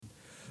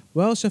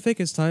Well, Shafiq,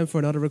 it's time for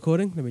another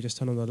recording. Let me just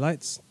turn on the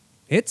lights.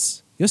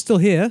 Hidz, you're still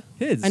here.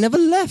 Hidz. I never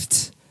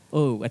left.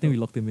 Oh, I think we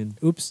locked him in.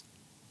 Oops.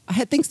 I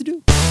had things to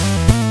do.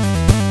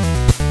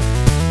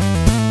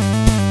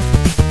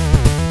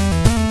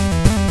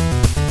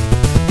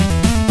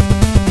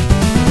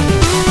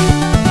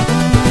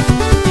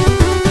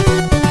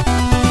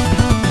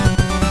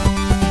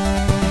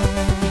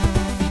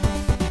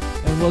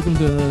 And welcome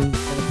to another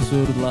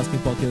episode of the Last King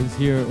Podcast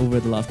here over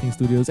at the Last King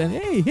Studios. And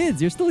hey, Hidz,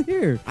 you're still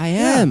here. I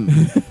am.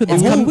 A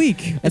whole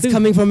week. It's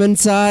coming from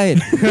inside.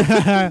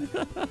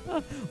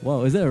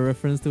 Wow, is that a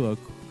reference to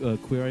a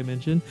queer I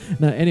mentioned?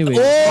 Now, anyway.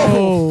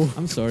 Oh.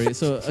 I'm sorry.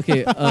 So, okay.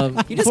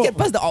 You just get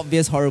past the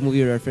obvious horror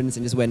movie reference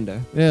and just went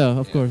there. Yeah,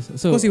 of course.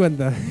 So, Of course he went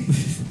there.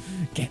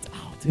 get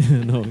out.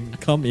 No,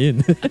 come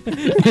in.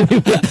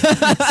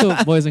 So,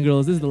 boys and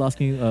girls, this is the Last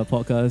King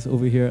podcast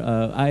over here.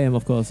 I am,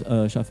 of course,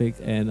 Shafiq.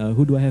 And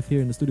who do I have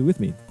here in the studio with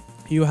me?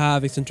 You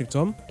have Eccentric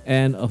Tom.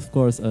 And, of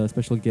course, a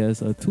special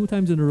guest 2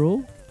 times in a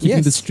row. Keeping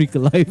Yes. the streak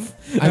alive.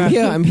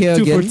 I'm here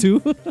 2 again. for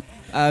 2.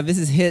 This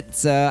is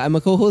Hidz. I'm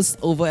a co-host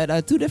over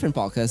at 2 different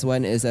podcasts.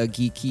 One is a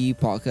geeky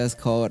podcast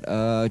called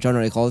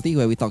Genre Equality,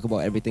 where we talk about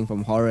everything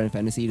from horror and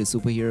fantasy to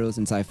superheroes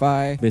and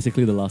sci-fi.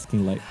 Basically, the Last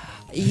King light.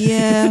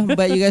 Yeah,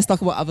 but you guys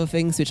talk about other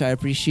things, which I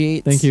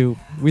appreciate. Thank you.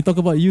 We talk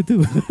about you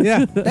too.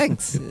 Yeah.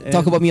 Thanks.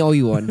 Talk about me all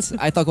you want.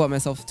 I talk about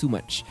myself too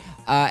much.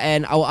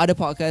 And our other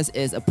podcast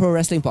is a pro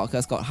wrestling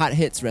podcast called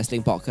Hidz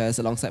Wrestling Podcast,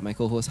 alongside my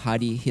co-host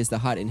Hardy. He's the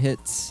heart in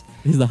hits.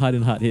 He's the hard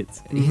and hot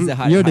hits. He's the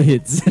heart. You're the heart.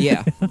 hits.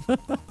 Yeah.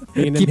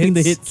 Keeping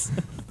the hits.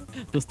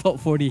 Those top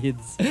 40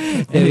 hits.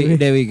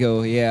 There we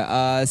go.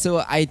 Yeah.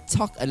 So I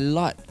talk a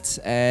lot,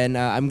 and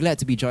I'm glad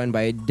to be joined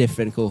by a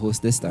different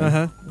co-host this time.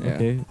 Uh-huh. Yeah.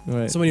 Okay, all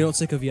right. Someone you're not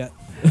sick of yet.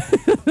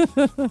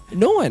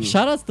 No one.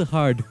 Shout outs to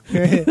Hard.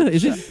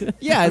 Is it?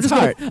 Yeah, it's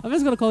hard. I'm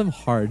just gonna call him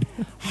Hard.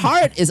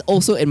 Hart is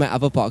also in my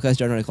other podcast,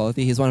 Genre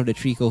Equality. He's one of the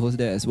 3 co-hosts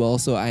there as well.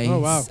 So Oh,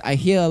 wow. I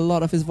hear a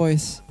lot of his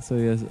voice. So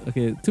yes,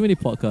 okay, too many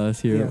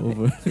podcasts here Yeah.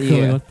 over Yeah.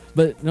 going on.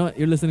 But you know what,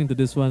 you're listening to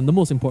this one, the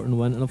most important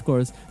one, and of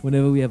course,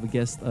 whenever we have a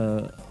guest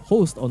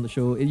host on the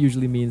show, it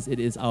usually means it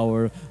is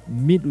our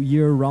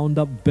mid-year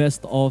roundup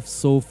best of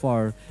so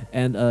far.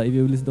 And if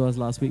you listened to us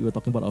last week, we were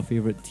talking about our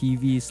favorite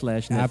TV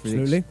 /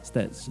 Absolutely.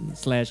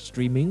 Netflix /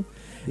 streaming.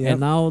 Yeah. And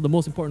now the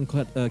most important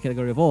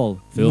category of all,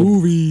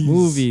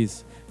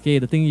 Movies. Okay,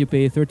 the thing you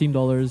pay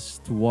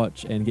 $13 to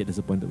watch and get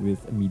disappointed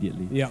with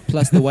immediately. Yeah.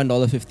 Plus the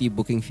 $1.50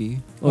 booking fee.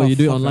 Oh, you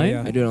do it fuck, online?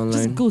 yeah. I do it online.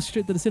 Just go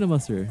straight to the cinema,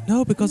 sir.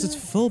 No, because it's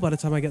full by the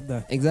time I get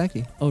there.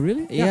 Exactly. Oh,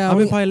 really? Yeah, I'm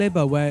in we- Paya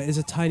Lebar, where it's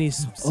a tiny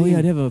scene. Oh,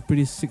 yeah, they have a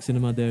pretty sick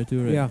cinema there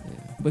too, right? Yeah.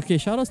 But okay,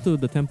 shout outs to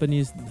the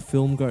Tampines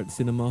Film Guard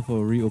Cinema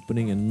for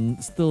reopening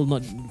and still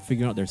not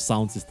figuring out their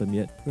sound system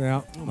yet.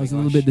 Yeah. Oh I my was a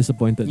little gosh. bit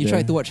disappointed You there.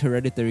 tried to watch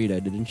Hereditary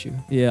there, didn't you?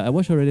 Yeah, I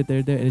watched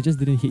Hereditary there and it just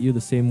didn't hit you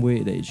the same way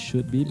that it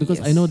should be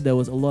because I Yes. know there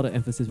was a lot of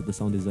emphasis with the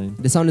sound design.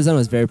 The sound design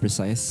was very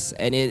precise,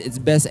 and it's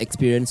best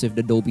experienced with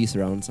the Dolby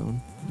surround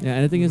sound. Yeah,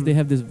 and the thing is Mhm. they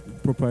have this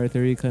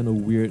proprietary kind of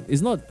weird,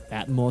 it's not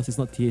Atmos, it's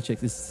not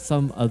THX, it's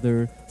some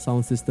other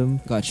sound system.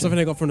 Gotcha. Something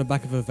I got from the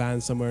back of a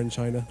van somewhere in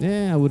China.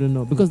 Yeah, I wouldn't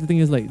know. Because the thing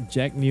is like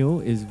Jack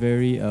Neo is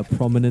very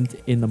prominent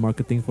in the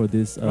marketing for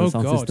this Oh,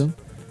 sound God. system.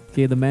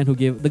 Okay,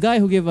 the guy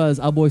who gave us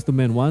Our Boys to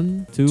Men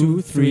 1, 2,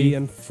 2, 3, 3,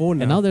 and 4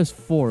 now. and now there's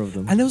 4 of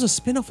them. And there was a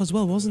spin-off as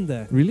well, wasn't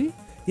there? Really?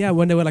 Yeah,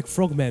 when they were like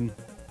frogmen.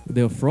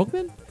 They were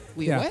frogmen?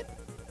 Wait, Yeah. what?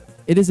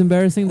 It is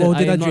embarrassing that Or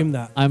did I am not- dream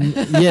that? I'm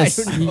yes,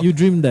 you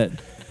dreamed that.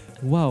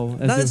 Wow,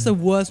 That is the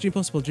worst dream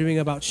possible, dreaming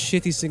about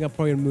shitty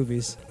Singaporean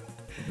movies.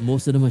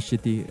 most of them are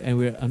shitty, and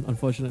we're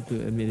unfortunate to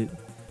admit it.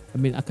 I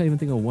mean, I can't even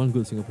think of one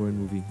good Singaporean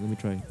movie. Let me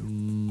try.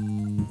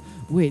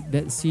 Wait,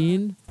 that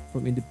scene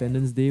from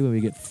Independence Day when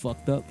we get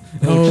fucked up.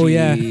 Oh,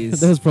 yeah. jeez.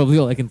 That's probably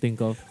all I can think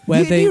of.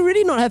 Where do they you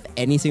really not have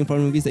any Singaporean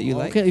movies that you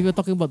like? Okay, if you're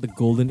talking about the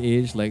golden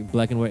age, like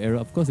black and white era,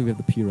 of course we have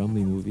the P.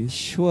 Ramlee movies.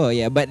 Sure,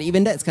 yeah, but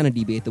even that's kind of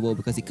debatable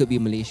because it could be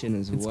Malaysian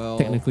as It's well.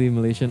 technically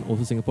Malaysian,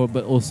 also Singapore,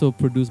 but also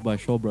produced by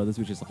Shaw Brothers,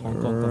 which is a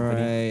Hong Kong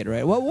company.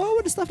 Right. What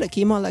were the stuff that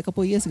came out like a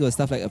couple of years ago?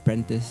 Stuff like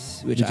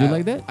Apprentice. Which Did you I-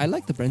 like that? I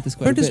liked Apprentice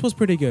quite a Apprentice bit. was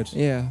pretty good.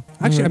 Yeah.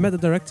 Actually, I Mhm. met the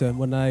director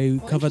when I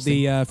covered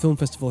the film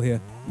festival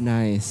here.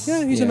 Nice.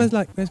 Yeah, he's a nice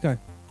guy.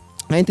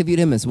 I interviewed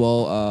him as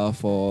well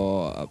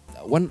for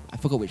one. I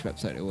forgot which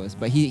website it was,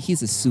 but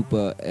he's a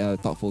super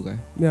thoughtful guy.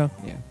 Yeah.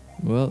 Yeah.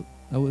 Well,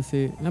 I would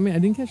say, I mean, I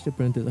didn't catch The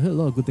Apprentice. I heard a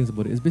lot of good things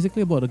about it. It's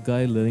basically about a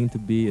guy learning to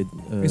be a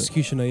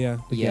Executioner, yeah.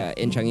 Yeah,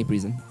 in Changi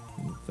Prison.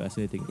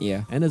 fascinating.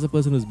 Yeah. And as a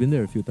person who's been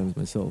there a few times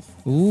myself,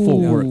 Ooh. for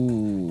work.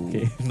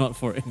 Okay, not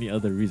for any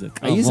other reason.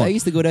 I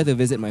used to go there to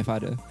visit my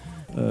father.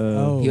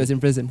 Oh. He was in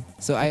prison,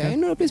 so Okay. I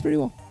know the place pretty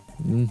well.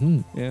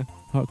 Yeah,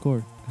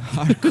 hardcore.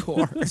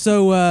 Hardcore.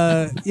 So,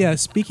 yeah,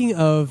 speaking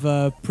of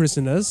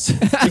prisoners,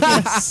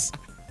 yes.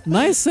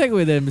 Nice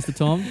segue there, Mr.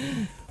 Tom.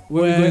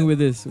 Where are we Where- going with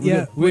this?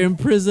 yeah, we're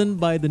imprisoned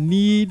by the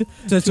need.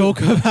 to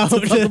talk about,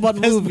 talk the about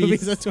best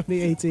movies. of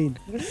 2018.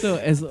 So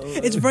as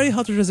It's very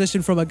hard to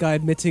transition from a guy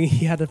admitting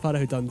he had a father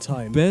who done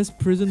time. best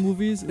prison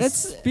movies.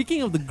 That's-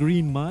 Speaking of the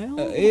Green Mile,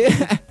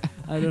 Yeah.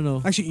 I don't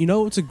know. Actually, you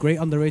know what's a great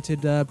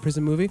underrated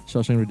prison movie?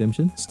 Shawshank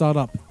Redemption.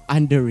 Startup.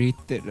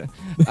 Underrated.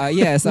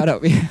 Yeah,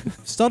 Startup. Yeah.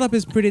 Startup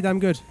is pretty damn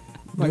good.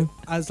 Like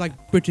as like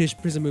British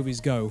prison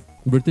movies go.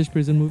 British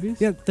prison movies.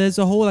 Yeah, there's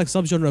a whole like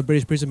subgenre of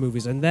British prison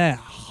movies, and they're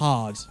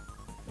hard.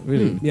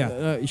 Really. Yeah.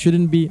 It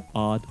shouldn't be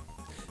odd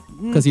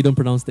because you don't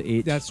pronounce the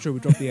H. That's true. We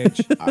dropped the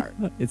H.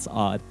 It's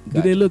odd. Do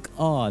Gotcha. they look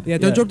odd? Yeah,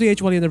 don't drop the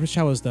H while you're in the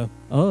showers, though.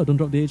 Oh, don't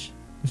drop the H.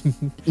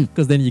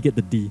 Because then you get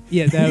the D.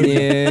 Yeah, there.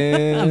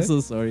 Yeah. I'm so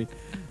sorry.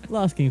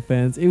 Last King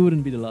fans, it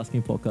wouldn't be the Last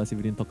King podcast if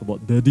we didn't talk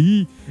about the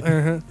D.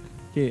 Uh-huh.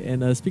 Okay,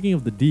 and speaking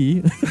of the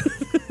D,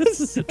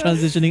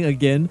 transitioning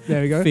again,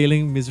 There we go.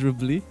 failing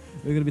miserably.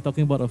 We're going to be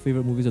talking about our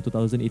favorite movies of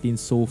 2018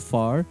 so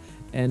far.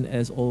 And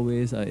as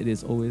always, it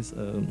is always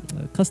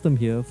custom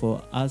here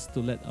for us to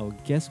let our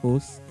guest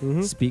hosts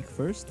Mhm. speak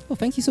first. Oh,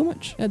 thank you so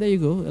much. Yeah, there you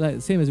go.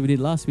 Like same as we did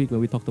last week when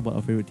we talked about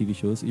our favorite TV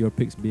shows. Your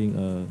picks being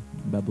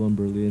Babylon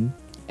Berlin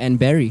And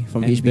Barry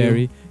from and HBO.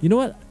 Barry. You know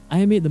what?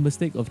 I made the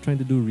mistake of trying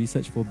to do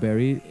research for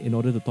Barry in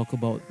order to talk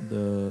about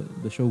the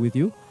show with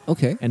you,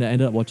 Okay. and I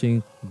ended up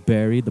watching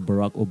Barry, the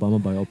Barack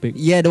Obama biopic,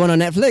 Yeah, the one on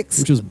Netflix.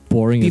 which was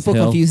boring People as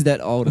hell. confuse that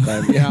all the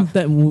time. Yeah,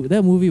 Yeah.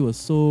 That movie was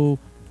so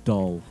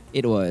dull,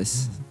 it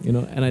was. you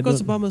know. And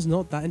Because Obama's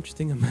not that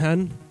interesting a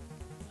man.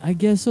 I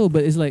guess so,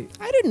 but it's like,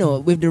 I don't know.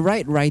 With the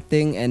right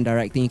writing and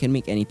directing, you can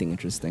make anything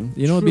interesting.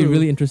 you know, what'd be True.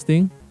 really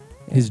interesting,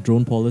 his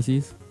drone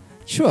policies,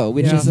 Sure,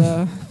 which Yeah. is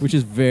which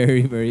is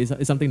very, very,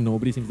 it's something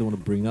nobody seems to want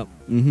to bring up.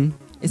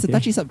 it's a Okay.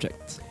 touchy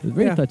subject. It's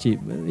very Yeah. touchy.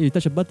 You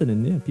touch a button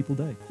and yeah, people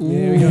die.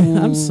 There we go.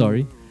 I'm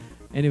sorry.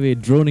 Anyway,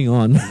 droning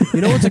on.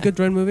 You know what's a good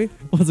drone movie?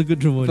 What's a good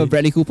drone movie? For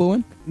Bradley Cooper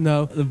one,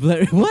 No. The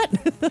Blair. What?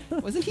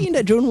 wasn't he in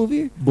that drone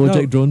movie?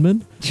 BoJack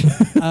Droneman?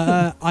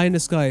 Eye in the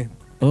Sky.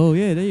 Oh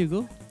yeah, there you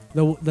go.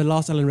 The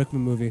last Alan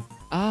Rickman movie.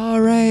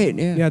 All right.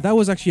 Yeah. Yeah, that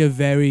was actually a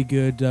very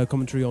good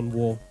commentary on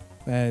war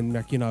and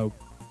like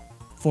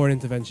foreign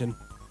intervention.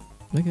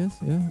 I guess,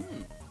 yeah.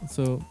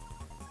 So,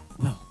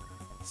 well,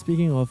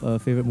 speaking of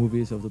favorite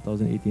movies of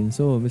 2018,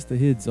 so Mr.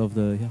 Hidz of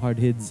the Hard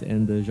Hidz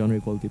and the Genre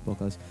Equality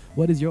Podcast,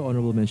 what is your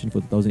honorable mention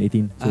for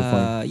 2018 so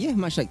far? Yeah,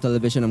 much like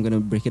television, I'm gonna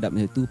break it up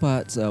into two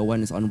parts.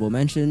 One is honorable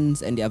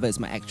mentions, and the other is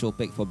my actual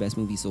pick for best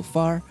movie so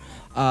far.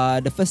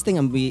 The first thing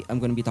I'm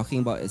gonna be talking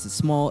about is a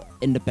small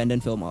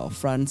independent film out of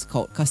France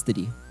called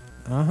Custody.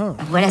 Uh-huh.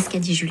 Voilà ce qu'a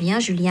dit Julien.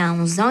 Julien a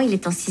 11 ans, il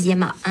est en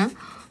 6e à 1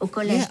 au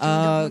collège.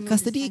 Yeah,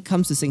 Custody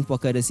comes to Singapore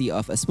courtesy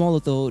of a small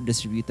little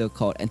distributor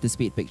called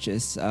Anticipate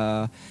Pictures.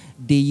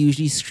 They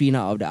usually screen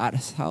out of the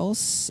arts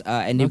house,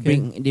 and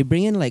they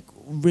bring in like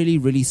really,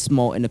 really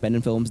small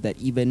independent films that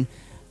even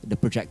the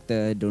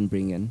projector don't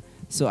bring in.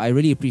 So I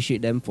really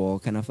appreciate them for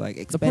kind of like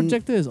The expand.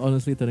 projector is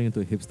honestly turning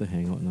into a hipster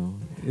hangout now.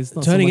 It's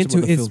not Turning so much into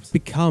about the it's films.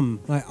 become.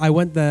 I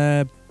went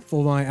there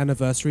for my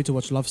anniversary to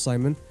watch Love,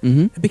 Simon.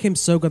 Mm-hmm. It became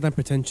so goddamn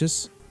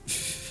pretentious.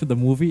 The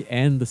movie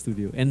and the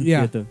studio and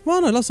Yeah. theater. Well,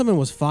 no, Love, Simon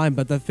was fine,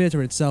 but the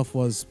theater itself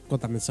was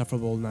goddamn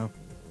insufferable now.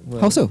 Well,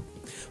 How so?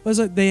 Well, it's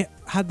like they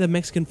had the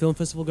Mexican Film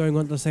Festival going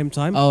on at the same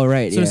time. Oh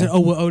right, So yeah. they said,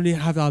 oh, we'll only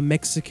have our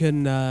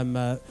Mexican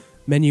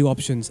menu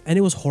options. And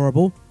it was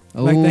horrible.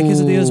 Like, their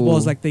quesadillas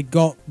was like they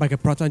got like a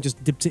prata and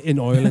just dipped it in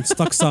oil and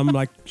stuck some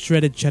like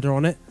shredded cheddar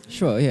on it.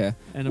 Sure, yeah.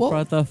 And Well- a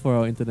prata for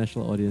our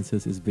international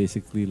audiences is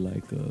basically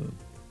like a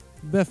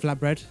Bit of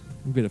flatbread.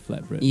 bit of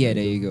flatbread. Yeah,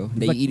 there you go.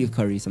 They like- eat with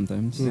curry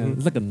sometimes. Yeah, Mhm.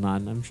 it's like a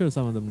naan. I'm sure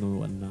some of them know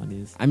what naan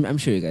is. I'm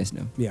sure you guys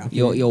know. Yeah.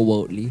 You're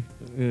worldly.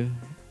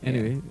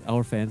 Anyway,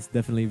 our fans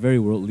definitely very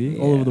worldly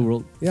all Yeah. over the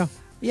world. Yeah.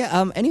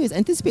 Yeah. Anyways,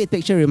 Anticipate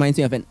Picture reminds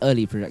me of an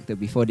early projector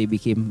before they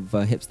became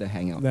the hipster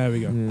hangout. There we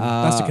go. Yeah.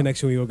 That's the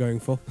connection we were going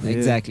for.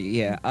 Exactly,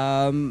 yeah.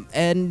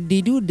 And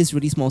they do this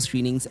really small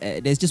screenings.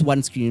 There's just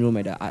one screening room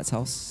at the Arts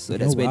House, so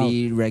that's Oh, where wow.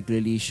 they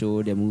regularly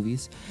show their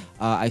movies.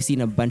 I've seen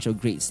a bunch of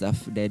great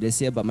stuff there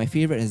this year, but my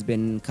favorite has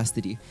been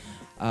Custody.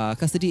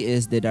 Custody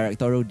is the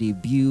directorial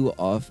debut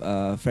of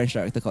a French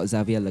director called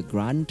Xavier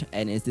Legrand,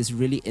 and it's this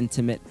really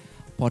intimate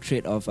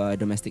portrait of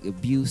domestic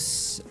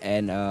abuse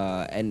and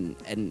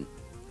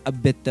a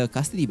bitter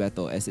custody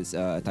battle, as its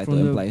title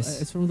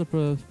implies. It's from the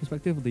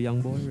perspective of the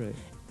young boy, right?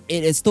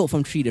 It is told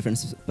from three different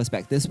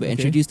perspectives. We're Okay.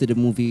 introduced to the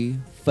movie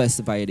first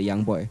via the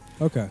young boy.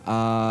 Okay.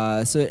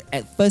 So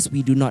at first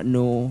we do not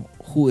know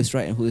who is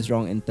right and who is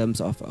wrong in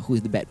terms of who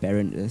is the bad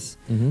parent is,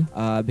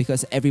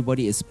 because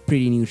everybody is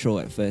pretty neutral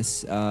at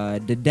first.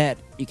 The dad,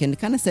 you can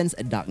kind of sense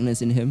a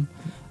darkness in him.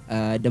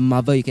 The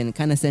mother, you can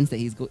kind of sense that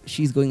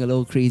she's going a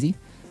little crazy.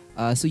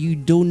 So you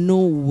don't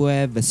know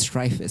where the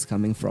strife is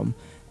coming from.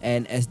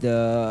 And as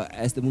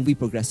the movie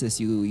progresses,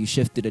 you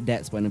shift to the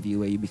dad's point of view,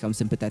 where you become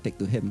sympathetic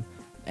to him,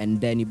 and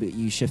then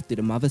you shift to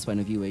the mother's point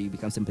of view, where you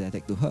become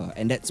sympathetic to her,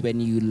 and that's when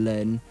you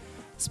learn.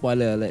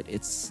 Spoiler alert!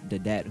 It's the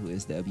dad who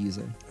is the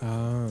abuser.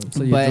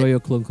 So you But- draw your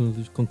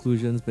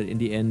conclusions, but in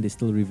the end, they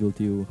still reveal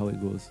to you how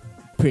it goes.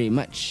 Pretty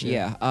much,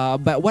 yeah.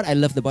 But what I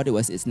loved about it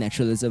was its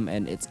naturalism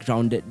and its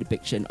grounded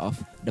depiction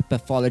of the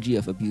pathology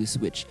of abuse,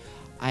 which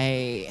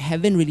I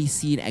haven't really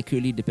seen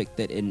accurately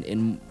depicted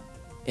in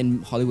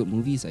Hollywood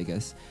movies, I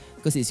guess,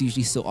 because it's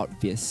usually so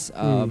obvious.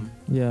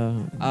 Yeah.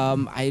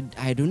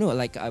 I don't know,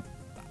 like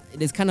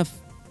it is kind of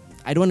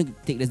I don't want to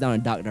take this down a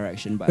dark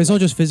direction, but But it's not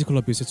just physical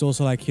abuse. It's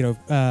also like,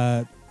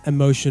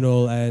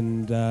 emotional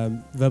and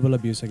verbal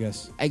abuse, I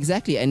guess.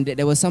 exactly. And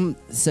there were some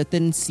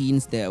certain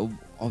scenes that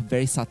of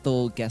very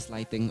subtle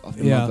gaslighting of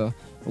the Yeah. mother,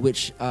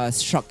 which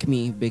struck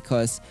me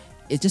because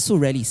it's just so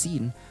rarely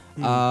seen.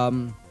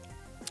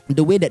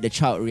 The way that the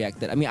child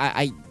reacted. I mean,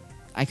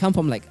 I come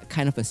from like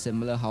kind of a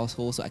similar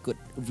household, so I could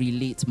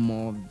relate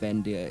more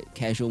than the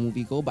casual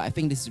movie go. But I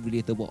think this is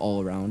relatable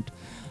all around.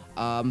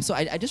 So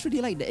I just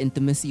really like the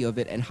intimacy of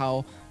it and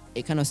how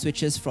it kind of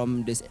switches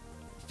from this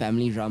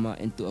family drama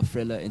into a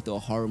thriller, into a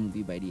horror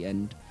movie by the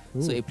end.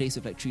 Ooh. So it plays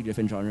with like 3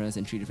 different genres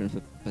and 3 different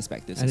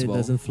perspectives And as it well.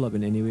 doesn't flop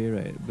in any way,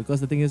 right? Because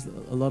the thing is,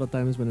 a lot of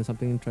times when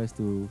something tries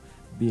to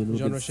be a little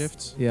Genre bit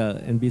shifts. yeah,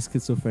 and be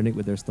schizophrenic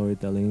with their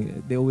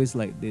storytelling, they always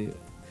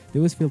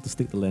fail to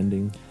stick the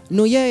landing.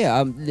 No,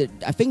 yeah.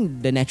 I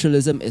think the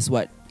naturalism is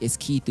what is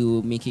key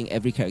to making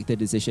every character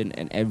decision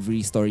and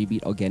every story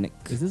beat organic.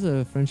 Is this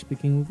a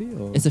French-speaking movie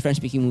or? It's a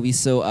French-speaking movie,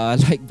 so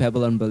like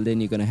Babylon Berlin,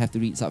 you're gonna have to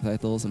read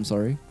subtitles. I'm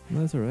sorry. No,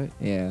 that's alright.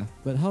 Yeah.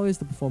 But how is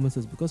the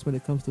performances? Because when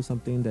it comes to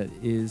something that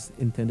is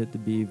intended to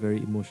be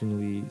very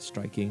emotionally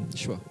striking,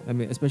 Sure. I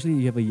mean, especially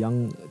you have a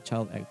young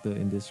child actor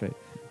in this, right?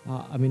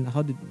 I mean,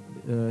 how did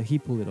he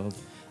pull it off?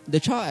 The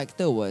child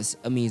actor was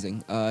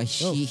amazing.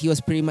 He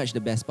was pretty much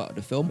the best part of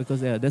the film.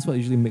 Because that's what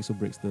usually makes or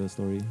breaks the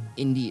story.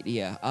 Indeed,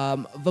 yeah.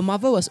 The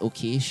mother was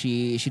okay.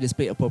 She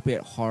displayed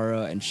appropriate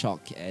horror and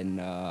shock and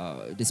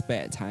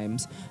despair at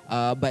times.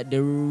 But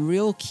the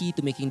real key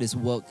to making this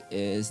work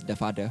is the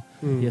father.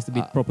 He has to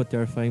be proper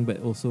terrifying,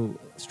 but also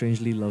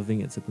strangely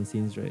loving at certain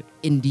scenes, right?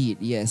 Indeed,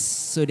 yes.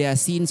 So there are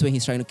scenes when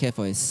he's trying to care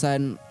for his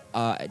son,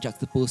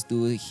 juxtaposed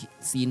to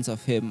scenes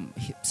of him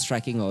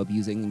striking or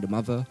abusing the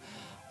mother.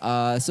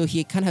 So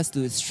he kind of has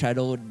to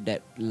straddle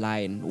that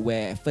line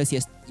where first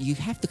you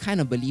have to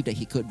kind of believe that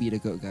he could be the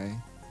good guy.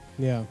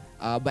 Yeah.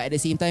 But at the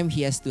same time,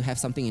 he has to have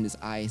something in his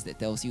eyes that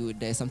tells you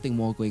there's something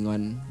more going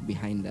on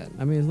behind that.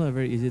 I mean, it's not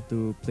very easy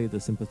to play the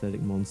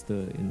sympathetic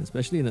monster,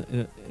 especially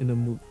in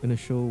a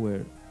show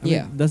where. I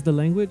mean, does the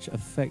language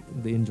affect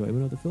the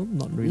enjoyment of the film?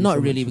 Not really. Not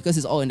so really, much. because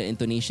it's all in the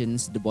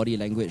intonations, the body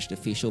language, the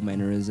facial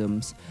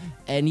mannerisms,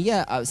 and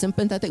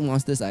sympathetic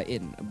monsters are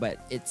in, but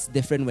it's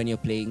different when you're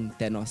playing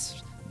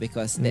Thanos.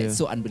 Because that's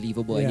so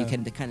unbelievable and you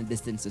can kind of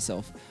distance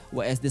yourself.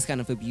 Whereas this kind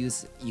of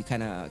abuse, you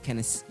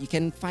you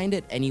can find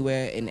it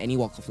anywhere in any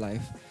walk of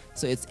life.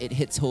 So it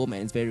hits home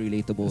and it's very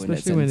relatable.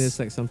 Especially in that when sense. it's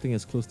like something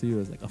as close to you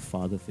as like a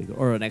father figure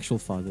or an actual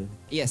father.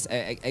 Yes,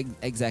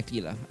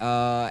 exactly lah.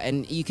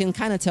 And you can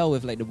kind of tell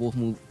with like the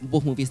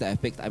both movies that I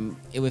picked.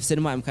 With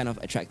cinema, I'm kind of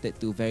attracted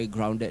to very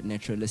grounded,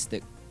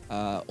 naturalistic,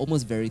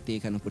 almost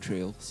verite kind of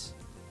portrayals.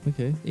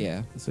 Okay.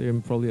 Yeah. So you're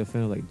probably a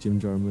fan of like Jim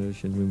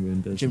Jarmusch and Wim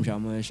Wenders. Jim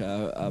Jarmusch,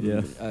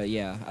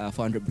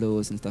 400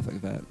 Blows and stuff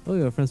like that. Oh,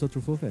 you're a Francois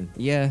Truffaut fan.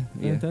 Yeah.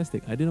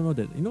 Fantastic. I didn't know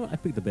that. You know what? I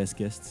picked the best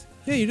guests.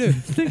 Yeah, you do.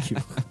 Thank you.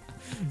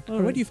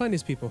 Where do you find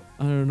these people?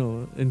 I don't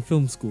know. In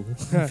film school,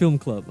 film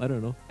club. I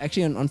don't know.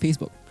 Actually, on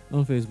Facebook.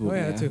 On Facebook. Oh,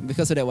 yeah, too.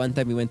 Because of that one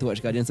time we went to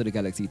watch Guardians of the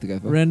Galaxy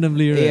together.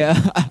 Randomly, right?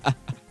 Yeah.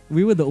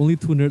 We were the only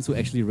 2 nerds who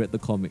actually read the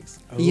comics.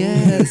 Oh.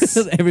 Yes.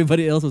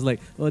 Everybody else was like,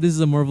 "Oh, this is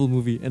a Marvel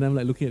movie," and I'm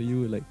like looking at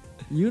you like,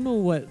 you know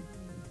what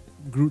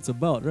Groot's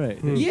about,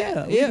 right?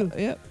 Yeah.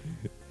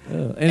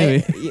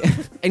 Anyway,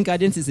 And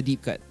Guardians is a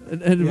deep cut.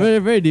 and very,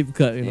 very deep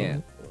cut, you know. Yeah.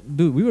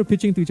 Dude, we were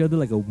pitching to each other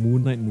like a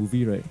Moon Knight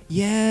movie, right?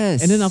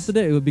 Yes. And then after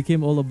that, it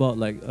became all about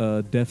like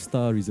Death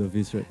Star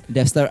reservists, right?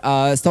 Death Star,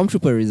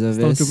 Stormtrooper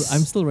reservists. Stormtrooper.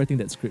 I'm still writing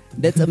that script.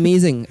 That's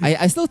amazing.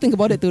 I still think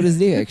about it to this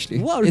day, actually.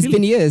 Wow, It's really?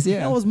 been years, yeah.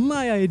 That was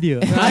my idea.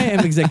 I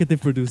am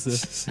executive producer.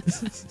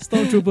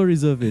 Stormtrooper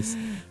reservist.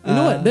 You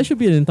know what? There should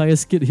be an entire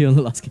skit here on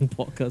the Last King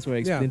podcast where I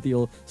explain to you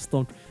all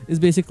Storm. It's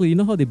basically, you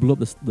know how they blew up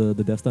the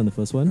Death Star in the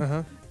first one?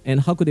 Uh-huh.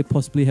 And how could they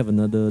possibly have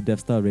another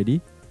Death Star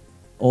ready?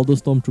 All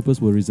those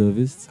stormtroopers were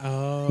reservists,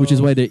 which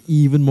is why they're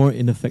even more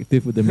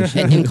ineffective with the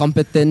machine. And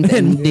incompetent,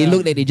 and they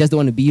look like they just don't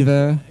want to be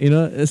there. You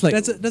know, it's like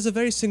There's a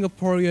very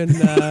Singaporean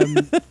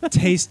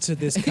taste to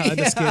this kind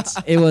of skits.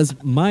 it was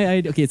my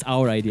idea. Okay, it's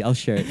our idea. I'll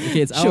share it.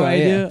 Okay, it's Sure, our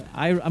idea.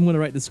 I'm gonna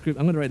write the script.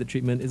 I'm gonna write the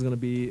treatment. It's gonna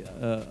be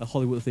a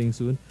Hollywood thing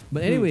soon.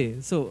 But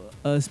anyway, so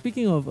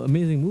speaking of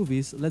amazing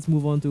movies, let's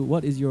move on to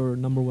what is your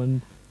number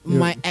one.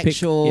 My pick?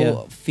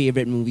 actual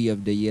favorite movie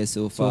of the year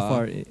so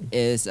far, eh.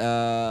 is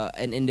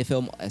an indie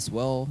film as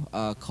well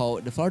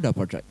called The Florida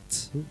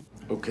Project.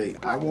 Okay,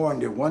 I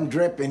warned you. One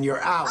drip and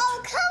you're out.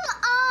 Oh,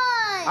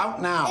 come on! Out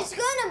now. It's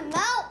gonna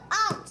melt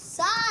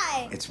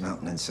outside. It's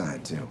melting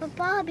inside, too. But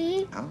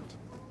Bobby, Out?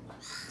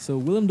 So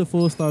Willem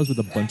Dafoe stars with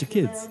a bunch of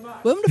kids.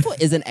 Willem Dafoe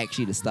isn't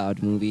actually the star of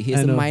the movie. He's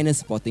I a know. minor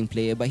supporting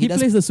player, but He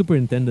plays the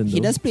superintendent. he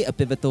though. does play a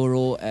pivotal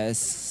role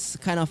as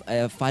kind of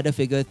a father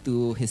figure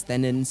to his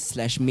tenants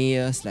 /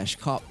 mayor /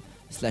 cop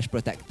 /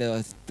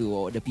 protector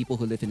to the people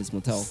who live in his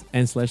motel.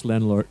 and /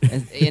 landlord.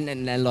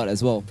 and landlord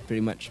as well,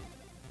 pretty much.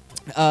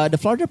 The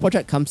Florida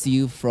Project comes to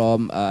you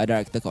from a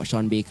director called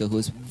Sean Baker,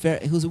 who's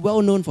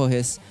well known for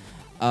his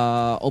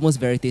almost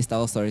verite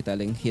style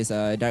storytelling. His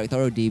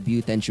directorial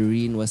debut,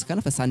 Tangerine, was kind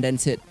of a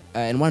Sundance hit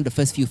and one of the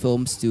first few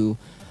films to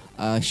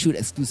shoot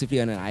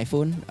exclusively on an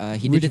iPhone.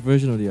 He Which did it.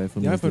 version of the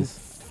iPhone? The was iPhone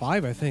this?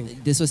 5, I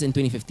think. This was in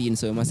 2015,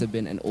 so it must have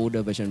been an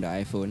older version of the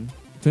iPhone.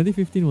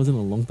 2015 wasn't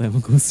a long time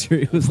ago, sir.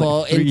 It was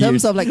Well, like 3 in terms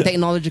years. of like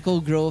technological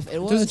growth, it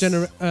In was.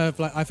 terms of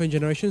like iPhone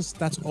generations,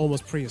 that's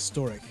almost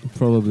prehistoric.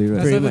 Probably right.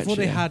 That's Pretty like much, before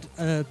they yeah. had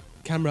a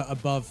camera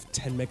above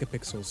 10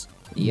 megapixels.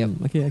 Yep.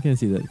 Okay, I can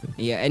see that.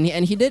 Yeah,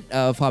 and he did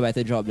a far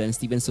better job than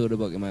Steven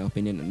Soderbergh, in my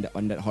opinion,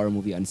 on that horror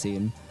movie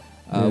Unsane,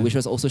 Yeah. which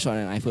was also shot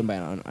on an iPhone,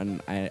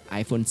 on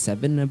iPhone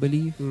 7, I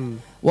believe. Mm.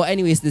 Well,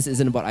 anyways, this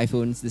isn't about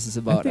iPhones. This is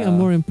about. I think I'm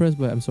more impressed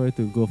by. I'm sorry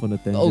to go off on a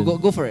tangent. Oh,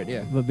 go for it.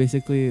 Yeah. But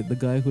basically, the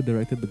guy who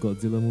directed the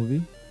Godzilla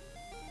movie.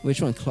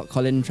 Which one?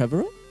 Colin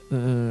Trevorrow?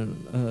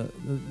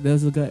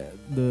 There's a guy,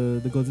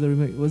 the Godzilla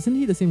remake. Wasn't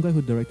he the same guy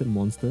who directed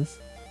Monsters?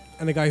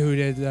 And the guy who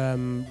did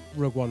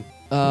Rogue One.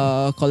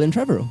 Colin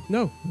Trevorrow.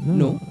 No.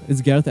 No.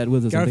 It's Gareth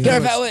Edwards or Gareth something.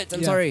 Gareth Gareth Edwards. I'm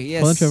Yeah. sorry.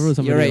 Yes. Colin Trevorrow or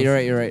somebody You're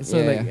else. right. So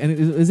yeah, like, yeah. and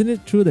isn't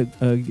it true that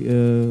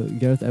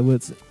Gareth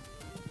Edwards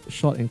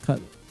shot and cut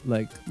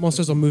like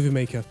Monsters on Movie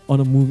Maker.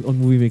 on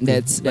Movie Maker?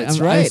 That's Like, I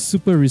right.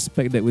 super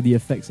respect that with the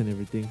effects and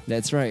everything.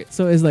 That's right.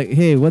 So it's like,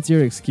 hey, what's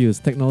your excuse?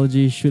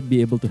 Technology should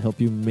be able to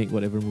help you make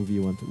whatever movie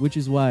you want, which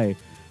is why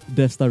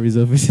Death Star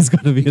Reservist is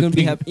gonna be You're a gonna be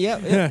thing. happy.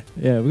 Yeah.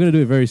 Yeah, we're gonna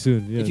do it very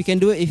soon. Yes. If you can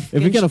do it,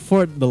 If we can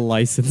afford the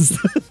license,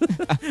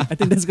 I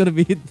think that's gonna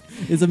be it.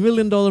 It's $1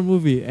 million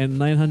movie, and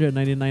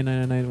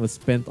 $999.99 was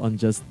spent on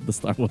just the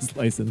Star Wars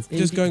license.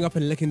 Just going up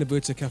and licking the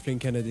boots of Kathleen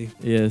Kennedy.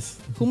 Yes,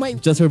 Who might?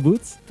 just her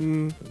boots,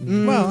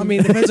 Well, I mean,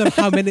 it depends on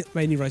how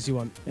many rights you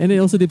want. and it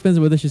also depends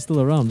whether she's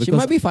still around She because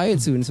might be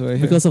fired soon. So I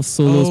heard. because of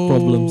Solo's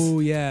problems. Oh,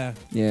 yeah.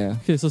 yeah.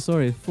 Okay, so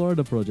sorry,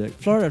 Florida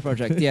Project. Florida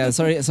Project. Yeah.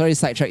 Sorry.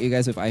 Sidetrack you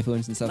guys with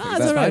iPhones and stuff. Nah, like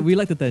it's that. alright. We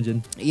like the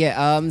tangent.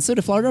 Yeah. So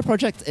the Florida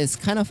Project is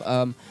kind of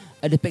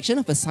a depiction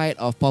of a side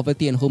of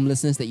poverty and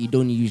homelessness that you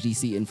don't usually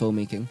see in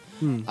filmmaking.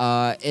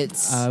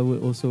 It's I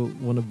would also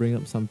want to bring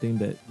up something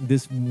that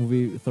this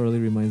movie thoroughly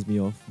reminds me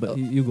of, but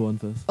you go on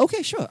first.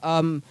 okay, sure.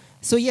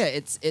 So yeah,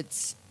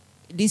 it's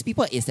these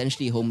people are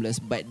essentially homeless,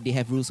 but they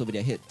have roofs over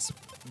their heads.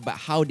 But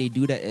how they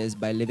do that is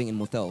by living in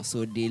motels.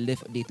 So they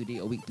live day to day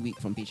or week to week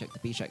from paycheck to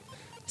paycheck.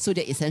 So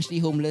they're essentially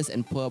homeless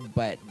and poor,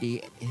 but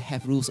they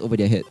have roofs over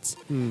their heads.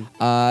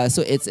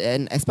 So it's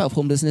an aspect of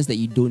homelessness that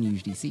you don't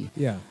usually see.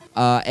 Yeah.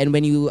 And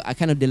when you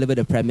kind of deliver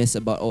the premise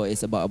about,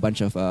 it's about a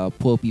bunch of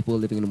poor people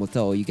living in a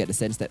motel, you get the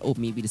sense that,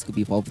 maybe this could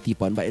be poverty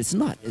porn, but it's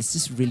not. It's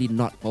just really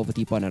not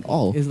poverty porn at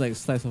all. It's like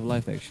slice of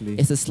life, actually.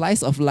 It's a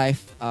slice of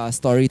life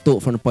story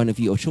told from the point of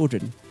view of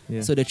children. Yeah.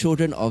 So the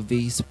children of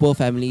these poor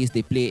families,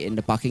 they play in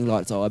the parking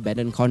lots or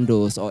abandoned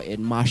condos or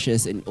in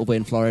marshes over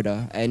in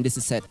Florida. And this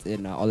is set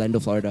in Orlando,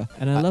 Florida.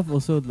 And I love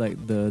also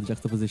like the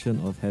juxtaposition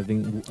of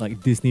having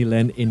like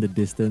Disneyland in the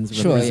distance,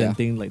 Sure,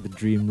 representing like the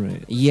dream,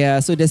 right? Yeah,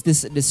 so there's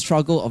this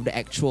struggle of the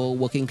actual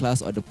working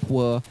class or the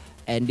poor,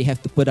 and they have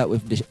to put up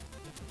with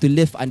to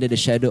live under the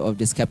shadow of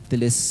this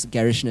capitalist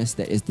garishness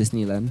that is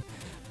Disneyland.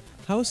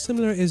 How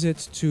similar is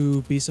it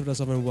to Beasts of the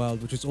Southern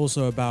Wild, which is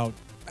also about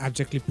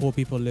abjectly poor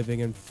people living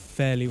in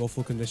fairly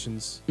awful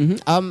conditions?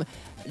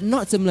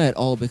 Not similar at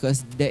all,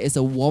 because there is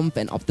a warmth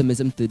and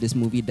optimism to this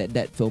movie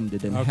that film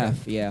didn't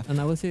have. Yeah. And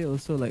I would say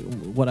also like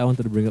what I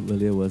wanted to bring up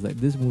earlier was like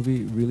this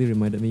movie really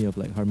reminded me of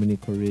like Harmony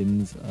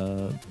Korine's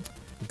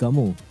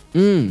Gummo,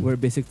 where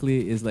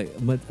basically is like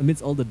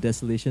amidst all the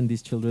desolation,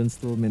 these children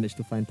still manage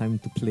to find time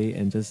to play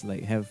and just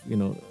like have,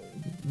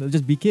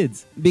 just be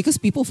kids. Because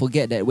people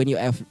forget that when you're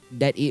at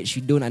that age,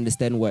 you don't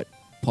understand what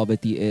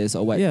poverty is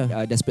or what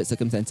desperate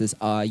circumstances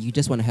are. You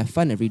just want to have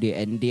fun every day,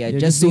 and they are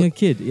You're just being so a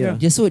kid, yeah.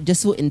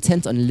 just so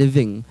intent on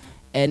living.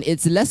 And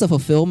it's less of a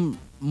film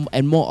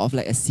and more of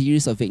like a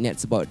series of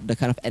vignettes about the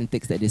kind of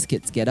antics that these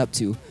kids get up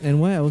to. And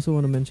why I also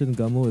want to mention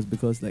Gummo is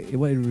because like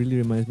what it really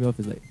reminds me of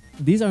is like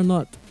these are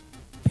not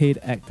paid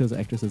actors or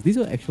actresses. These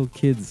are actual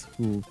kids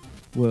who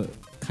were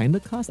kind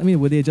of cast. I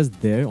mean, were they just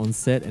there on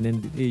set and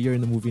then hey, you're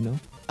in the movie now?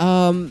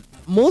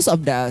 Most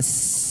of the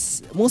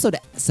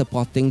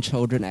supporting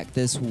children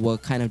actors who were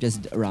kind of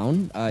just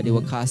around, they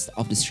were cast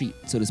off the street,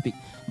 so to speak.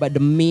 But the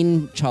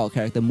main child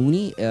character,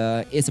 Mooney,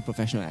 is a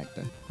professional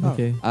actor.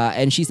 Okay.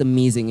 And she's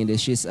amazing in this.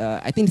 She's,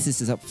 I think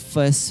this is her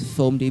first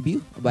film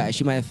debut, but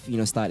she might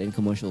have, starred in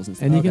commercials and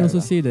stuff. And you can also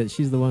see that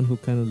she's the one who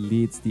kind of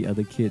leads the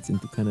other kids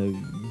into kind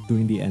of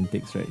doing the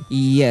antics, right?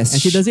 Yes.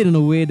 And she does it in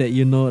a way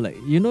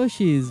that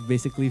she is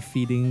basically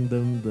feeding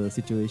them the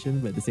situation,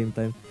 but at the same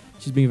time,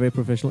 she's being very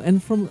professional.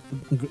 And from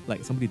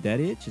like somebody that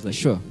age, she's like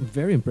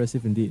very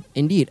impressive indeed.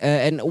 Indeed.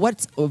 And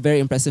what's very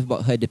impressive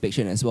about her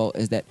depiction as well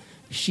is that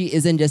she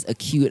isn't just a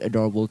cute,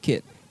 adorable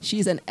kid.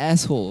 She's an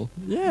asshole.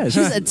 Yeah.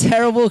 She's a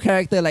terrible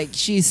character. Like,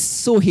 she's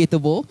so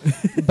hateable.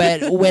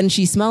 But when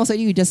she smiles at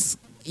you, just,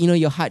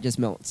 your heart just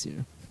melts,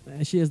 And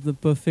she has the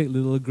perfect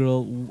little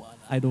girl,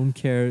 I don't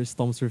care,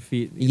 stomps her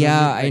feet.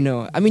 I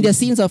know. I mean, there's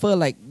scenes of her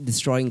like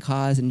destroying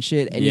cars and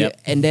shit. And,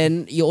 and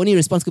then your only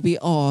response could be,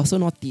 oh, so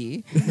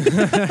naughty.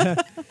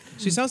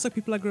 She sounds like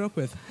people I grew up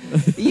with.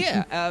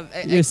 Yeah.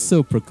 You're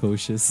so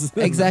precocious.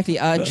 Exactly.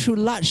 Through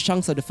large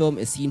chunks of the film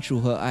is seen through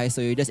her eyes,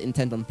 so you're just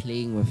intent on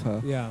playing with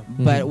her. Yeah.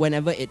 But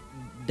whenever it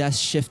does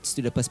shift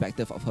to the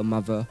perspective of her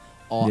mother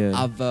or Yeah.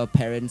 other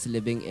parents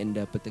living in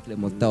the particular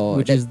motel.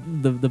 Which That- is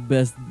the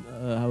best,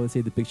 I would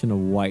say, depiction of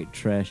white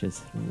trash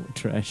as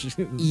trash.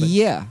 But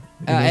yeah,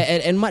 you know.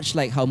 and much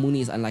like how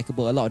Mooney is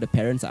unlikable, a lot of the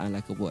parents are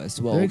unlikable as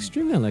well. They're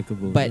extremely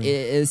unlikable. But yeah.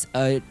 it is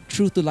a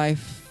true to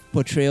life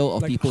portrayal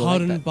of Like people like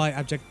hardened that. by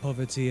abject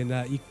poverty, and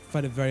that you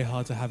find it very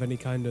hard to have any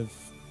kind of,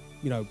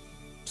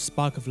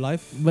 spark of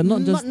life. But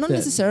not just not that.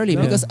 necessarily,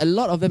 No. because a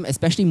lot of them,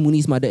 especially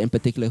Mooney's mother in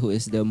particular, who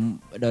is the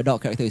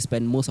adult character we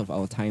spend most of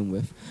our time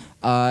with,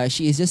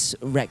 she is just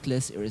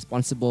reckless,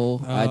 irresponsible,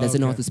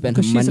 doesn't know how okay. to spend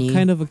Because her she's money. a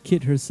kind of a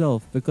kid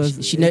herself. Because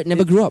She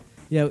never grew up.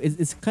 Yeah,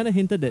 it's kind of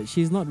hinted that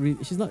she's not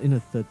in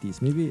her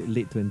 30s, maybe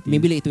late 20s.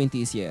 Maybe late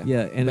 20s, yeah.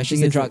 Yeah, and the But she's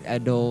thing a is drug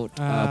that- adult,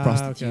 Ah,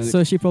 prostitute. okay.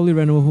 So she probably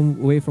ran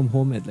away from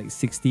home at like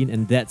 16,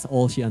 and that's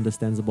all she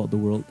understands about the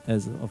world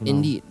as of now.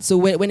 Indeed. So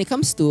when it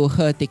comes to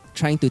her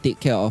trying to take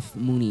care of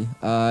Mooney,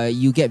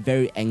 you get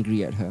very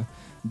angry at her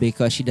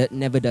because she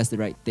never does the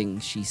right thing.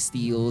 She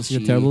steals. She's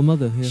a terrible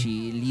mother. Yeah.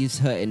 She leaves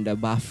her in the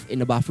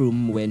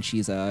bathroom when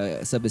she's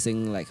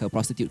servicing like her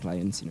prostitute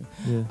clients.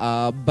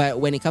 yeah. But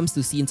when it comes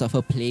to scenes of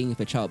her playing with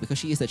a child, because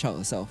she is a child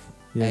herself,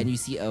 Yeah. and you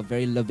see a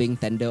very loving,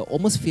 tender,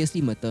 almost fiercely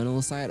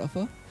maternal side of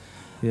her.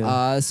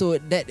 Yeah. So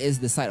that is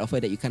the side of her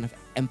that you kind of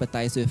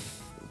empathize with.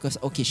 Because,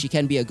 okay, she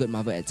can be a good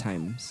mother at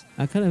times.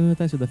 I kind of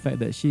empathize with the fact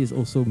that she is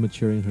also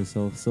maturing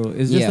herself. So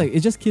it's just Yeah.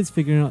 it's just kids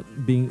figuring out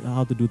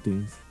how to do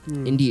things.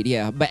 Indeed,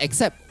 yeah. But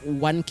except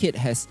one kid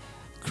has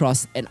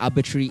crossed an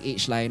arbitrary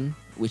age line,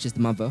 which is the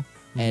mother,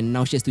 and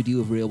now she has to deal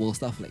with real world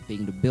stuff like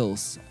paying the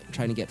bills,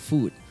 trying to get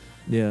food.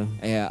 Yeah.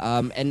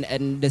 Yeah.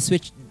 And the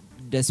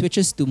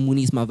switches to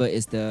Mooney's mother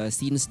is the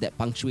scenes that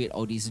punctuate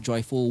all these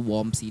joyful,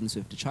 warm scenes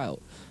with the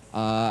child.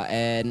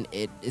 And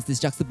it's this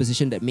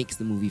juxtaposition that makes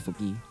the movie for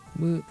me.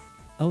 Well,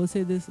 I would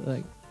say this,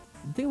 like,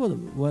 the thing about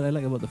what I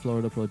like about the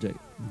Florida Project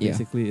Yeah.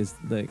 basically is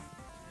like,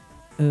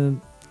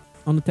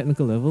 on a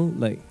technical level,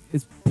 like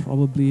it's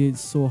probably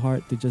so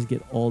hard to just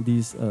get all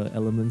these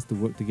elements to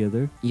work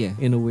together Yeah.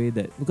 in a way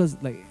that, because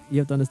like you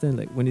have to understand,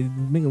 like when you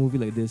make a movie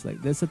like this,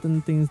 like there's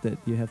certain things that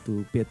you have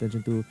to pay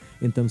attention to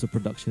in terms of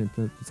production, in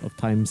terms of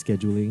time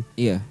scheduling,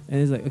 Yeah.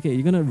 and it's like, okay,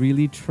 you're gonna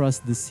really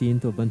trust the scene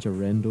to a bunch of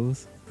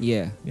randos,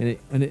 Yeah. and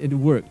it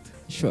worked.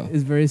 Sure.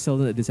 It's very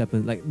seldom that this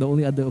happens. Like the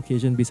only other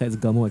occasion besides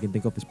Gummo I can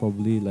think of is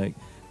probably like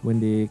when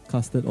they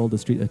casted all the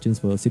street urchins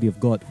for City of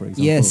God, for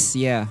example. Yes.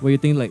 Yeah. Where you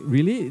think like,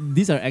 really,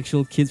 these are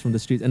actual kids from the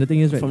streets, and the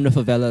thing is, right, From the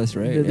favelas,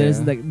 right? there's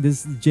Yeah. like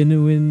this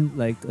genuine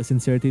like a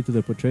sincerity to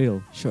the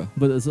portrayal, Sure.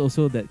 but there's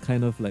also that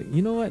kind of like,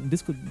 you know what,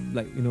 this could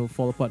like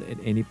fall apart at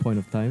any point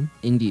of time,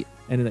 Indeed.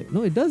 and like,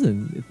 no, it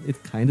doesn't.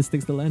 It kind of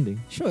sticks the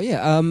landing. Sure,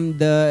 yeah. I'm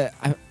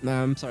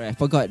sorry, I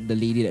forgot the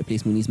lady that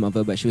plays Mooney's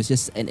mother, but she was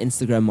just an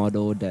Instagram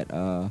model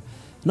that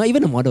not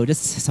even a model,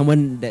 just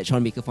someone that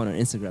Sean Baker found on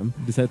Instagram.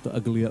 Decided to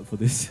ugly up for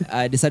this.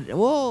 Decided,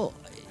 well,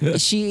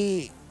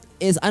 she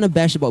is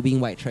unabashed about being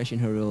white trash in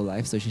her real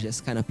life, so she's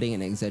just kind of playing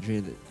an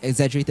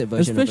exaggerated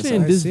version Especially of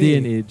in herself. this I day see.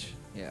 and age.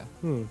 Yeah.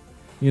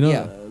 You know,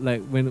 Yeah.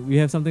 like when we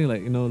have something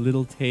like,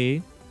 Little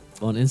Tay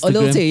on Instagram. Oh,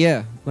 Lil Tay,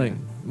 yeah. Like,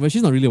 well,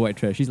 she's not really white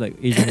trash. She's like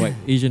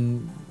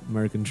Asian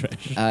American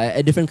trash.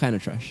 A different kind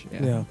of trash.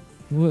 Yeah. Yeah.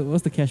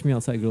 What's the Cash Me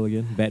Outside girl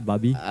again? Bad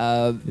Barbie?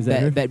 Is that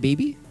her? Bad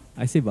Baby?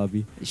 I say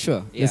Barbie.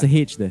 Sure. Yeah. There's a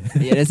H there.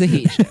 Yeah, there's a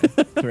H.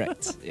 Yeah.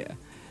 Correct. Yeah.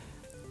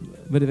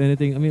 But if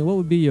anything, I mean, what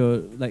would be your,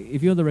 like,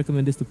 if you want to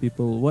recommend this to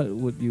people, what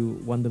would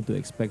you want them to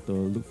expect or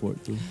look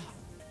forward to?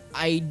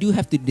 I do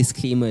have to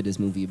disclaimer this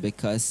movie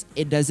because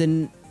it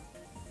doesn't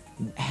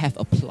have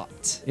a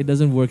plot. It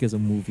doesn't work as a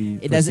movie.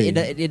 It per doesn't.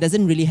 se. It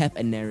doesn't really have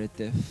a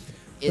narrative.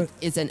 But-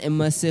 It's an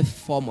immersive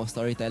form of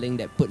storytelling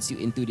that puts you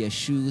into their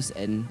shoes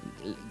and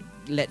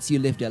lets you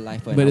live their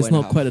life. For an But hour it's and a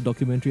not half. quite a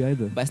documentary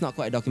either. But it's not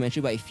quite a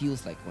documentary, but it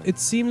feels like one. It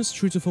seems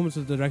true to form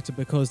to the director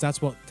because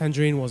that's what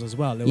Tangerine was as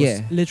well. It was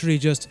Yeah. literally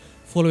just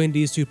following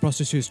these two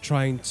prostitutes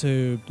trying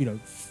to,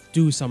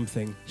 do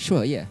something.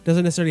 Sure. Yeah.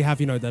 Doesn't necessarily have,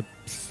 the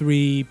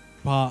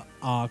 3-part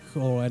arc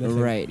or anything.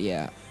 Right.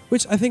 Yeah.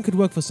 Which I think could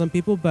work for some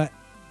people, but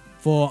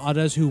for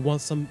others who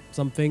want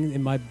something, it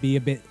might be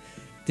a bit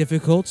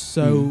difficult.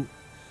 So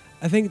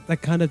I think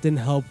that kind of didn't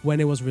help when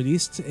it was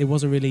released. It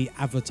wasn't really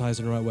advertised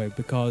in the right way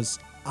because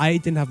I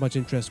didn't have much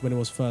interest when it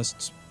was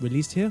first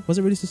released here. Was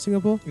it released in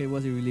Singapore? It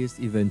was released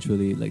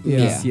eventually, like Yeah.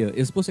 this year. It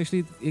was supposed to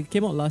actually, it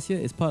came out last year.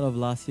 It's part of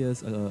last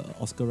year's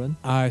Oscar run.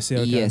 I see.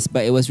 Okay. Yes,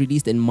 but it was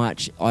released in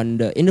March in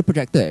the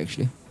projector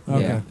actually.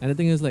 Okay. Yeah. And the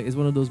thing is, like, it's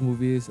one of those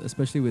movies,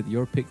 especially with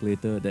your pick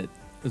later, that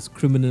is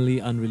criminally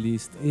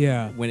unreleased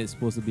Yeah. when it's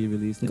supposed to be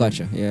released. And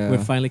Gotcha. Yeah.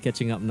 We're finally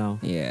catching up now.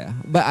 Yeah,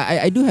 but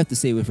I do have to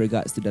say with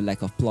regards to the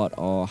lack of plot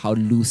or how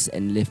loose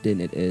and lived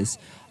in it is,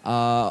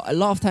 a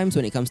lot of times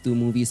when it comes to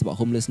movies about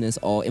homelessness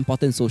or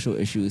important social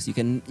issues, you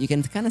can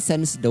kind of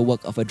sense the work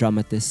of a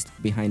dramatist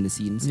behind the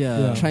scenes,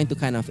 Yeah. trying to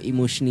kind of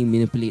emotionally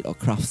manipulate or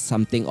craft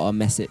something or a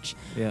message.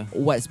 Yeah.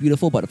 What's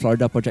beautiful about the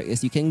Florida Project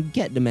is you can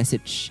get the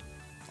message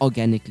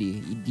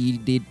organically.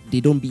 They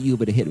don't beat you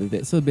over the head with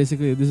it. So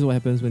basically, this is what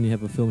happens when you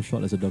have a film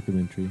shot as a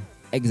documentary.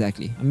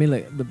 Exactly. I mean,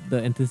 like,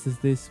 the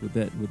antithesis with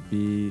that would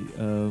be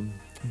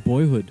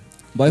Boyhood.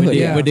 Boyhood,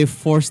 yeah. where they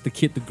force the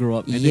kid to grow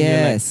up. And then you're like,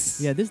 Yes.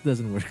 yeah, this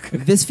doesn't work.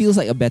 This feels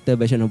like a better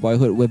version of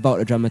Boyhood without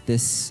a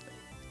dramatist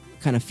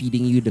kind of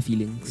feeding you the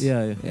feelings.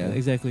 yeah, Yeah.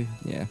 exactly.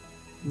 Yeah.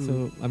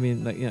 So I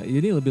mean, like, yeah, you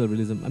need a little bit of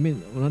realism. I mean,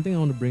 one thing I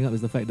want to bring up is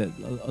the fact that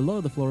a lot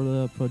of the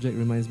Florida project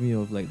reminds me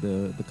of like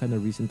the kind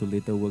of recent to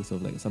later works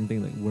of like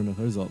something like Werner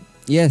Herzog,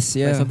 Yes,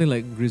 yeah. like something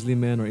like Grizzly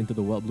Man or Into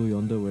the Wild Blue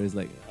Yonder, where it's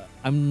like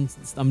I'm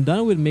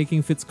done with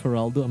making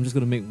Fitzcarraldo. I'm just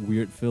gonna make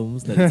weird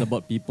films that is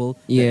about people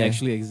Yeah. that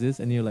actually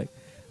exist, and you're like,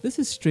 this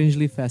is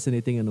strangely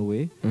fascinating in a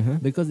way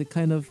Mhm. because it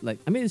kind of like,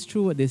 I mean, it's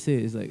true what they say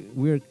is like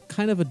we're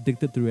kind of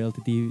addicted to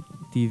reality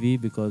TV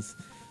because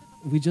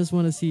we just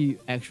want to see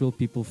actual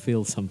people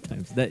fail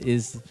sometimes. That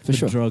is For the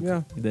sure. drug.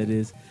 Yeah. That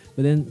is.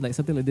 But then like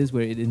something like this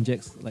where it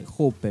injects like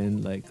hope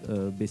and like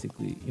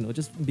basically,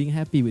 just being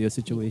happy with your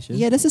situation.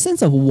 Yeah, there's a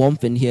sense of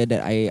warmth in here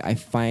that I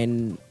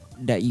find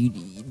that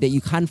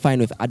you can't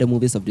find with other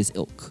movies of this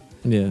ilk.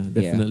 Yeah,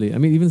 definitely. I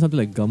mean, even something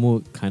like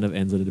Gummo kind of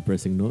ends on a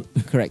depressing note.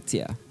 Correct,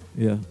 yeah.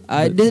 Yeah.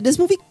 But This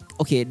movie,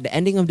 okay, the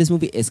ending of this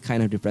movie is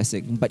kind of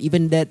depressing, but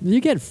even that, you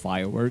get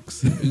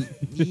fireworks.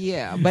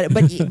 yeah,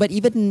 but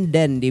even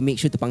then, they make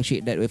sure to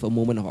punctuate that with a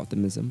moment of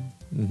optimism.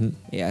 Mhm.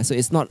 Yeah, so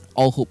it's not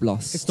all hope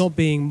lost. It's not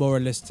being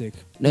moralistic.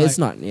 No, Like, it's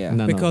not. Yeah.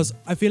 No. Because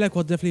I feel like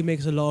what definitely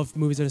makes a lot of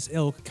movies of this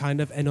ilk kind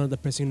of end on a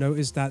depressing note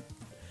is that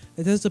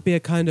there tends to be a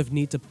kind of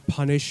need to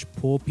punish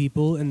poor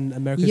people in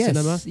American Yes.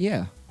 cinema.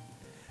 Yeah.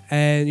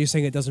 And you're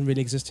saying it doesn't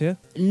really exist here?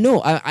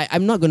 No,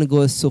 I'm not gonna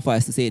go so far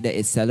as to say that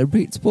it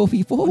celebrates poor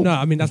people. No,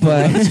 I mean, that's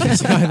not what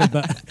it's either,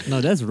 but...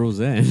 No, that's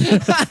Roseanne.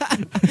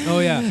 Oh,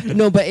 yeah.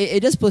 No, but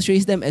it just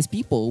portrays them as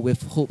people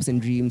with hopes and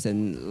dreams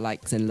and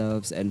likes and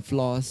loves and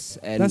flaws.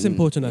 And That's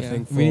important, I yeah.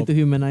 think. We need to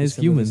humanize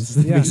some movies.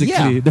 humans. Yeah.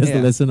 Basically, Yeah. that's Yeah.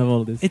 the lesson of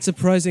all this. It's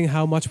surprising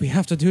how much we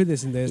have to do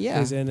this in this Yeah.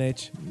 this day and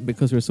age.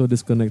 Because we're so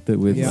disconnected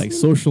with Yeah. like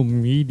social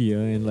media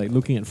and like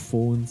looking at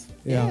phones.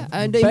 Yeah,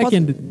 and the Back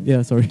in important, the,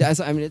 yeah, sorry.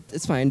 I mean,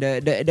 it's fine.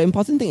 The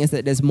important thing is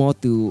that there's more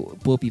to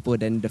poor people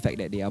than the fact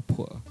that they are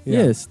poor.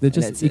 Yeah. Yes, they're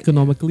That's just it.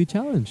 economically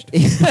challenged.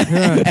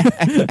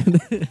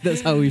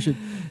 That's how we should.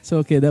 So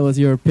okay, that was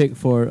your pick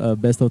for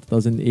best of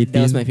 2018.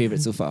 That was my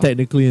favorite so far.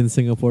 Technically in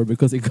Singapore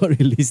because it got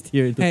released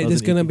here in 2018. Hey,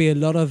 there's going to be a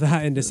lot of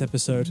that in this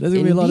episode. There's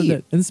gonna be a lot of Indeed.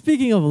 that. And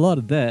speaking of a lot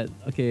of that,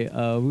 okay,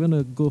 we're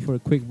gonna go for a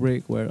quick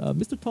break where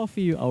Mr.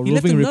 Toffee, our He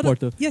left roving another,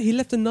 reporter, yeah, he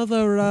left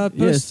another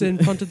post Yes. in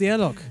front of the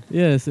airlock.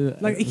 yes,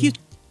 Like,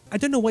 I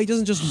don't know why he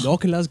doesn't just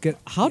knock and let us get.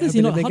 how does have he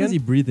a not? live How does he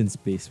again. breathe in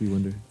space? We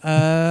wonder.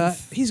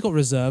 He's got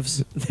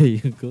reserves. There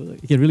you go.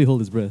 He can really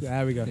hold his breath.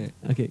 There we go.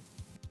 Yeah. Okay.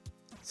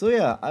 So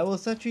yeah, I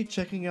was actually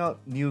checking out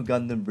New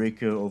Gundam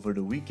Breaker over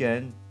the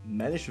weekend,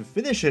 managed to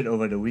finish it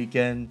over the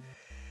weekend,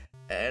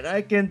 and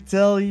I can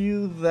tell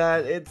you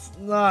that it's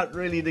not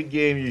really the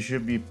game you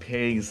should be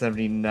paying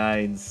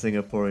 79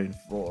 Singaporean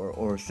for,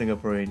 or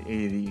Singaporean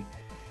 80.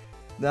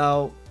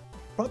 Now,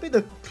 probably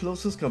the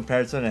closest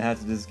comparison I have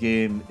to this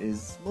game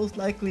is most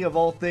likely of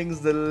all things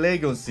the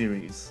LEGO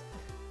series.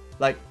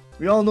 Like,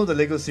 we all know the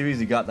LEGO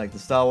series, you got like the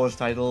Star Wars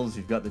titles,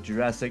 you've got the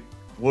Jurassic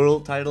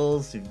World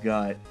titles, you've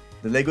got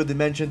the LEGO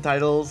Dimension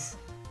titles.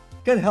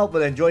 Can't help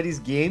but enjoy these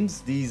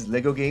games, these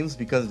LEGO games,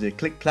 because of their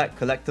click-clack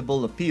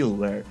collectible appeal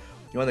where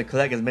you want to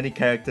collect as many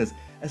characters,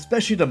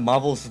 especially the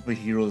Marvel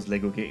superheroes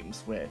LEGO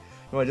games where you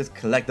want to just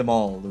collect them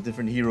all, the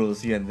different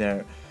heroes here and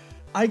there.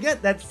 I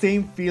get that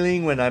same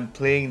feeling when I'm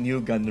playing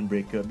New Gundam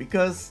Breaker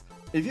because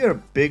if you're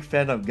a big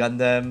fan of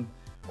Gundam,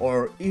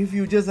 or if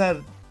you just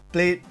have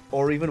played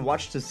or even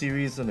watched the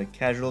series on a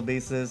casual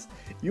basis,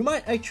 you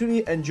might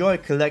actually enjoy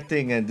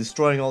collecting and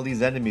destroying all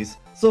these enemies.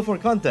 So for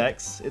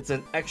context, it's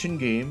an action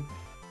game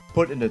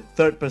put in the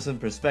third person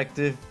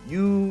perspective.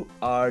 You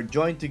are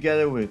joined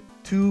together with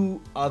two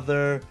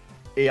other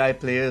AI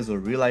players or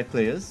real life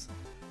players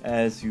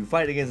as you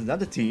fight against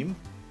another team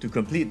to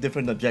complete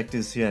different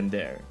objectives here and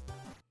there.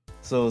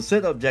 So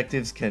said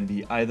objectives can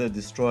be either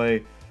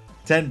destroy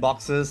 10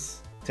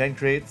 boxes, 10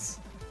 crates,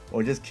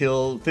 or just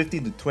kill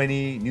 15 to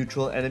 20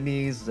 neutral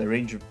enemies that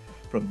range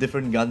from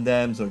different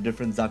Gundams or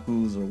different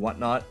Zakus or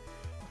whatnot,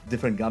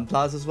 different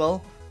Gunplas as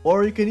well.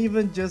 Or you can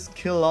even just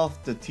kill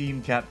off the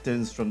team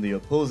captains from the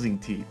opposing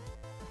team.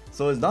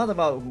 So it's not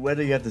about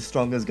whether you have the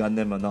strongest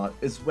Gundam or not,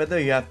 it's whether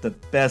you have the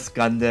best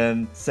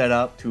Gundam set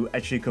up to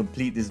actually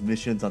complete these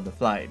missions on the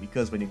fly.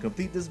 Because when you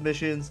complete these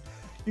missions,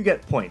 you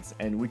get points,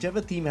 and whichever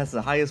team has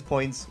the highest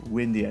points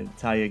win the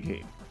entire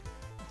game.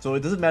 So it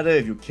doesn't matter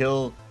if you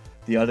kill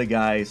the other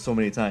guy so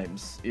many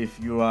times. If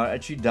you are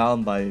actually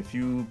down by a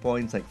few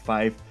points, like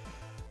 5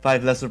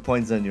 lesser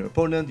points than your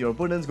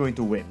opponent's going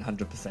to win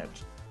 100%.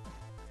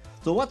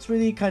 So what's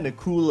really kind of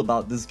cool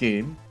about this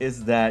game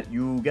is that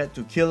you get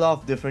to kill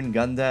off different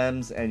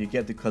Gundams and you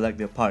get to collect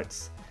their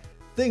parts.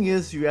 Thing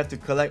is, you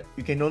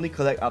can only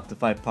collect up to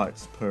 5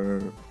 parts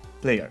per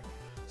player.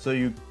 So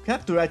you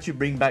have to actually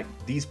bring back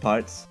these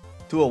parts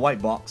to a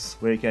white box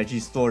where you can actually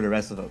store the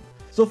rest of them.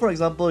 So for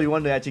example, you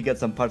want to actually get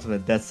some parts from the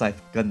Death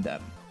Scythe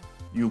Gundam.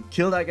 You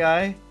kill that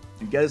guy,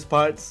 you get his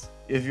parts.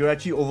 If you're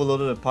actually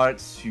overloaded with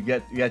parts, you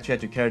actually have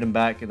to carry them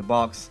back in the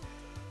box,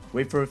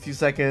 wait for a few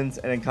seconds,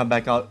 and then go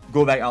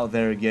back out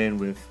there again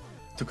with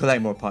to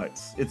collect more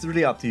parts. It's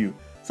really up to you.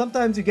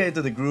 Sometimes you get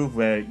into the groove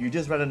where you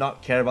just rather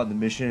not care about the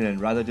mission and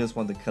rather just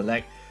want to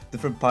collect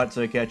different parts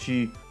so you can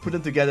actually put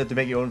them together to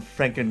make your own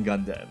Franken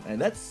Gundam.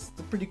 And that's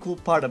the pretty cool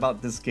part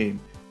about this game.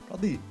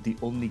 Probably the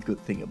only good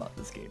thing about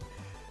this game.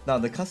 Now,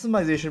 the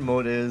customization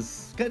mode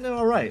is kind of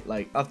alright.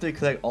 Like, after you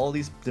collect all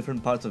these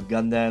different parts of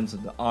Gundams,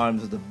 the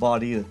arms, the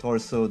body, the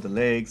torso, the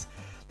legs,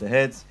 the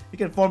heads, you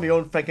can form your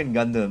own Franken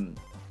Gundam.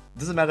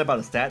 Doesn't matter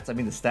about the stats. I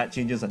mean, the stat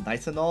changes are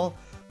nice and all,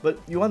 but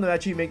you want to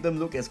actually make them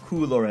look as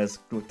cool or as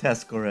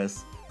grotesque or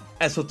as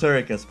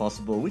esoteric as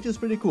possible, which is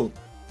pretty cool.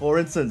 For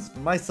instance,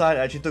 from my side,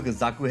 I actually took a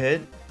Zaku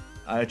head.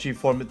 I actually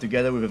formed it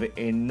together with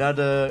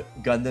another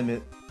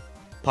Gundam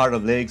part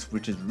of legs,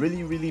 which is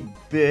really, really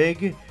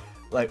big,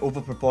 like over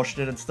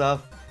proportionate and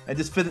stuff, and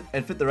just fit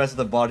the rest of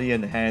the body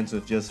and hands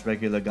with just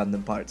regular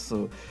Gundam parts.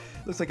 So,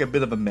 looks like a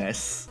bit of a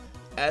mess.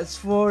 As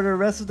for the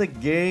rest of the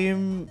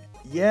game,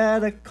 yeah,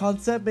 the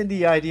concept and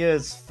the idea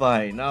is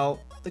fine. Now,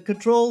 the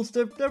controls,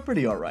 they're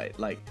pretty alright.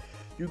 Like,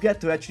 you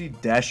get to actually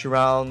dash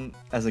around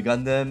as a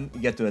Gundam,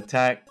 you get to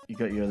attack, you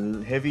got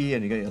your heavy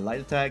and you got your light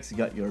attacks, you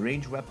got your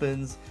ranged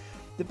weapons.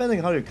 Depending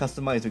on how you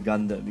customize your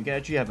Gundam, you can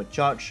actually have a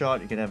charge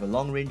shot, you can have a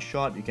long range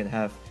shot, you can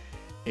have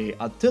a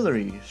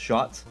artillery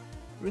shot.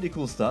 Really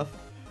cool stuff.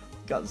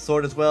 Got the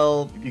sword as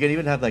well, you can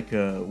even have like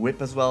a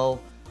whip as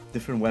well.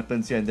 Different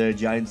weapons here and there,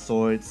 giant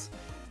swords.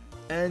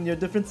 And your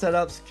different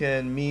setups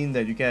can mean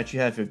that you can actually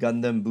have your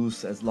Gundam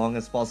boost as long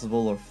as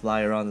possible or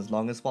fly around as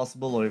long as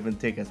possible or even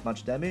take as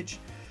much damage.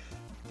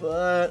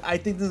 But I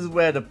think this is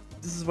where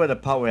the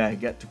part where I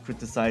get to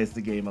criticize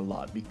the game a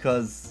lot,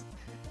 because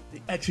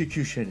the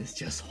execution is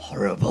just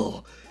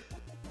horrible.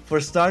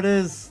 For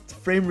starters, the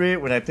frame rate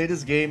when I play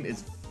this game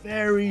is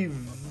very,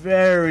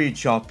 very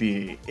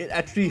choppy. It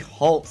actually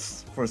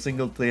halts for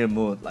single player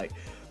mode. Like,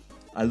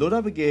 I load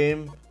up a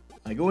game,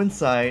 I go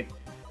inside,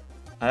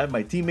 I have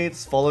my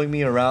teammates following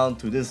me around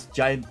to this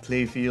giant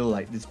playfield,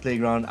 like this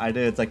playground.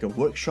 Either it's like a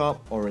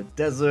workshop or a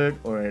desert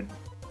or an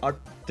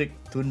Arctic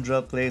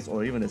tundra place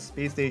or even a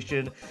space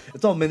station.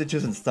 It's all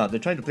miniatures and stuff. They're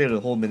trying to play the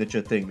whole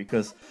miniature thing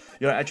because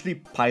you're actually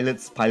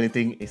pilots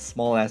piloting a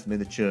small ass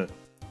miniature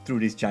through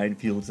these giant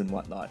fields and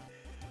whatnot.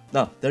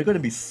 Now, there are going to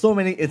be so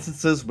many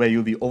instances where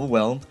you'll be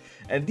overwhelmed,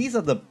 and these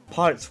are the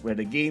parts where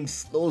the game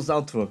slows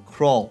down to a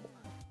crawl.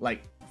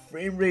 Like,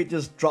 frame rate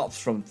just drops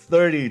from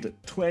 30 to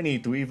 20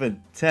 to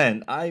even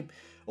 10. I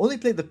only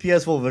played the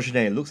PS4 version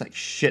and it looks like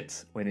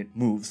shit when it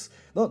moves.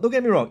 No, don't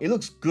get me wrong, it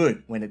looks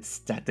good when it's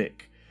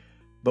static.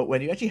 But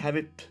when you actually have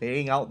it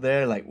playing out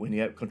there, like when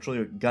you control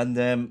your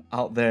Gundam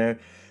out there,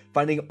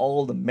 finding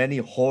all the many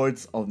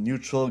hordes of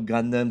neutral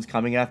Gundams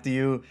coming after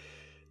you,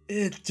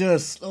 it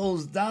just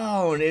slows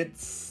down.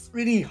 It's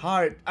really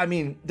hard. I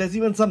mean, there's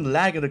even some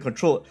lag in the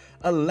control.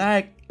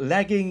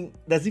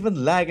 There's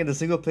even lag in the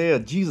single player.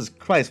 Jesus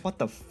Christ, what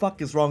the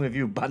fuck is wrong with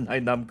you,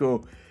 Bandai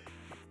Namco?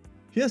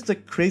 Here's the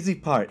crazy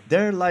part.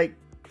 There are like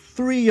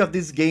 3 of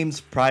these games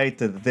prior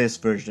to this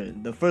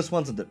version. The first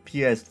one's on the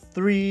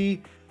PS3.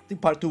 I think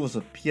part 2 was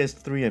on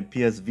PS3 and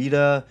PS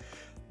Vita.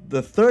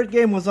 The third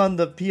game was on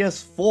the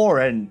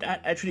PS4, and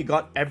that actually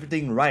got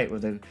everything right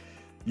with the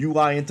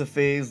UI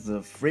interface,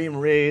 the frame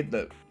rate,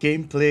 the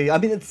gameplay. I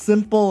mean, it's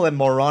simple and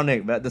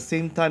moronic, but at the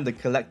same time, the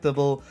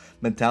collectible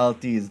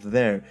mentality is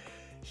there.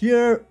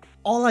 Here,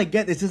 all I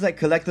get is just that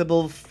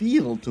collectible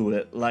feel to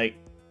it. Like,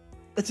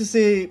 let's just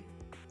say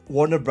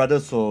Warner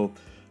Brothers or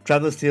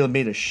Traveler's Tale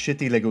made a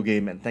shitty Lego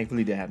game, and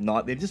thankfully they have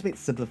not. They've just made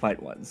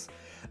simplified ones.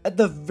 At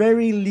the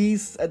very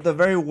least, at the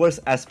very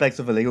worst aspects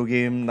of a Lego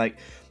game, like,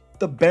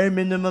 the bare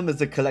minimum is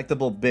the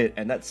collectible bit,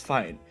 and that's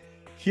fine.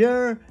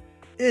 Here,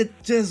 it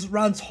just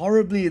runs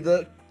horribly.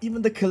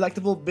 Even the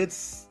collectible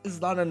bits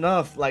is not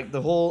enough. Like,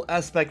 the whole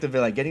aspect of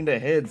it, like getting the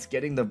heads,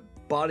 getting the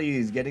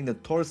bodies, getting the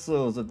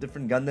torsos of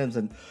different Gundams,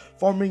 and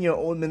forming your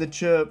own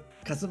miniature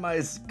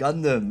customized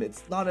Gundam.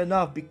 It's not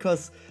enough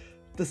because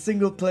the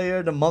single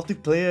player, the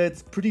multiplayer,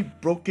 it's pretty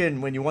broken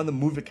when you want to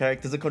move the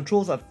characters. The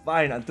controls are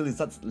fine until it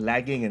starts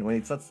lagging and when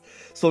it starts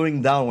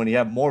slowing down when you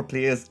have more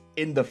players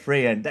in the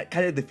fray, and that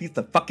kind of defeats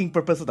the fucking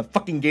purpose of the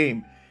fucking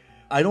game.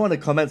 I don't want to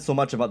comment so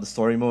much about the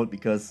story mode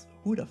because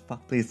who the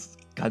fuck plays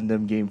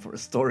Gundam game for a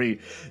story?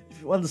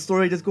 If you want the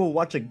story, just go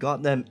watch a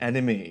goddamn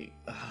anime.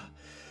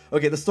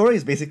 Okay, the story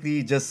is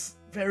basically just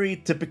very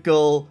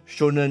typical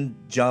Shonen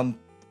Jump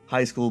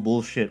high school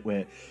bullshit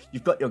where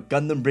you've got your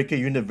Gundam Breaker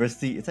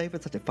University. It's not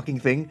even such a fucking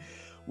thing,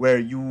 where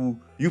you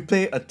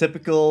play a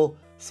typical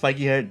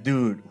spiky-haired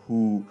dude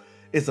who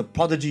is a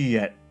prodigy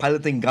at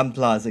piloting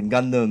Gunplas and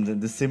Gundams and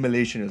the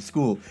simulation at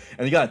school,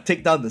 and you gotta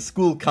take down the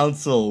school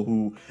council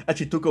who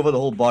actually took over the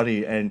whole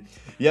body, and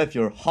you have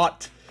your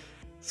hot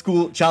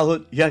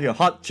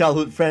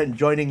childhood friend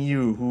joining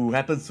you who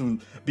happens to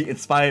be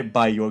inspired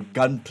by your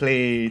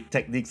gunplay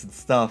techniques and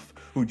stuff,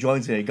 who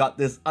joins you. You got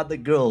this other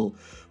girl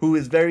who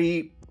is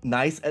very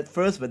nice at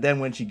first, but then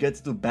when she gets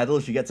to battle,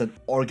 she gets an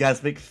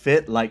orgasmic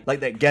fit, like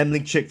that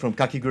gambling chick from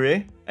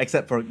Kakigure,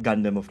 except for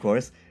Gundam, of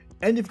course.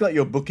 And you've got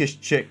your bookish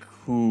chick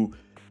who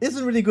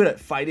isn't really good at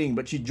fighting,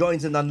 but she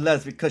joins in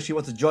nonetheless because she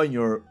wants to join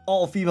your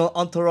all-female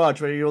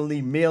entourage where you're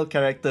only male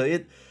character.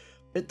 It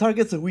It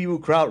targets a Wii U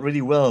crowd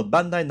really well.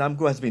 Bandai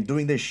Namco has been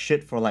doing this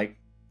shit for like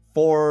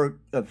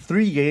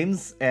 3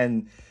 games,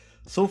 and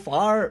so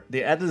far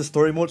they added the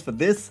story modes for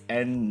this,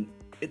 and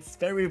it's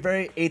very,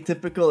 very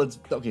atypical. It's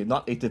okay,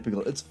 not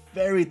atypical. It's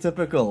very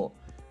typical.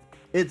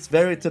 It's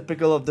very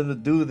typical of them to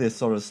do this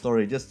sort of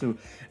story just to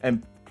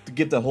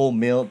give the whole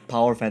male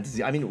power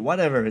fantasy. I mean,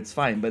 whatever, it's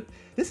fine, but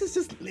this is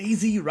just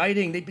lazy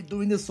writing. They've been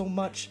doing this so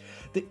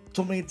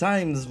many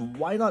times.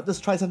 Why not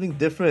just try something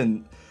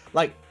different?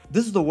 Like,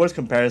 this is the worst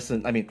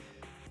comparison. I mean,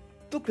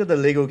 look at the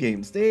Lego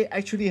games. They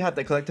actually have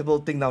that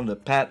collectible thing down the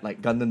pad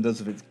like Gundam does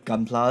with its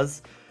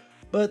Gunplas.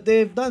 But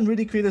they've done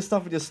really creative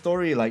stuff with their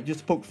story, like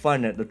just poke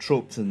fun at the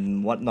tropes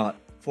and whatnot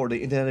for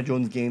the Indiana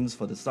Jones games,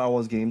 for the Star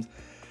Wars games.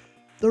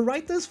 The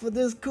writers for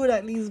this could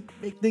at least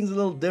make things a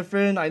little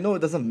different. I know it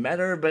doesn't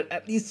matter, but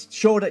at least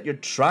show that you're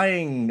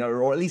trying,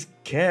 or at least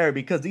care,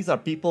 because these are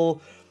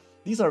people,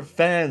 these are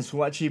fans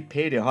who actually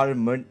pay their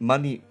hard-earned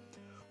money,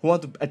 who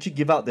want to actually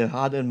give out their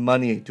hard-earned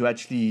money to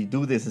actually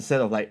do this instead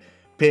of like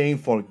paying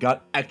for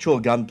actual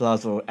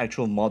Gunplas or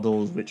actual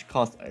models, which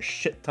cost a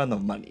shit ton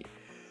of money.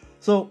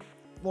 So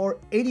for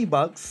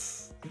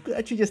 $80, you could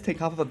actually just take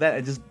half of that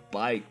and just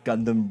buy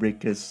Gundam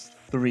Breakers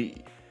 3,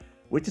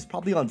 which is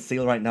probably on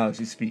sale right now as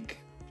we speak.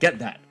 Get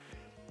that.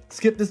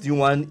 Skip this new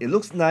one. It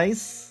looks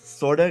nice,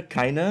 sorta,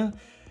 kinda.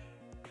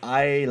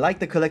 I like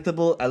the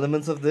collectible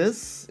elements of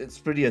this. It's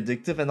pretty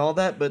addictive and all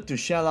that, but to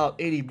shell out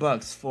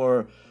 $80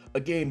 for a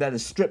game that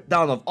is stripped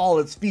down of all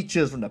its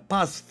features from the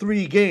past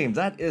 3 games,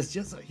 that is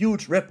just a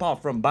huge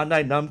ripoff from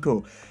Bandai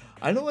Namco.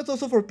 I know it's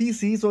also for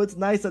PC, so it's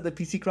nice that the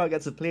PC crowd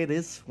gets to play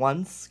this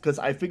once, because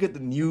I figured the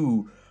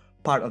new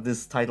part of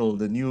this title,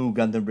 the new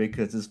Gundam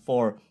Breakers, is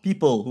for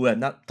people who have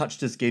not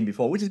touched this game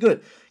before, which is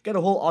good. Get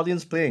a whole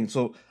audience playing,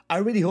 so I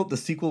really hope the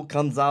sequel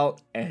comes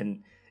out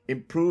and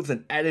improves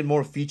and added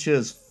more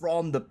features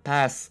from the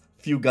past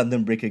few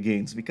Gundam Breaker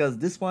games, because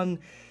this one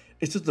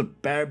is just the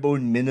bare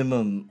bone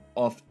minimum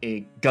of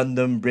a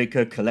Gundam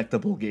Breaker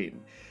collectible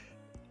game.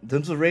 In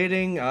terms of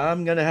rating,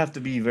 I'm gonna have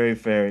to be very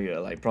fair here,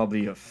 like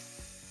probably a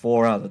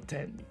 4 out of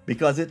 10,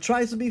 because it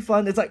tries to be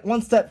fun. It's like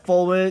one step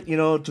forward,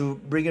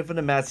 to bring it for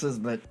the masses,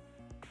 but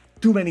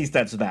too many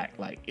steps back.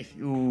 Like, if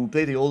you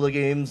play the older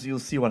games, you'll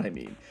see what I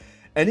mean.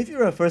 And if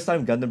you're a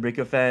first-time Gundam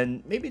Breaker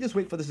fan, maybe just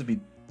wait for this to be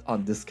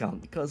on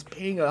discount, because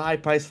paying a high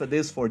price for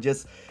this for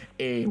just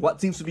what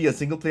seems to be a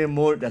single-player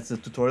mode that's a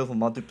tutorial for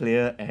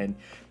multiplayer, and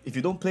if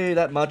you don't play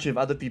that much with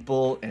other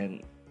people,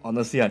 and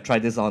honestly, I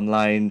tried this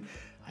online,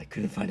 I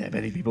couldn't find that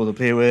many people to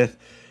play with,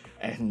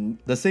 and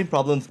the same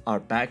problems are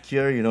back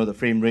here, the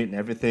frame rate and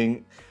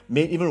everything,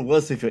 made even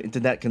worse if your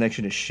internet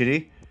connection is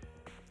shitty.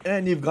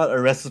 And you've got a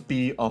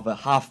recipe of a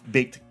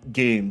half-baked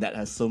game that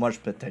has so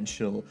much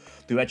potential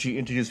to actually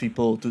introduce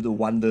people to the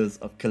wonders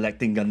of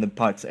collecting Gundam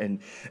parts and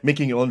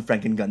making your own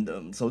Franken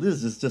Gundam. So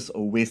this is just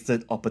a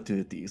wasted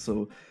opportunity.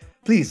 So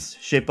please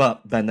shape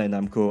up, Bandai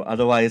Namco,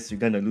 otherwise you're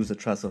gonna lose the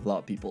trust of a lot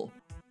of people.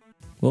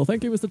 Well,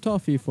 thank you, Mr.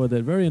 Toffee, for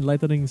that very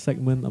enlightening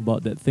segment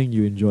about that thing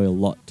you enjoy a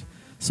lot.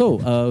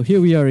 So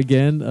here we are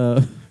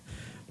again,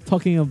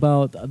 talking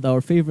about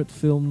our favorite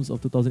films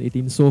of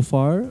 2018 so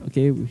far.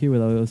 Okay, here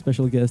with our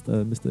special guest,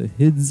 Mr.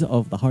 Hidz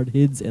of the Hard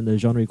Hidz and the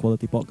Genre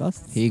Equality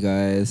Podcast. Hey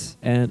guys.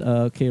 And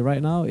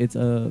right now it's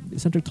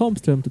Eccentric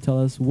Tom's turn to tell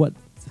us what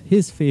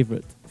his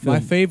favorite film. My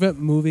favorite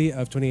movie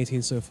of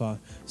 2018 so far.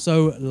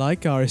 So,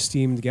 like our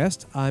esteemed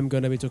guest, I'm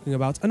going to be talking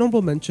about an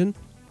honorable mention.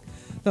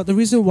 Now, the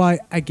reason why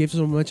I gave this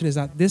honorable mention is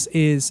that this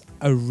is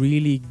a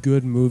really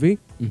good movie.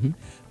 Mm-hmm.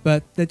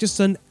 But there's just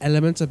certain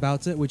elements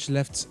about it which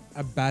left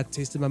a bad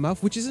taste in my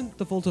mouth, which isn't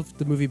the fault of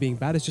the movie being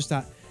bad. It's just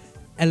that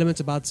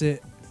elements about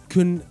it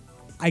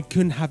I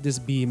couldn't have this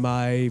be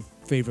my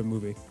favorite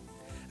movie.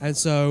 And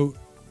so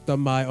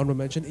my honorable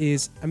mention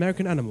is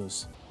American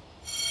Animals.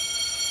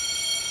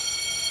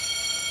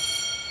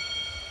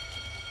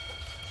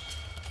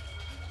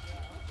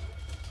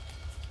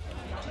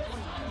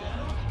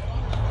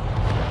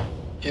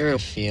 You ever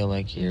feel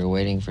like you're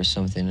waiting for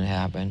something to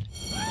happen?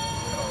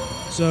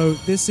 So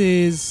this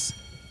is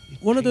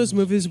one of those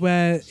movies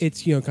where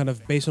it's, kind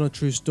of based on a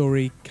true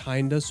story,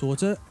 kinda,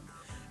 sorta.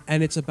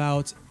 And it's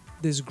about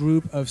this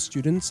group of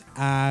students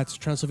at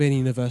Transylvania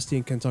University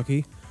in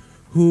Kentucky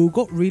who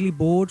got really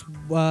bored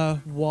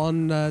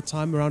one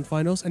time around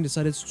finals and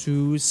decided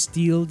to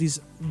steal these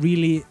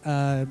really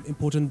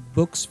important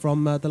books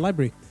from the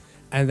library.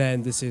 And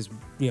then this is,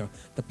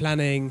 the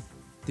planning,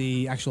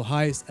 the actual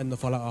heist, and the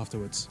fallout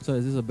afterwards. So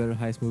is this a better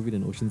heist movie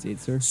than Ocean's 8,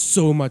 sir?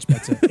 So much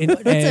better.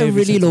 That's a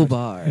really low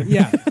bar.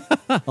 Yeah.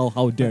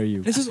 How dare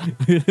you? This is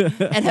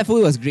And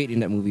Hathaway was great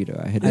in that movie though.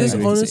 This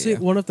is honestly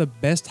one of the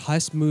best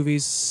heist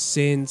movies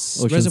since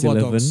Ocean's Reservoir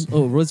 11. Dogs.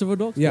 Oh, Reservoir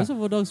Dogs? Yeah.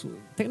 Reservoir Dogs,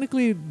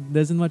 technically,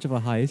 there isn't much of a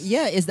heist.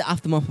 Yeah, it's the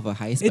aftermath of a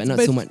heist, but not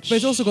so much. But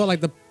it's also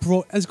got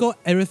it's got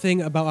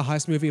everything about a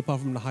heist movie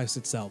apart from the heist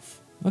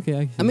itself.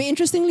 Okay, I mean,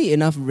 interestingly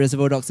enough,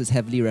 Reservoir Dogs is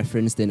heavily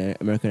referenced in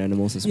American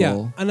Animals as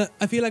well. Yeah, and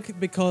I feel like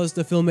because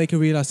the filmmaker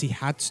realized he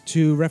had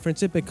to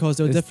reference it because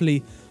there were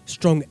definitely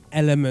strong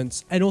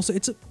elements, and also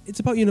it's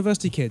about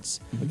university kids.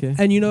 Okay.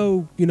 And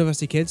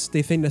university kids,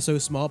 they think they're so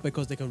smart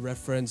because they can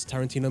reference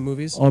Tarantino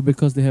movies. Or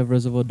because they have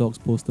Reservoir Dogs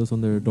posters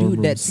on their dorm Dude,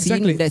 rooms.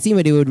 that scene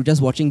where they were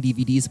just watching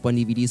DVDs upon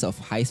DVDs of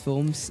heist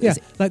films. Yeah,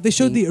 like they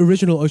showed the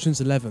original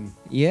Ocean's 11.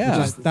 Yeah.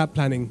 Which is that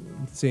planning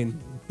scene.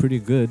 Pretty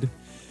good.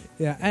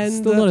 Yeah, and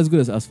Still not as good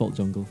as Asphalt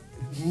Jungle.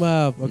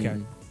 well, okay.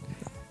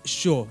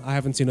 Sure, I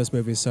haven't seen those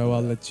movies, so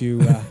I'll let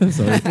you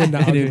Sorry. win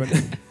that Anyway.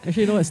 argument.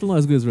 Actually, you know what? It's still not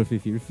as good as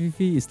Rafifi.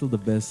 Rafifi is still the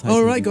best.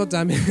 All right,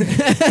 goddammit.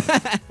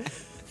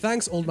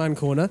 Thanks, Old Man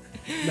Corner.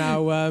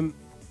 Now,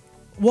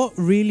 what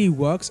really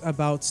works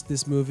about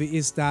this movie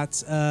is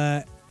that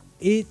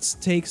it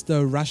takes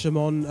the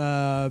Rashomon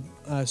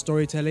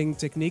storytelling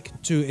technique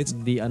to its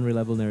The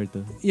unreliable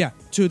narrator.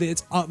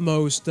 its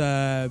utmost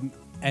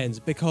ends,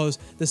 because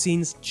the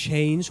scenes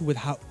change with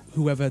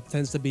whoever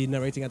tends to be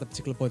narrating at a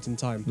particular point in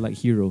time. Like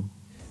Hero.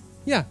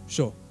 Yeah,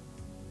 sure.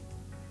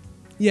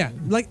 Yeah,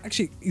 like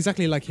actually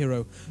exactly like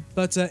Hero,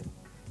 but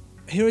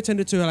Hero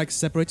tended to like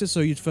separate it. So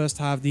you'd first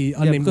have the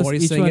unnamed because warrior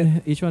saying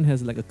it. each one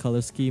has like a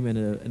color scheme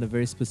and a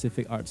very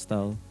specific art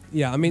style.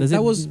 Yeah, I mean Does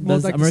that was more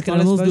does like American the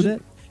stylized Animals do version.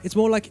 that? It's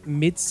more like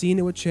mid-scene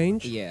it would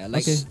change. Yeah,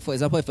 like Okay. for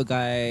example, if a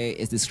guy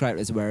is described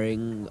as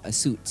wearing a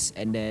suit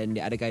and then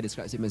the other guy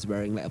describes him as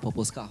wearing like a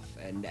purple scarf,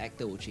 and the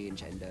actor will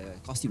change and the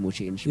costume will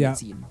change Yeah.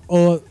 mid-scene.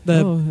 Or It's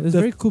the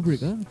very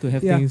Kubrick, to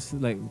have Yeah. things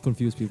like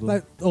confuse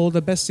people. or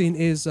the best scene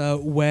is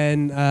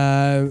when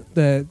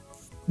the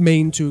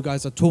main two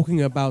guys are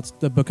talking about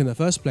the book in the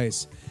first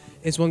place.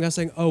 It's one guy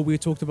saying, "Oh, we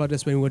talked about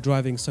this when we were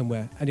driving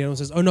somewhere," and the other one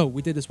says, "Oh no,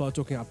 we did this while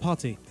talking at a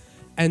party,"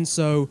 and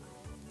so.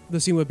 The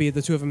scene would be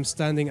the two of them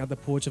standing at the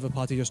porch of a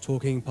party, just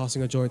talking,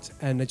 passing a joint,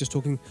 and they're just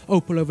talking. Oh,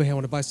 pull over here, I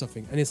want to buy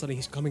something. And then suddenly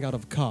he's coming out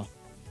of a car.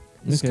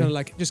 It's Okay. kind of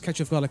like just catch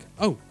you off guard, like,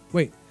 oh,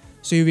 wait.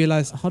 So you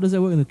realize How does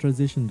that work in the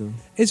transition though?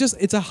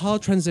 it's a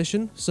hard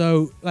transition.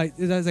 So like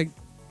there's like,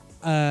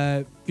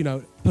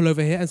 pull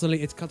over here, and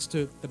suddenly it cuts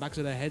to the backs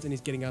of their heads, and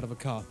he's getting out of a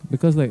car.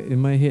 Because like in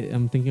my head,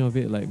 I'm thinking of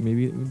it like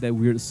maybe that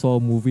weird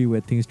Saw movie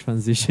where things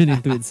transition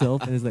into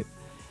itself, and it's like,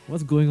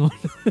 what's going on?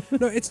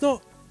 No, it's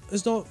not.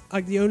 It's not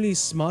like the only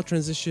smart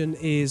transition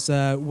is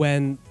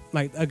when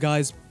like a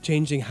guy's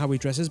changing how he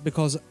dresses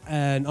because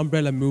an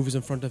umbrella moves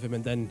in front of him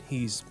and then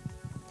he's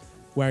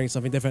wearing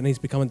something different and he's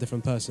become a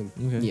different person.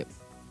 Okay. Yep.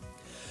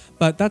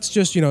 But that's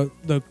just,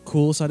 the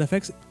cool side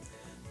effects.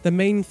 The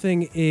main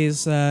thing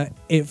is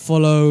it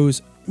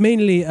follows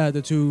mainly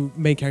the two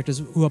main characters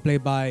who are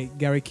played by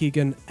Gary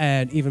Keegan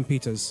and Evan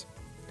Peters.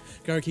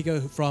 Gary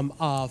Keegan from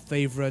our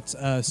favorite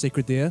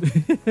Sacred Deer.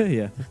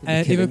 Yeah.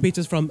 And Okay. Evan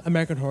Peters from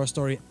American Horror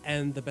Story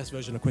and the best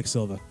version of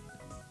Quicksilver.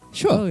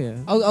 Sure. Oh yeah.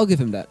 I'll give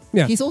him that.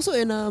 Yeah. He's also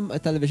in a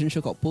television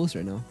show called Pose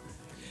right now.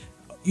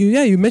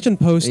 You mentioned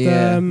Post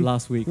Yeah,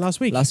 Last week. last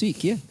week. Last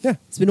week, yeah. Yeah.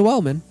 It's been a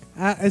while, man.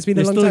 It's been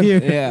They're a long still time.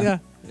 here. Yeah.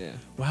 Yeah.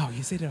 Wow,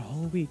 you said it a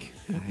whole week.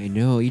 I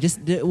know. You just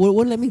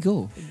won't let me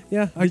go.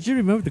 Yeah. Did you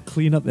remember to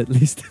clean up at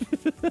least?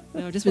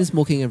 No, I've just been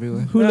smoking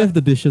everywhere. Who left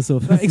the dishes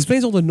off? That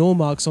explains all the no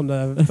marks on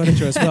the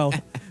furniture as well.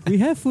 We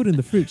have food in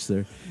the fridge,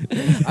 sir.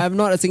 I'm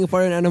not a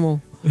Singaporean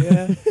animal.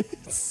 Yeah.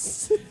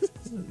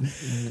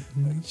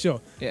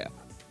 Sure. Yeah.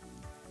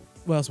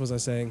 What else was I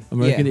saying?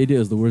 American Yeah.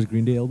 Idiot is the worst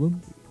Green Day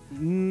album.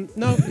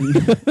 No.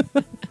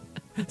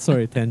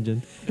 Sorry,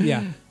 tangent.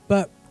 Yeah.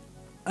 But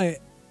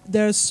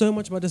there's so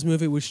much about this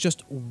movie which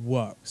just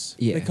works.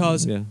 Yeah.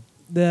 Because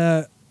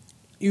Yeah.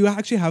 you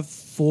actually have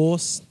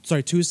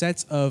two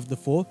sets of the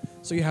four.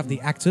 So you have the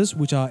actors,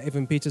 which are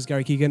Evan Peters,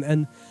 Gary Keegan,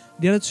 and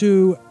the other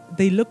two,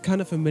 they look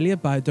kind of familiar,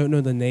 but I don't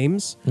know the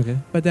names. Okay.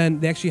 But then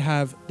they actually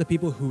have the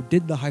people who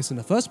did the heist in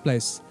the first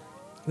place.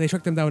 They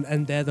track them down,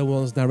 and they're the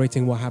ones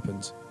narrating what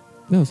happened.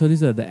 No, so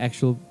these are the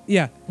actual.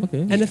 Yeah.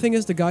 Okay. And the thing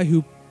is, the guy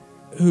who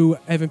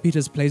Evan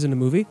Peters plays in the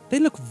movie, they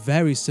look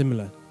very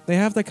similar. They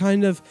have the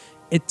kind of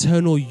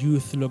eternal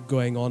youth look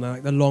going on,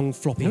 like the long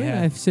floppy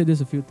hair. I've said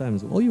this a few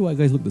times. All you white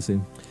guys look the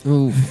same,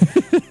 Ooh.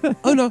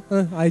 Oh no,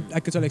 I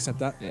could totally accept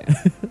that. Yeah.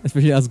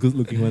 especially us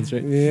good-looking ones,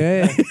 right?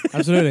 Yeah,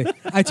 absolutely.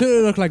 I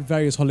totally look like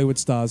various Hollywood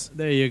stars.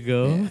 There you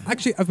go. Yeah.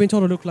 Actually, I've been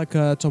told I look like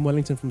Tom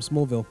Wellington from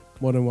Smallville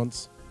more than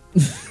once.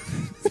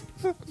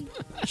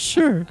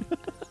 Sure.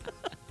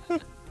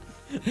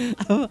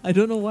 I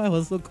don't know why I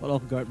was so caught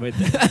off guard by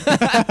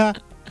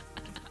that.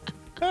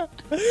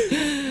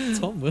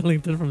 Tom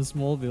Wellington from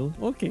Smallville.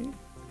 Okay.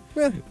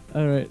 Yeah.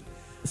 All right.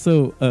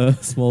 So,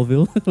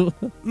 Smallville.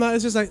 No,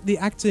 it's just like the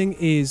acting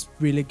is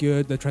really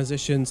good. The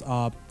transitions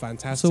are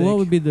fantastic. So, what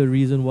would be the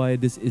reason why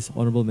this is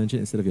honorable mention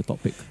instead of your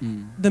top pick?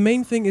 The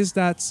main thing is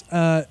that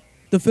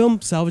the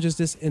film salvages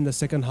this in the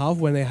second half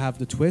when they have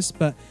the twist,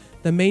 but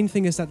the main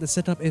thing is that the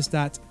setup is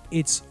that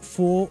it's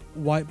four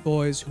white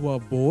boys who are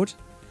bored,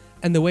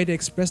 and the way they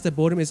express their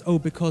boredom is,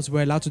 because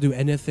we're allowed to do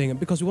anything, and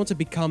because we want to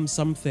become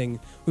something,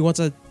 we want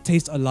to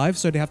taste alive,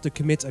 so they have to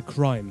commit a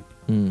crime.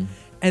 And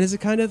it's a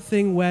kind of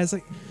thing where it's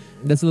like,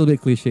 That's a little bit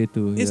cliche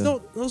too. it's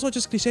not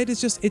just cliched,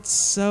 it's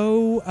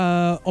so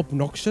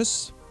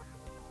obnoxious.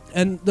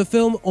 And the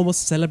film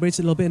almost celebrates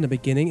it a little bit in the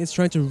beginning. It's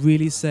trying to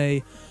really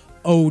say,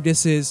 oh,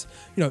 this is,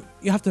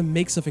 you have to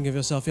make something of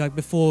yourself. Like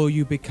before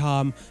you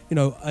become, a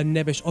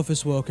nebbish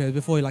office worker,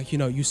 before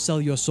you sell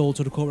your soul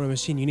to the corporate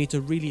machine, you need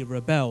to really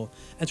rebel.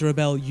 And to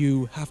rebel,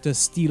 you have to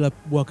steal a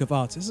work of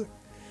art.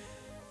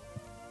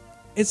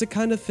 It's a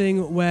kind of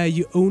thing where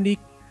you only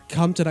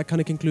come to that kind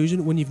of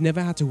conclusion when you've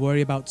never had to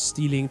worry about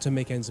stealing to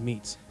make ends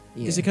meet.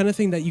 Yeah. It's the kind of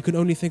thing that you can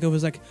only think of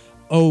as like,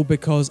 oh,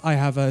 because I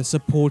have a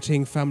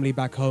supporting family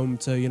back home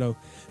to,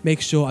 make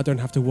sure I don't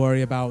have to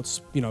worry about,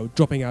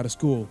 dropping out of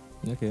school.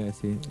 Okay, I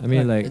see. I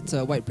mean, like, it's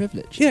a white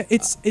privilege. Yeah,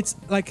 it's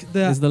like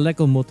it's the lack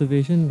of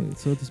motivation,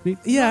 so to speak.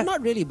 Yeah, No,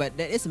 not really, but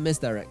that is a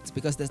misdirect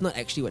because that's not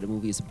actually what the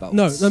movie is about.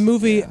 No, the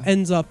movie Yeah.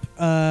 ends up,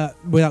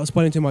 without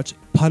spoiling too much,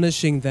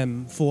 punishing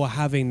them for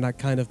having that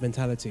kind of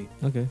mentality.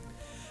 Okay.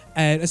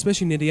 And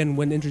especially near the end,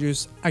 when they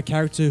introduced a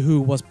character who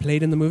was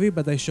played in the movie,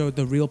 but they showed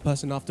the real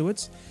person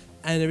afterwards,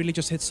 and it really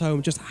just hits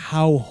home just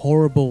how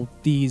horrible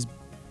these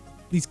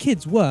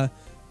kids were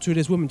to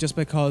this woman, just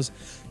because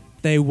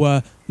they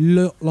were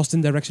lost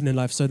in direction in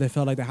life, so they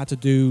felt like they had to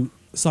do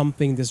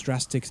something this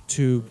drastic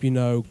to,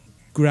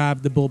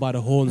 grab the bull by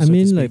the horns. I so to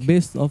mean, speak. like,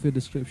 based off your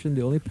description,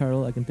 the only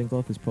parallel I can think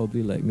of is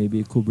probably like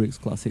maybe Kubrick's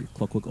classic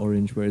Clockwork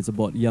Orange, where it's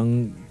about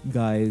young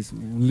guys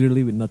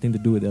literally with nothing to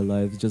do with their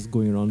lives, just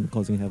going around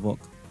causing havoc.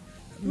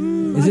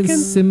 Is it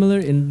similar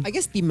in I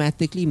guess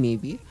thematically,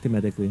 maybe.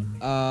 thematically?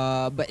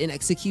 But in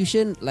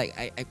execution, like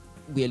I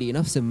weirdly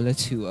enough, similar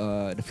to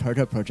the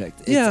Florida Project.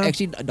 It's Yeah.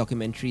 actually a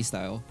documentary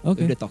style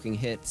Okay. with the talking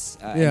hits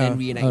Yeah. and then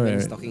reenactments,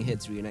 Alright. talking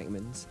hits,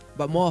 reenactments,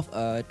 but more of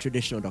a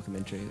traditional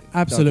documentary.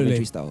 Absolutely.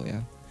 Documentary style,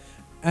 yeah.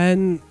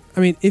 And I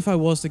mean, if I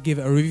was to give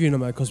it a review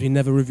number, because we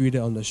never reviewed it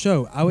on the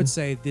show, I would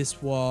say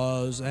this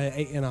was a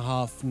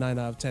 8.5, 9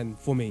 out of 10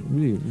 for me.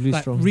 Really, really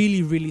Like strong.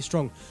 really, really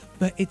strong.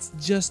 But it's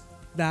just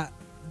that.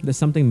 There's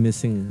something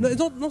missing. No, it's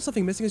not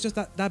something missing. It's just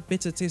that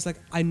bitter taste. Like,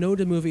 I know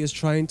the movie is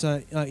trying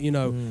to,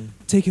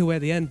 take away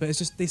the end, but it's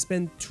just they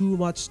spend too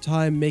much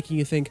time making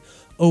you think,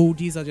 oh,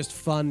 these are just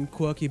fun,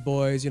 quirky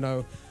boys,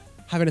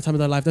 having the time of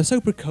their life. They're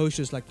so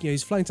precocious. Like,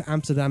 he's flying to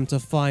Amsterdam to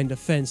find a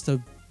fence to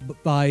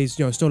buy his,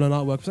 stolen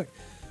artwork. It's like,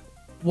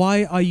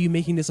 why are you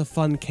making this a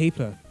fun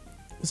caper?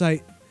 It's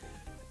like,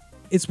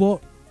 it's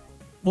what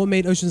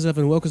made Ocean's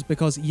 11 work was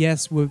because,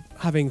 yes, we're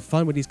having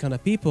fun with these kind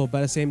of people, but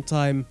at the same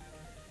time,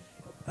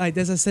 like,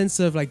 there's a sense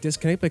of like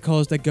disconnect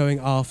because they're going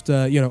after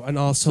an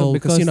arsehole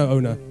casino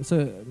owner.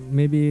 So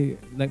maybe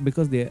like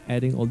because they're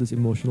adding all this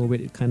emotional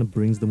weight, it kind of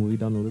brings the movie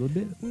down a little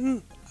bit.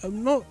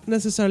 Not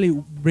necessarily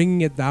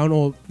bringing it down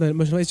or the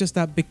emotional. It's just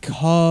that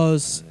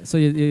because So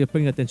you're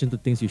paying attention to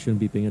things you shouldn't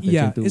be paying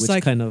attention to, it's which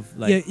like, kind of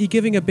like you're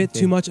giving a bit Okay.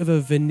 too much of a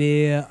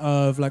veneer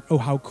of like, oh,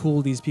 how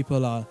cool these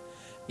people are,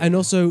 and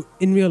also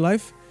in real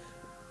life,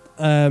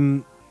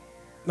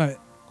 like.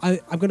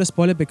 I'm going to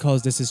spoil it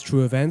because this is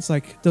true events.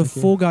 Like, the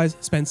Okay. 4 guys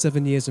spent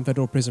 7 years in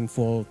federal prison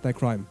for their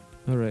crime.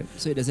 all right.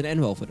 So it doesn't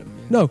end well for them.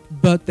 Yeah. No,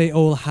 but they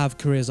all have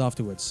careers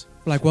afterwards.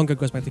 Like, one guy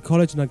goes back to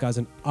college, another guy's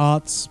in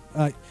arts.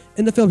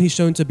 In the film, he's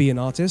shown to be an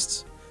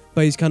artist,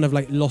 but he's kind of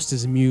like lost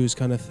his muse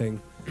kind of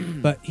thing.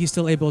 But he's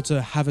still able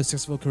to have a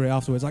successful career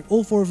afterwards. Like,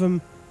 all 4 of them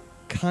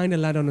kind of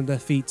land on their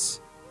feet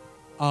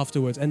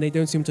afterwards, and they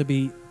don't seem to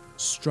be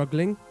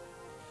struggling.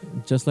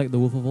 Just like The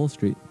Wolf of Wall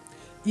Street.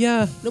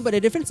 Yeah. No, but the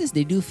difference is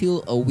they do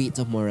feel a weight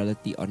of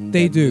morality on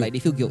They them. do. Like they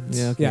feel guilt.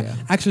 Yeah, okay. Yeah.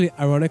 Actually,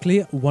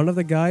 ironically, one of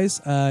the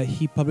guys,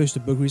 he published a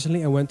book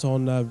recently and went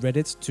on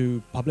Reddit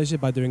to publish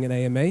it by doing an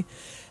AMA.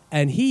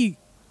 And he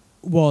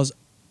was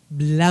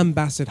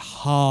lambasted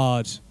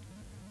hard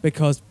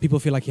because people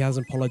feel like he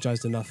hasn't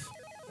apologized enough.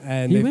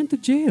 And He they- went to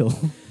jail.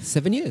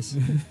 7 years.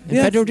 And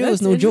Yeah, federal jail is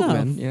that's no joke, enough.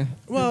 man. Yeah.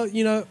 well,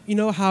 you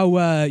know how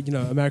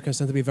Americans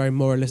tend to be very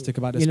moralistic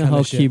about this You know kind how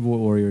of shit.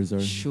 keyboard warriors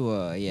are.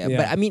 Sure, yeah. Yeah.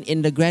 But I mean,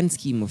 in the grand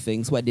scheme of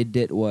things, what they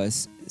did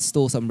was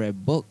stole some rare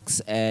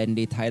books and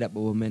they tied up a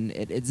woman.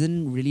 It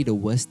isn't really the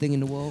worst thing in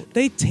the world.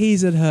 They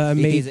tasered her and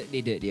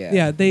They did, yeah.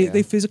 yeah,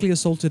 they physically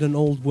assaulted an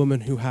old woman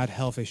who had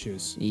health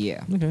issues.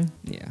 Yeah. Okay.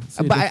 Yeah.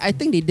 So But you I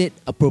think they did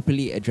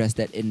appropriately address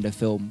that in the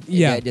film.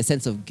 Yeah. The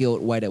sense of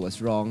guilt, why that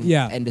was wrong.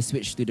 Yeah. And the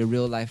switch to the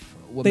real life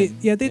woman.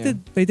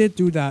 They did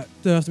do that.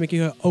 After making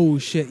her, oh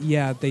shit,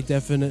 yeah, they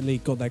definitely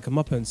got their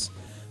comeuppance.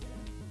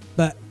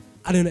 But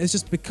I don't know, it's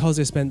just because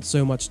they spent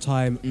so much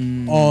time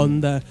on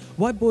the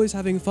white boys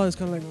having fun. It's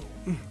kind of like,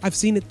 I've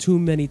seen it too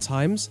many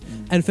times.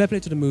 And fair play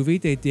to the movie,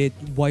 they did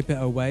wipe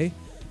it away.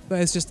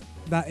 But it's just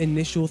that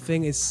initial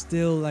thing is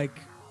still like,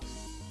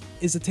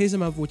 it's a taste in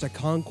my mouth which I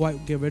can't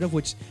quite get rid of,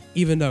 which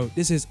even though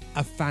this is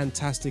a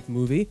fantastic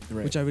movie,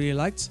 Right. which I really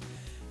liked,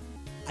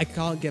 I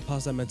can't get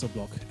past that mental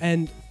block.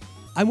 And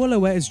I'm well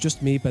aware it's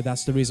just me, but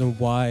that's the reason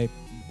why,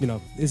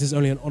 this is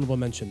only an honorable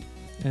mention.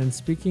 And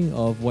speaking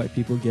of white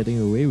people getting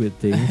away with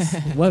things,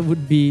 what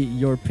would be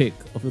your pick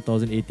of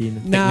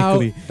 2018? Now,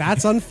 Technically,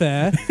 that's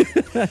unfair.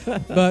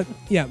 But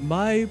yeah,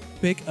 my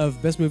pick of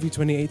best movie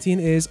 2018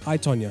 is I,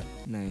 Tonya.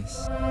 Nice.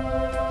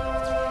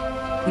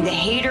 The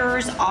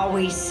haters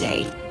always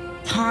say,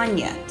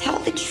 Tanya, tell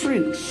the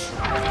truth.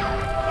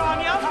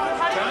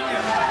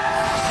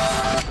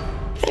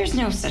 There's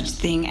no such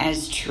thing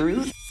as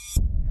truth.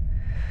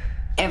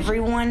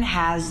 Everyone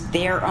has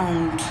their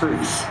own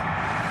truth.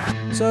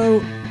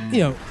 So,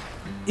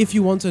 if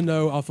you want to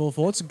know our full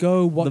thoughts,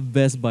 go watch. The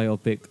best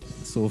biopic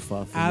so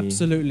far for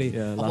Absolutely. me.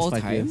 Yeah, Of last all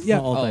 5 time? years. Yeah.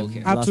 Not all Oh, time.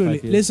 okay. Last Absolutely.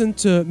 5 years. Listen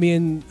to me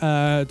and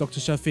Dr.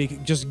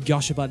 Shafiq just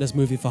gush about this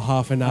movie for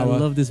half an I hour.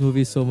 love this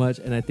movie so much,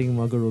 and I think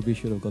Margot Robbie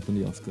should have gotten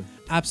the Oscar.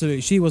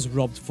 Absolutely. She was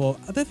robbed for.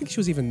 I don't think she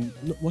was even.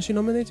 Was she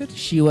nominated?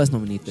 She was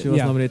nominated. She was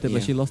Yeah. nominated,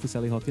 but Yeah. she lost to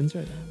Sally Hawkins,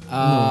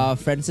 right?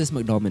 Frances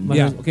McDormand. But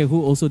Yeah. okay,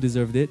 who also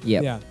deserved it.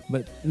 Yep. Yeah.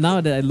 But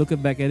now that I look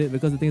back at it,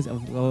 because the thing is, I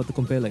want to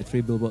compare like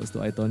 3 Billboards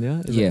to I,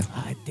 Tonya. It's Yeah.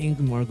 like, I think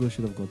Margot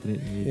should have gotten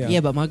it. Maybe. Yeah. Yeah,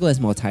 but Margot has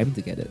more time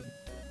to get it.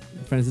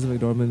 Frances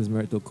McDormand is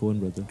married to a Coen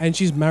brother. And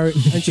she's married.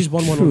 And she's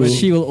won one True. already.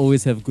 She will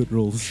always have good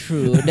roles.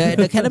 True.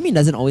 the Academy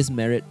doesn't always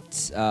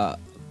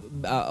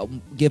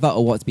give out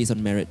awards based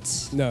on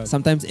merits. No.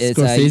 Sometimes it's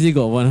Scorsese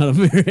got one out of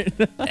merit.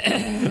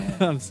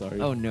 I'm sorry.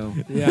 oh no.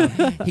 Yeah.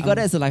 He got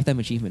it as a Lifetime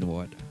Achievement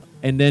Award.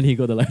 And then he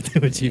got the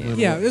Lifetime Achievement.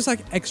 Yeah, Award. it's like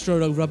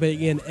extra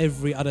rubbing in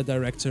every other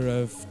director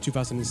of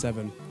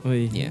 2007.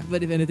 Yeah.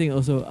 But if anything,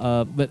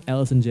 also, but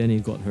Alison Janney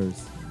got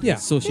hers. Yeah.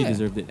 So she Yeah.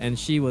 deserved it, and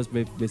she was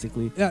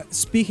basically. Yeah,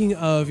 speaking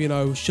of,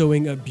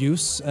 showing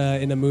abuse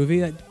in a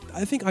movie,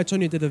 I think I,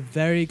 Tonya did a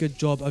very good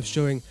job of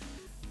showing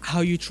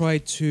how you try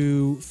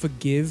to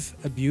forgive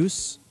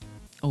abuse,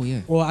 Oh yeah.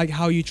 or like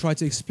how you try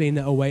to explain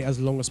it away as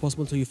long as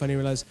possible until you finally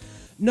realize,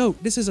 no,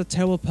 this is a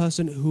terrible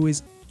person who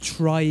is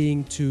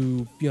trying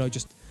to,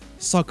 just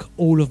suck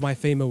all of my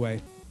fame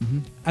away,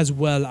 as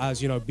well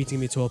as, beating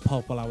me to a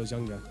pulp while I was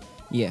younger.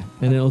 Yeah.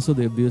 And then also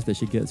the abuse that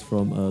she gets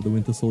from the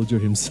Winter Soldier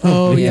himself.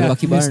 Oh, Yeah, yeah,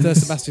 Bucky Mr.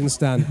 Barnes. Sebastian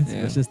Stan.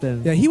 Yeah. It's just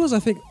then. Yeah, he was, I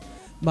think,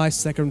 my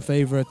second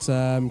favorite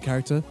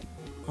character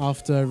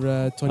after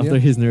Tonya. After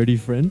his nerdy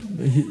friend.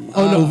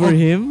 Oh, no. Over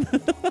him.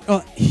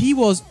 He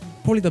was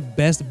probably the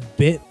best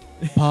bit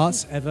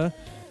part ever.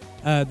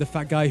 The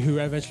fat guy who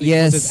eventually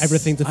Yes. causes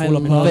everything to I fall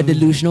love apart. The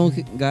delusional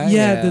guy.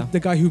 Yeah, the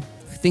guy who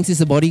thinks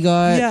he's a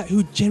bodyguard.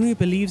 who genuinely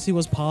believes he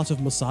was part of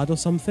Mossad or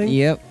something.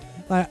 Yep.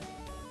 Like,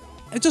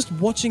 just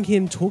watching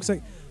him talk, it's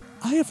like,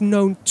 I have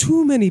known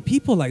too many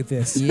people like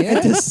this. Yeah.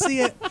 And to see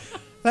it,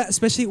 like,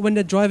 especially when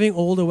they're driving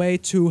all the way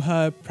to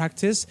her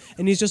practice,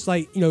 and he's just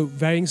like,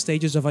 varying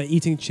stages of like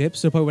eating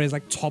chips to the point where he's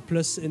like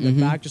topless in the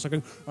back, just like,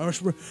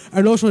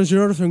 and also there's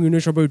another thing you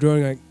should be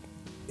doing. Like,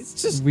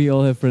 it's just, We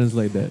all have friends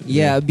like that.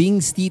 Yeah, being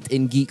steeped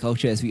in geek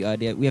culture as we are,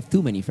 we have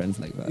too many friends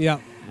like that. yeah.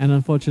 And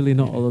unfortunately,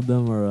 not all of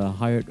them are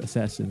hired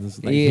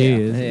assassins like Yeah, he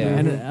is. yeah.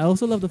 And I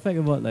also love the fact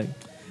about like,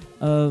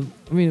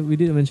 we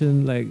did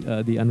mention like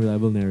the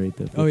unreliable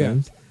narrator. Oh, yeah.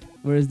 times.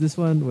 Whereas this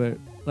one, where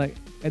like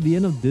at the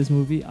end of this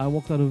movie, I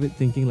walked out of it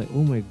thinking like,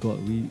 oh my god,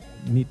 we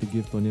need to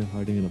give Tonya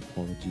Harding an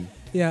apology.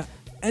 Yeah,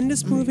 and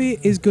this movie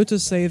is good to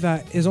say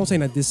that it's not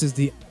saying that this is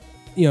the,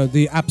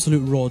 the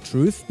absolute raw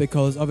truth,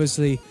 because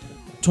obviously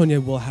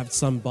Tonya will have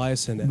some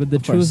bias in it. But the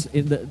Of course. truth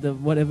in the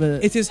whatever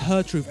It is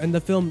her truth, and the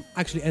film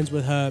actually ends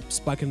with her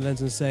spiking the lens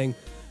and saying,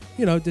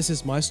 this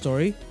is my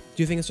story.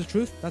 Do you think it's the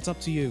truth? That's up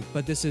to you.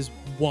 But this is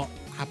what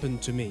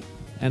happened to me.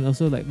 And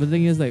also, like, the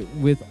thing is, like,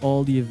 with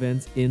all the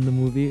events in the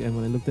movie, and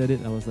when I looked at it,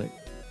 I was like,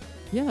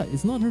 yeah,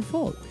 it's not her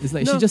fault. It's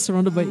like No. she's just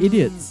surrounded by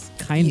idiots.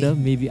 Kinda, Yeah.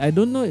 maybe. I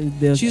don't know if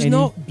there's She's any...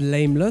 not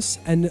blameless,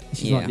 and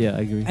She's not, yeah,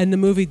 I agree. and the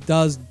movie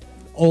does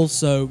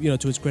also,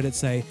 to its credit,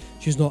 say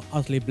she's not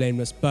utterly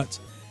blameless. But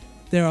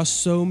there are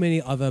so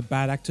many other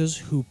bad actors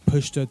who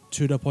pushed her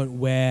to the point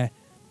where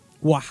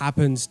what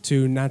happened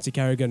to Nancy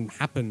Kerrigan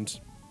happened.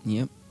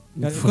 Yep.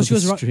 Yeah, For because she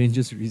was the right.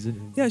 strangest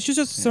reason. Yeah, she was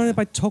just surrounded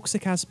by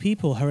toxic ass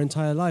people her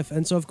entire life,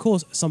 and so of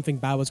course something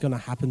bad was going to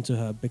happen to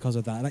her because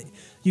of that. Like,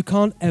 you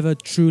can't ever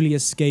truly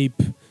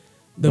escape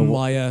the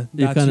mire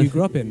that you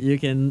grew up in. You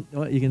can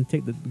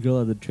take the girl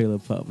out of the trailer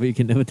park, but you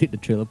can never take the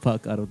trailer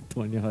park out of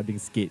Tonya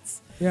Harding's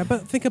skates. Yeah,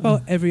 but think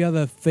about every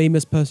other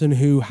famous person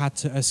who had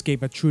to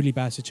escape a truly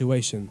bad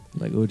situation.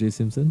 Like O.J.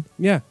 Simpson.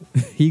 Yeah,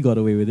 He got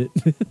away with it.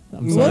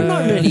 I'm Well, sorry.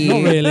 not really.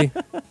 Not really.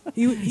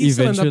 He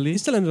Eventually.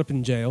 still ended up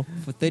in jail.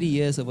 For 30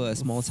 years over a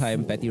small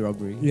time petty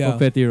robbery. Yeah. For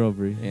petty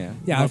robbery. Yeah.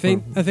 Yeah, Not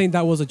I think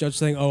that was a judge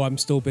saying, "Oh, I'm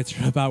still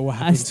bitter about what I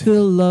happened."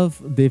 still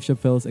love Dave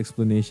Chappelle's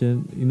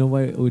explanation. You know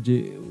why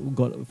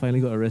OJ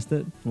finally got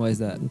arrested? Why is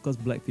that? Because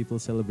black people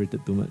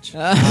celebrated too much.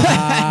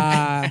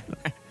 Ah,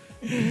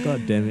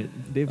 God damn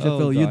it. Dave Oh,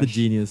 Chappelle, you're the gosh.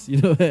 genius,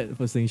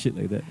 for saying shit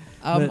like that.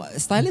 But-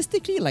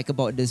 Stylistically, like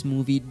about this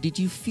movie, did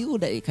you feel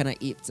that it kind of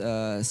aped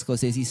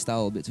Scorsese's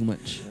style a bit too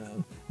much?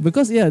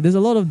 Because, there's a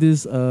lot of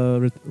this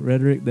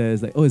rhetoric that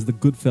is like, oh, it's the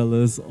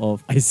Goodfellas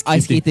of ice skating.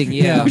 Ice skating,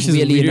 yeah, Which is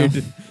weirdly weird.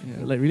 enough. Yeah.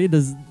 Like, really,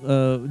 does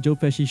Joe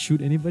Pesci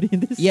shoot anybody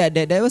in this? Yeah,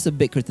 that was a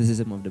big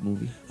criticism of the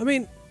movie. I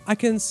mean, I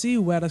can see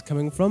where that's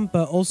coming from,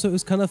 but also it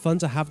was kind of fun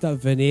to have that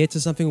veneer to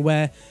something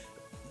where,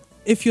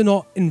 if you're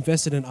not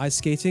invested in ice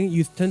skating,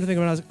 you tend to think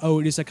about it as, oh,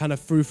 it is a kind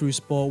of frou-frou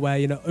sport where,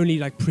 only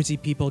like pretty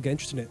people get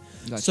interested in it.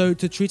 Gotcha. So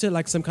to treat it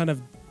like some kind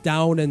of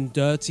down and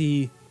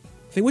dirty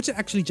thing, which it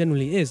actually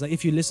generally is, like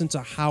if you listen to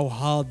how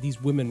hard these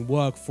women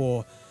work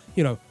for,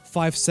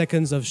 5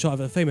 seconds of shot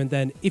of fame, and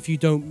then if you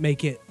don't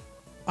make it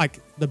like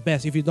the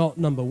best, if you're not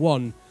number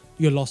one,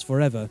 you're lost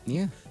forever.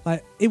 Yeah.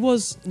 Like, it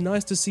was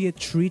nice to see it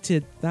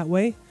treated that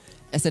way.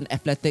 as an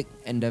athletic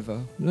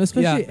endeavor.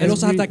 Especially and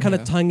also have that kind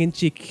yeah. of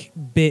tongue-in-cheek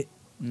bit,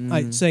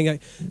 like saying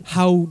like,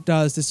 how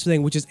does this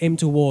thing, which is aimed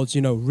towards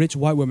rich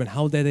white women,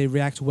 how dare they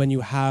react when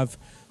you have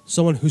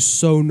someone who's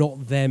so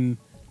not them,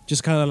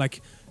 just kind of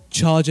like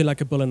charging like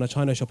a bull in a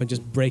china shop and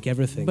just break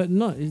everything. But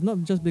it's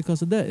not just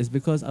because of that. It's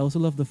because I also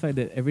love the fact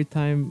that every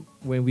time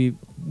when we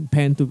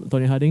pan to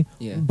Tonya Harding,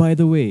 by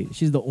the way,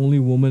 she's the only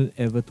woman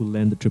ever to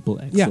land the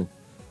triple axel. Yeah.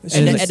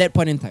 And at that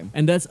point in time.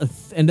 And that's a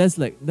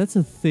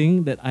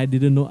thing that I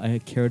didn't know I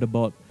cared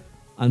about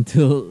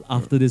until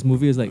after this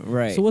movie. It's like,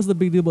 right. So what's the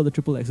big deal about the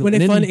triple axel? When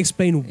and they then finally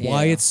explain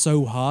why it's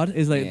so hard,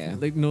 it's like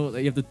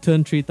you have to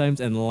turn 3 times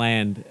and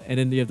land, and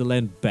then you have to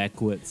land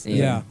backwards.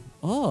 Yeah.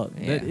 Oh,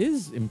 that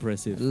is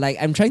impressive. Like,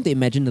 I'm trying to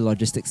imagine the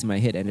logistics in my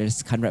head and I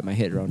just can't wrap my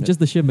head around it. Just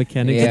the sheer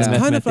mechanics. Yeah. Of the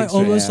it's kind of like mathematics,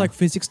 almost right? like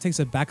physics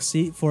takes a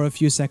backseat for a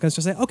few seconds.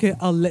 Just say, okay,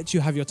 I'll let you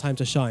have your time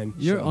to shine.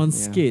 You're on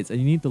skates and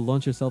you need to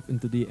launch yourself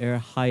into the air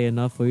high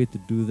enough for you to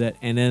do that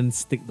and then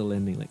stick the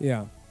landing. Like,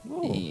 Yeah.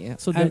 whoa. Yeah.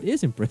 So that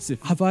is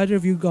impressive. Have either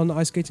of you gone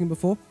ice skating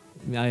before?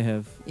 I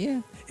have.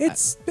 Yeah.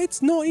 It's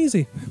not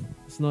easy.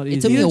 It's not easy.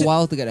 It took me a Even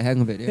while to get a hang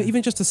of it. Yeah.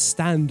 Even just to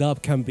stand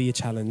up can be a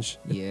challenge.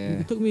 Yeah.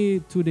 It took me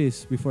 2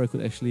 days before I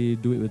could actually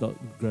do it without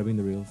grabbing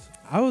the rails.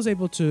 I was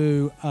able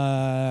to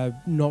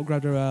not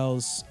grab the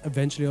rails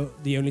eventually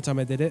the only time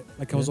I did it.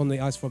 Like I was on the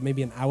ice for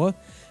maybe an hour.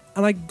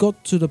 And I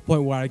got to the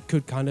point where I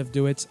could kind of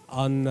do it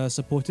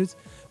unsupported.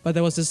 But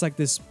there was this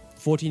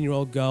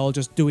 14-year-old girl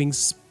just doing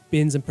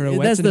spins and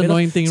pirouettes. That's in the middle.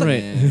 annoying thing, It's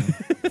like,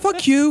 right?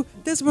 fuck you.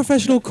 There's a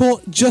professional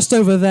court just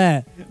over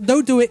there.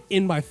 Don't do it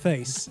in my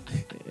face.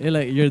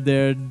 You're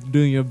there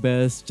doing your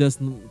best, just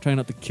trying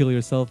not to kill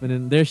yourself, and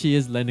then there she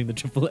is landing the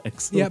triple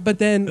X. Yeah, but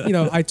then,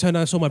 I turned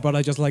out, I saw my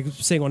brother just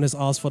sitting on his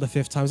ass for the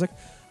 5th time. I was like,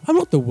 I'm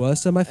not the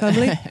worst in my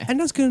family, and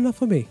that's good enough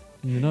for me.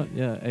 You're not?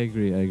 Yeah, I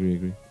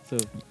agree. So,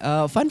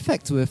 fun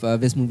fact with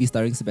this movie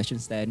starring Sebastian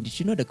Stan, did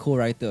you know the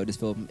co-writer of this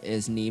film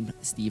is named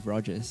Steve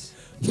Rogers?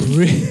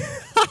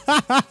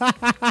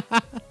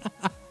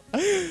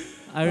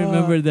 I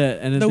remember that,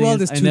 and the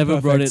world is I too never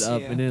brought perfect. it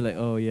up, Yeah. and then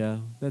oh yeah,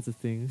 that's a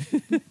thing.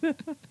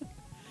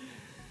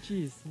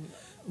 Jeez.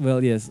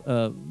 Well, yes,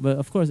 but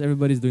of course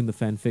everybody's doing the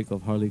fanfic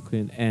of Harley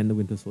Quinn and the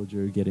Winter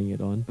Soldier getting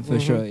it on, For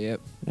sure, yep.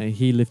 and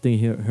he lifting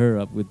her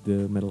up with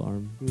the metal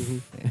arm,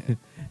 Yeah.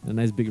 a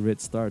nice big red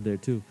star there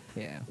too.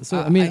 Yeah. So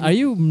are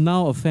you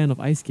now a fan of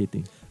ice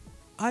skating?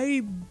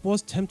 I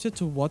was tempted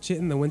to watch it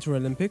in the Winter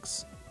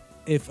Olympics,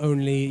 if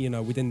only,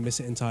 we didn't miss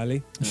it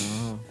entirely.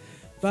 Oh.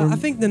 But I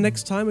think the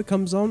next time it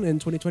comes on in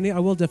 2020, I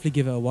will definitely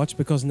give it a watch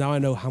because now I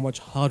know how much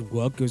hard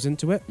work goes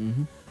into it.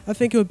 Mm-hmm. I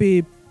think it would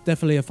be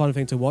definitely a fun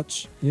thing to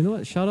watch. You know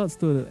what? Shout outs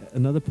to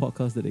another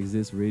podcast that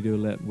exists, Radio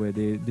Lab, where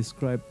they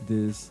describe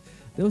this.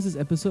 There was this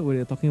episode where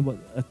they're talking about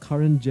a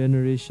current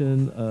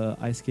generation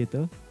ice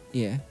skater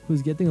Yeah.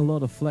 who's getting a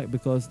lot of flack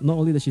because not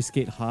only does she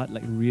skate hard,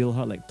 like real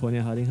hard, like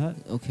Tonya Harding hard,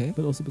 Okay.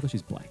 but also because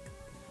she's black.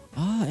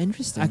 Ah,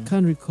 interesting. I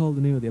can't recall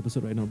the name of the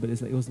episode right now, but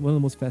it was one of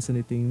the most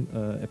fascinating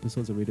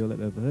episodes of Radio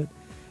Lab I've ever heard.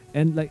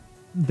 And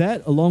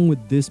that, along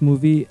with this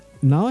movie,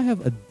 now I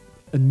have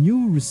a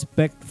new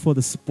respect for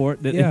the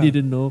sport that I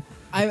didn't know.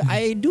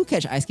 I do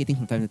catch ice skating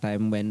from time to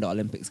time when the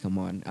Olympics come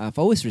on. I've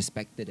always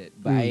respected it,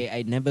 but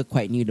I never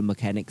quite knew the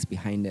mechanics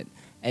behind it.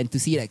 And to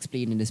see it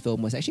explained in this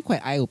film was actually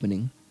quite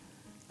eye-opening.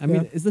 I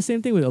mean, it's the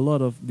same thing with a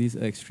lot of these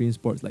extreme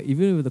sports. Like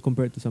even with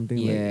compared to something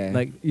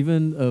like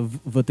even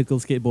vertical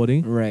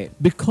skateboarding, Right.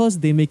 because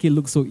they make it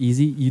look so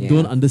easy, you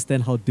don't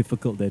understand how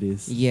difficult that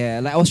is.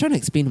 Yeah, I was trying to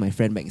explain to my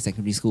friend back in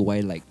secondary school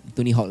why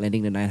Tony Hawk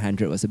landing the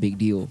 900 was a big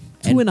deal.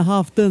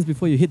 2.5 turns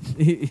before you hit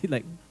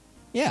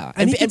Yeah,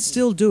 And he can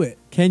still do it.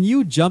 Can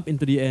you jump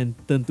into the air and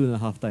turn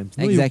 2.5 times?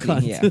 No, exactly.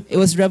 you can't. Yeah, it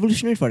was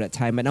revolutionary for that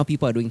time, but now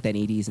people are doing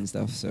 1080s and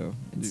stuff, so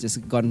it's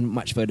just gone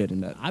much further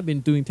than that. I've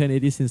been doing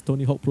 1080 since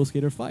Tony Hawk Pro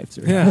Skater 5,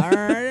 sir.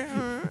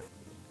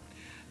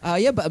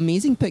 Yeah, but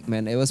amazing pick,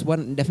 man. It was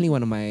definitely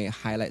one of my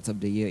highlights of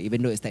the year,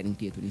 even though it's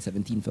technically a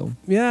 2017 film.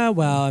 Yeah,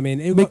 well, I mean,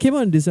 It came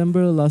out in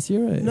December last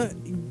year, right? No,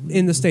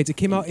 in the States. It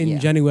came out in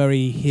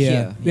January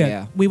here.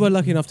 Yeah. We were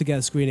lucky enough to get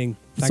a screening.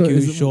 Thank So you,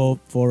 is it- Shaw,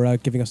 for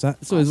giving us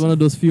that. So it's one of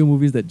those few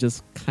movies that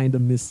just kind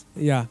of miss.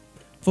 Yeah.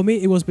 For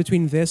me, it was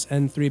between this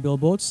and 3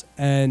 Billboards.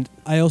 And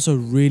I also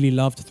really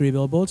loved 3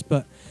 Billboards.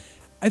 But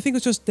I think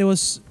it's just,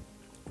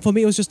 for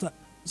me, it was just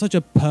such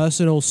a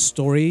personal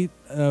story,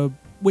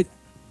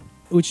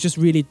 which just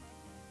really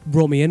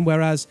brought me in.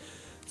 Whereas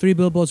 3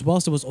 Billboards,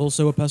 whilst it was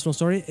also a personal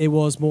story, it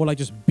was more like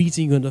just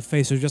beating you in the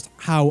face of just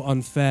how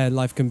unfair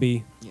life can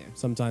be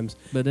sometimes.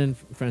 But then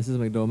Frances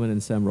McDormand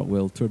and Sam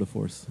Rockwell, tour de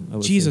force. I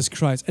would Jesus say.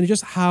 Christ. And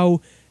just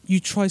how you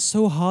try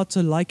so hard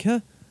to like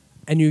her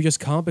and you just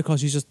can't because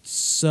she's just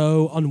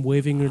so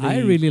unwaveringly... I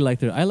really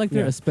liked her. I liked her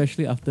Yeah.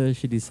 especially after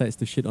she decides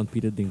to shit on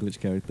Peter Dinklage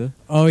character.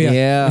 Oh, yeah.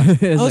 Yeah.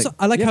 It's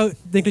I like how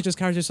Dinklage's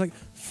character is like,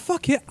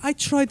 fuck it, I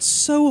tried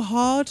so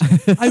hard.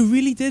 I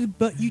really did,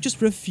 but you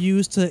just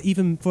refused to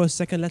even for a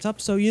second let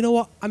up. So you know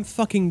what? I'm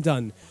fucking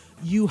done.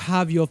 You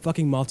have your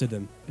fucking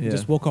martyrdom. Yeah.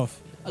 Just walk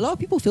off. A lot of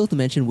people fail to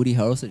mention Woody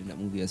Harrelson in that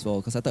movie as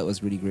well, because I thought it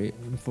was really great.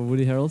 For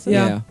Woody Harrelson?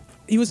 Yeah.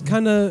 He was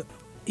kind of...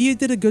 He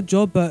did a good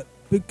job, but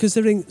but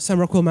considering Sam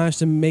Rockwell managed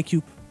to make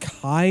you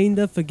kind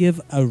of forgive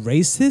a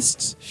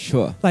racist,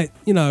 Sure. like,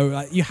 you know,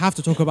 like, you have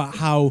to talk about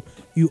how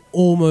you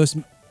almost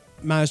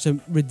managed to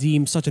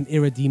redeem such an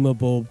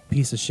irredeemable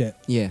piece of shit.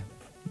 Yeah.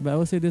 But I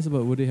will say this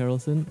about Woody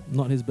Harrelson,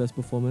 not his best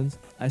performance.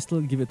 I still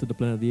give it to the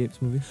Planet of the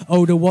Apes movie.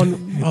 Oh, the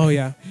one, oh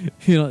yeah,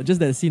 You know, just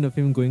that scene of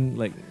him going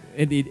like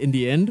in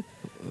the end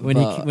when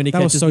he that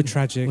catches was so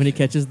tragic. when he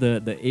catches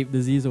the ape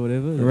disease or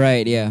whatever.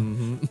 Right, yeah.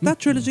 That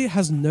trilogy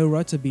has no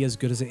right to be as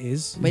good as it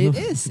is. But it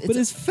is. But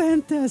it's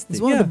fantastic.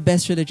 It's one Yeah. of the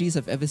best trilogies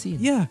I've ever seen.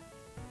 Yeah,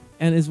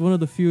 And it's one of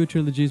the few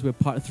trilogies where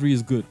part 3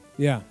 is good.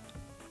 yeah.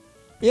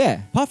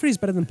 Yeah. Part 3 is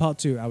better than part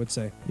 2, I would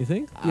say. You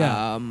think?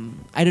 Yeah.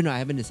 I don't know. I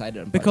haven't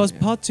decided on Because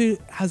part part 2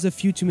 has a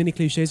few too many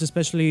cliches,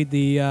 especially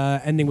the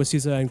ending with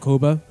Caesar and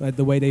Koba, like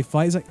the way they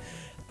fight. It's like,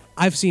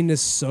 I've seen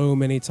this so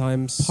many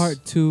times.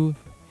 Part 2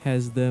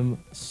 has them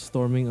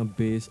storming a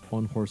base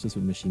on horses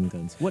with machine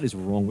guns. What is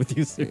wrong with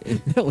you, sir?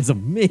 That was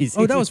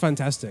amazing. Oh, that was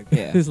fantastic.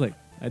 Yeah. It's like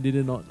I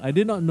did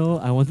not know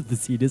I wanted to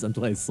see this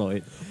until I saw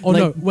it. Oh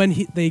Like- no, when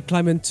they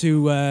climb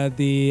into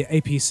the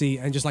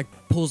APC and just like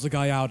pulls the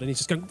guy out and he's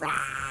just going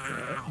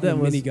That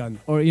was minigun.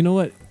 Or you know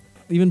what?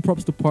 Even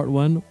props to part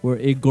 1 where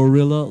a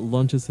gorilla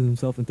launches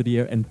himself into the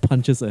air and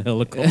punches a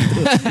helicopter.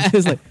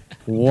 It's like,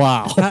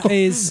 wow. That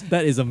is,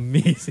 That is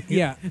amazing.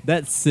 yeah.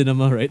 That's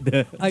cinema right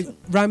there. Like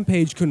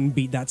Rampage couldn't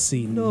beat that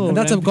scene. No, and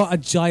that's Rampage- got a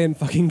giant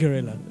fucking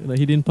gorilla. Like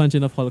he didn't punch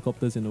enough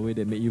helicopters in a way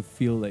that made you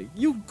feel like,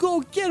 you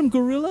go get him,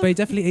 gorilla. But he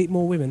definitely ate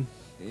more women.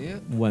 Yeah.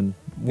 One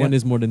Yeah.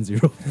 is more than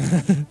 0.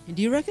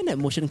 Do you reckon that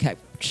motion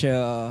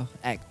capture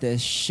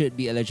actors should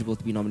be eligible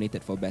to be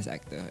nominated for Best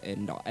Actor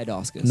at the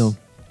Oscars? No.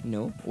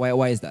 No?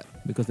 Why is that?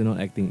 Because they're not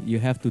acting. You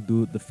have to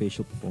do the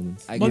facial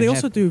performance. I Well, guess- they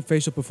also do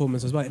facial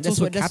performance as well. It's That's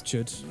also what- that's-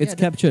 captured. It's Yeah,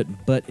 captured,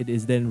 but it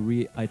is then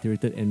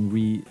reiterated and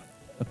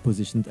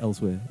positioned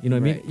elsewhere. You know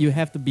what I Right. mean? You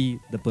have to be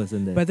the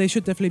person there. But they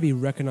should definitely be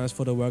recognized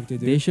for the work they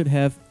do. they should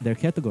have their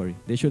category.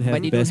 They should have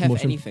But they don't best have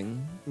motion.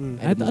 anything. Mm. at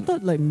the I moment.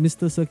 thought like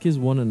Mr. Serkis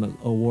won an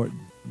award,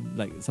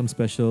 like some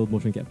special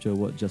motion capture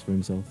award just for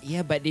himself.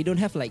 Yeah, but they don't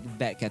have like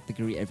that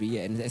category every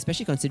year, and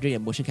especially considering that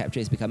motion capture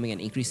is becoming an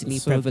increasingly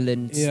So,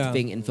 prevalent yeah.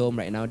 thing in film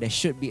right now. There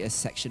should be a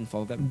section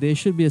for them. There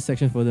should be a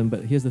section for them,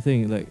 but here's the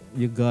thing: like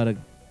you gotta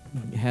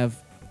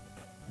have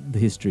the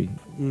history.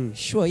 Mm.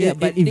 Sure, yeah, It-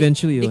 but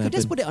eventually they it'll could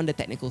just happen. put it on the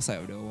technical side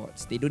of the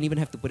awards. They don't even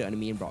have to put it on the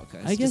main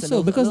broadcast. I guess Just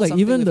so, a because little like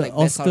something even with, the like,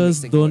 best sound Oscars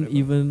mixing or don't whatever.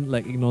 even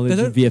like acknowledge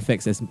They don't-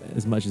 VFX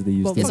as much as they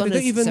used Well, to. It's fuck, on they the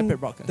don't even separate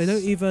broadcast. they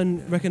don't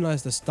even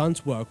recognize the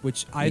stunt work,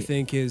 which I Yeah.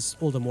 think is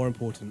all the more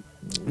important.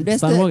 There's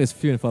Stunt the- work is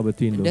few and far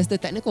between though. There's the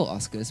technical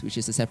Oscars, which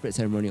is a separate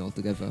ceremony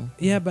altogether.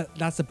 Yeah, but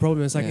that's the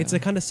problem. It's like Yeah. it's a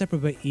kind of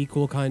separate but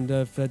equal kind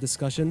of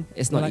discussion.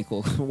 It's not Like-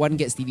 equal. One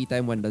gets TV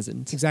time, one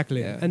doesn't.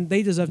 Exactly, Yeah. and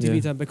they deserve TV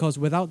Yeah. time because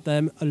without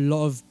them, a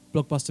lot of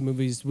blockbuster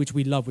movies which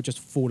we love would just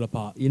fall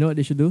apart. You know what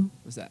they should do?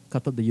 What's that?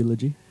 Cut out the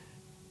eulogy.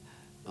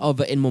 Oh,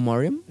 but in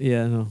memoriam?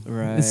 Yeah, no.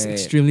 Right. It's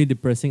extremely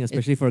depressing,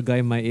 especially for a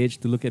guy my age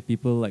to look at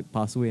people like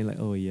pass away and like,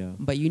 oh yeah.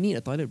 But you need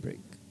a toilet break.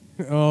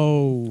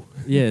 Oh,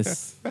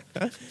 Yes. do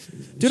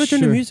you like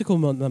during the Sure. musical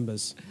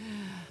numbers?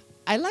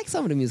 I like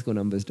some of the musical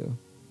numbers though.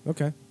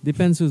 Okay,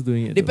 Depends who's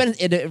doing it. though. Depends.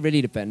 It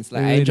really depends.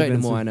 Like It I really enjoyed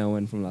depends the who- Moana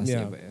one from last Yeah.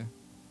 year, but yeah.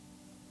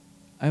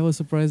 I was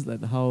surprised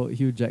at how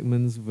Hugh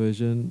Jackman's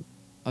version.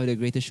 Oh, The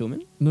Greatest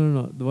Showman.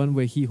 No, the one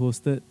where he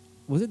hosted.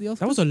 Was it the Oscars?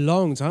 that was a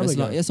long time It's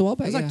ago. not- it's a while It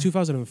back. was like yeah.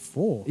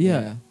 2004.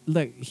 Yeah, Yeah.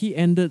 like he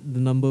ended the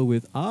number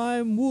with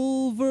 "I'm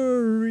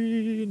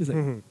Wolverine." It's like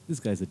Mhm. this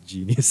guy's a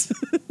genius.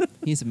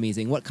 He's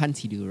amazing. What can't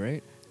he do,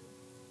 right?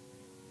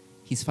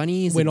 He's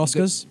funny. He's Win a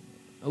Oscars.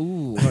 Good,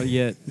 ooh, Not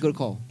yet. good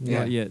call.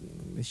 Not yet.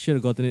 He should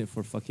have gotten it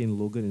for fucking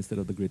Logan instead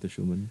of The Greatest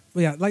Showman,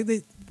 But yeah, like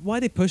why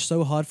they push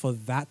so hard for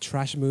that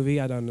trash movie,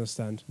 I don't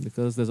understand.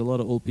 because there's a lot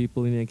of old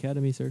people in the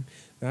academy, sir.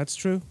 That's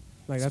true.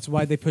 Like that's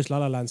why they push La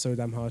La Land so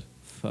damn hard.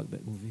 Fuck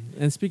that movie.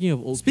 And speaking of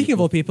old, Speaking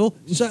of people,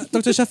 old people,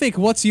 Dr. Shafiq,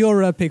 what's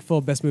your pick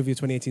for best movie of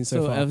 2018 so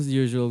so far? as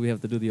usual, we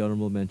have to do the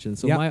honorable mention.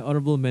 So Yep. my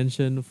honorable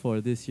mention for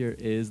this year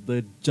is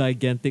the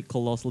gigantic,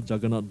 colossal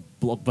juggernaut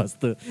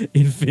blockbuster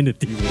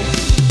Infinity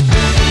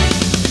War.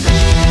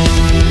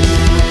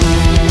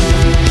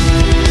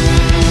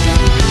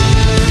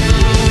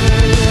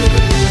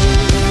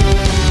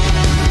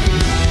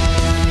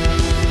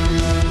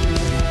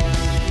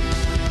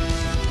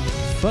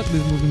 Fuck,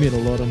 this movie made a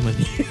lot of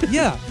money.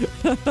 Yeah,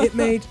 it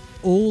made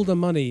all the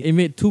money, It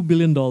made $2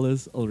 billion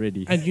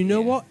already. and you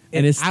know Yeah. what? It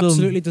And it's still-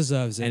 absolutely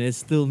deserves it. And it's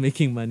still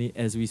making money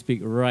as we speak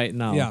right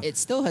now. Yeah. It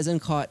still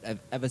hasn't caught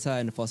Avatar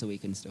and The Force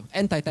Awakens though,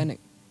 and Titanic.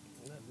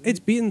 It's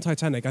beaten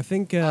Titanic. I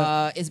think.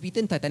 It's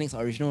beaten Titanic's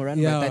original run,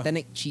 Yeah. but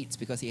Titanic cheats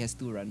because he has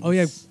 2 runs. Oh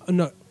yeah,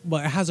 no.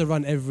 Well, it has a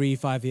run every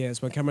 5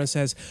 years when Cameron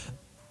says,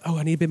 "Oh,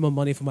 I need a bit more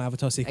money for my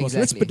Avatar sequel. So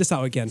let's Exactly. put this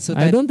out again." So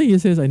I don't think he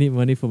says I need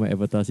money for my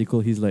Avatar sequel.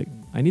 He's like,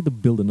 I need to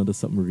build another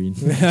submarine.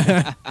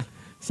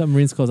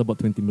 Submarines cost about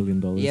 $20 million.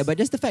 Yeah, but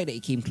just the fact that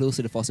it came close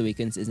to The Force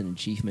Awakens is an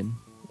achievement.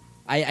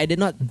 I did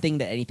not think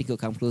that anything could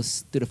come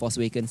close to The Force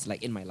Awakens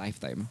like in my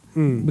lifetime.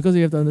 Because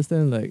you have to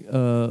understand, like,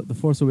 The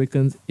Force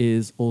Awakens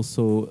is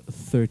also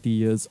 30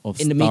 years of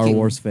In the Star making.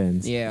 Wars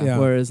fans. Yeah.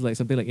 Whereas, like,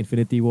 something like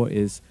Infinity War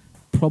is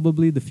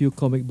probably the few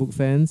comic book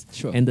fans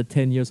Sure. and the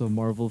 10 years of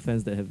Marvel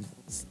fans that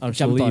are Jumped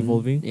slowly on.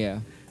 evolving. Yeah.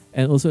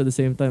 And also at the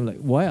same time, like,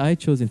 why I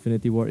chose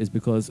Infinity War is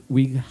because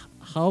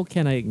how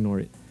can I ignore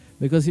it?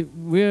 Because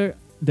we're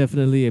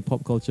definitely a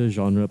pop culture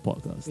genre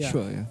podcast. Yeah.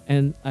 Sure, yeah.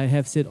 And I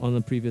have said on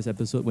a previous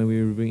episode when we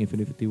were reviewing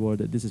Infinity War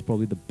that this is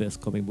probably the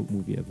best comic book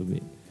movie ever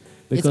made.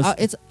 Because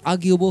It's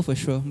arguable for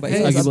sure, but Yeah,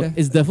 it's, it's up arguable- there.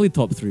 it's definitely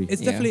top 3.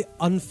 It's Yeah. definitely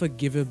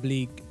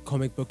unforgivably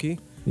comic booky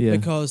Yeah.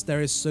 because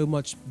there is so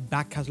much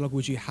back catalog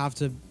which you have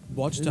to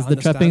watch to It's the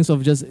understand. trappings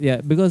of just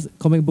because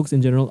comic books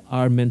in general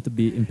are meant to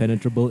be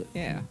impenetrable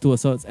Yeah. to a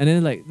sort, and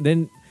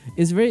then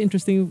it's very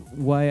interesting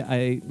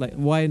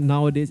why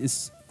nowadays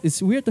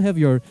it's weird to have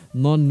your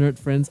non-nerd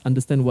friends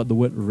understand what the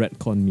word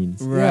retcon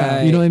means.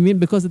 Right. You know what I mean?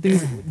 Because the thing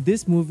is,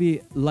 this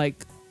movie,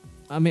 like,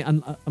 I mean,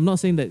 I'm not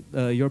saying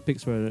that your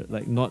picks were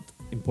like not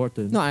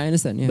important. No, I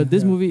understand. Yeah. But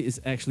this Yeah. movie is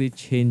actually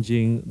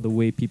changing the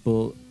way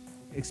people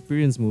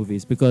experience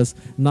movies, because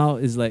now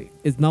it's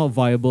now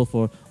viable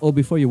for,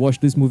 before you watch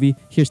this movie,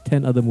 here's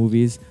 10 other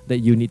movies that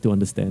you need to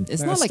understand.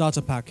 it's Like not a like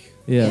starter pack.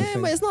 Yeah.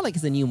 but it's not like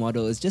it's a new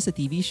model. It's just a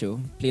TV show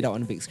played out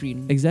on a big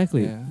screen.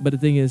 Exactly. Yeah. But the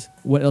thing is,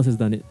 what else has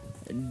done it?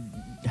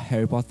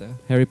 Harry Potter.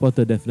 Harry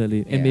Potter,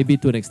 definitely. And Yeah. maybe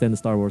to an extent the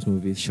Star Wars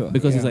movies. Sure.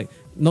 Because it's Yeah. like,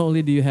 not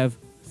only do you have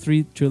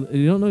you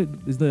don't know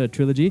it's not a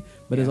trilogy,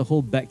 but there's Yeah. a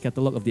whole back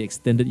catalogue of the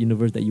extended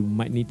universe that you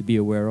might need to be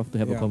aware of to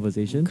have a Yeah.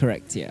 conversation.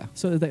 Correct. Yeah.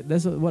 So it's like,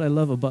 that's what I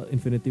love about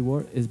Infinity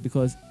War, is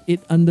because it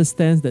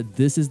understands that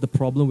this is the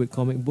problem with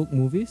comic book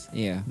movies.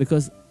 Yeah.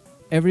 Because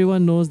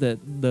everyone knows that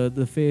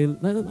the fail,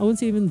 I wouldn't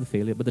say even the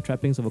failure, but the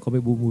trappings of a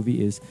comic book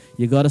movie is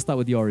you gotta start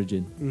with the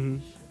origin. Mm-hmm.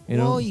 You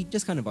know, Well, you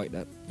just can't avoid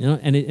that.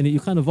 and you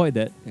can't avoid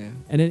that. Yeah.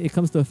 And then it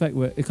comes to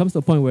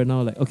a point where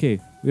now, like, okay,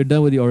 we're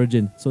done with the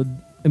origin. So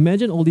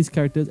imagine all these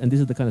characters, and this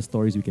is the kind of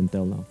stories we can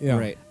tell now. Yeah.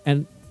 Right.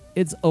 And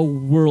it's a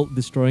world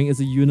destroying, it's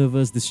a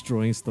universe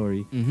destroying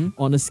story Mm-hmm.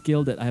 on a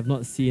scale that I have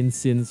not seen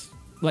since,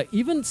 like,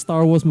 even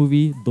Star Wars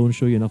movie don't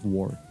show you enough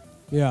war.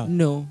 Yeah.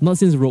 No. Not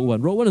since Rogue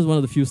One. Rogue One is one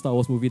of the few Star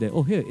Wars movie that,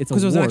 here, it's a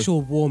Because it was an war.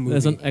 actual war movie.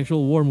 There's an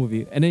actual war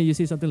movie. And then you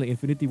see something like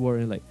Infinity War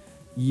and like,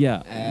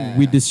 Ah.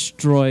 we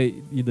destroy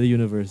the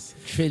universe.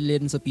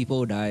 Trillions of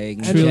people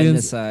dying. Trillions.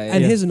 Genocide.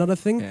 And Yeah. here's another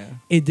thing. Yeah.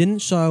 It didn't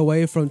shy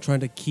away from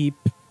trying to keep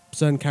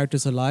certain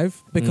characters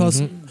alive,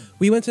 because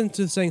we went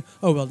into saying,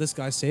 oh, well, this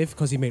guy's safe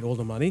because he made all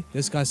the money.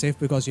 This guy's safe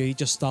because he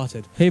just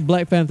started. Hey,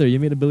 Black Panther, you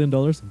made $1 billion?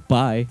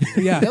 Bye.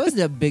 Yeah. That was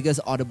the biggest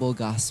audible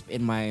gasp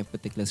in my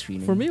particular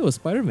screening. For me, it was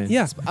Spider-Man.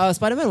 Yeah.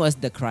 Spider-Man was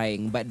the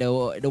crying, but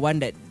the one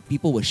that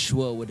people were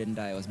sure wouldn't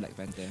die was Black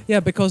Panther. Yeah,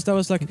 because that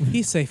was like,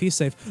 he's safe, he's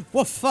safe.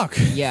 What fuck?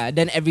 Yeah,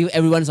 then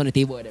everyone's on the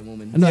table at that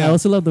moment. No, I Yeah.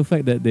 also love the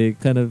fact that they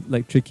kind of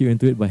like trick you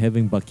into it by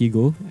having Bucky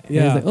go. And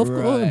Yeah. it's like,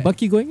 Right.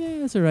 Bucky going,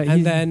 yeah, it's alright.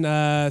 And He's-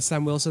 then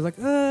Sam Wilson's like,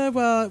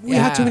 well, we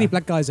had too Yeah. many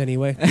black guys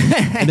anyway.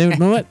 and then, you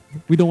know what?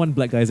 We don't want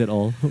black guys at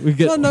all. We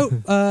get No,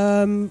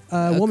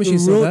 War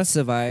Machine's still there. Road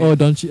survived. Oh,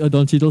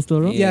 Don Cheadle's still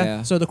around? Yeah.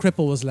 Yeah, so the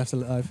cripple was left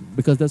alive.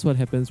 Because that's what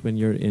happens when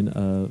you're in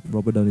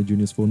Robert Downey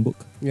Jr.'s phone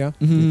book. Yeah.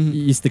 Mhm.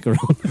 You stick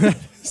around.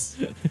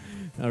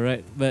 All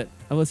right, but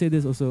I will say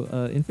this also: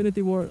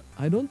 Infinity War.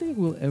 I don't think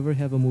we'll ever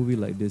have a movie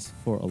like this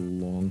for a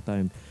long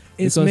time.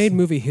 It's Because made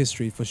movie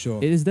history for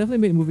sure. It has definitely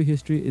made movie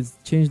history. It's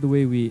changed the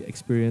way we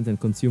experience and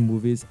consume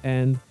movies,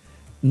 and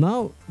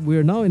now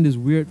we're in this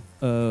weird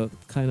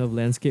kind of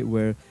landscape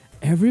where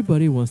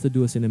everybody wants to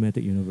do a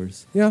cinematic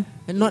universe. Yeah.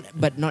 And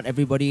not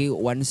everybody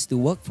wants to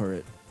work for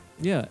it.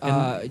 Yeah,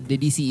 and The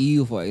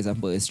DCEU, for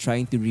example, is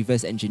trying to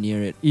reverse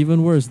engineer it.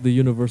 even worse, the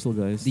Universal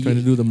guys The- trying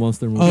to do the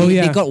monster movie. Oh, They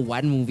yeah. got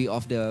one movie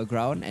off the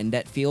ground and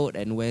that failed.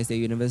 And where's their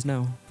universe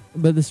now?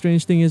 But the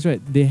strange thing is,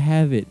 right? They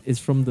have it. It's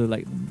from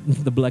the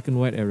the black and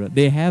white era.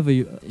 They have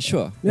a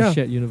Sure. Yeah.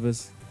 shared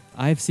universe.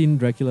 I've seen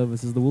Dracula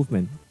versus the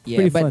Wolfman. Yeah,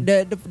 Pretty but fun.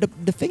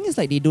 the thing is,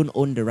 like, they don't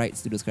own the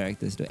rights to those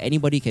characters. Though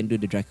anybody can do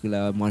the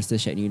Dracula monster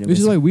shed universe. Which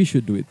is why we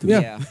should do it too.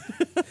 Yeah.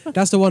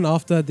 That's the one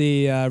after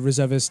the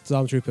reservist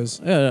stormtroopers.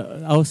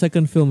 Our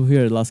second film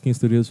here at Last King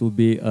Studios will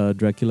be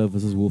Dracula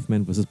versus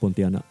Wolfman versus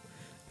Pontianak.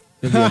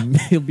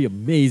 It'll be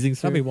amazing.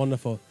 Sir. That'd be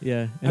wonderful.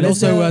 Yeah, And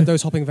there's also the-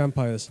 those hopping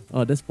vampires.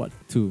 oh, that's part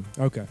 2.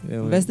 Okay.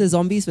 Yeah, There's the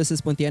Zombies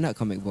versus Pontianak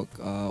comic book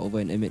over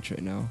in Image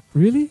right now.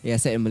 really Yeah,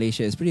 set in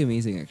Malaysia. It's pretty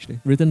amazing, actually.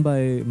 written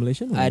by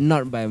Malaysian. or-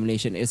 Not by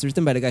Malaysian. It's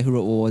written by the guy who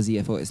wrote World War Z.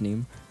 I forgot his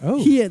name.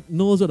 Oh. He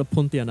knows what a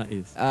Pontianak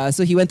is.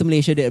 So he went to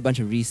Malaysia, did a bunch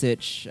of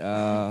research.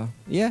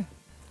 Yeah,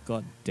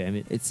 God damn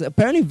it. it's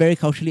apparently very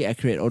culturally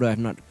accurate, although I've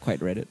not quite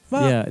read it.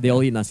 Well, Yeah, they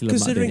all eat nasi lemak.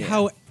 Considering there.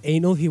 how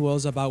anal he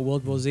was about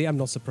World War Z, I'm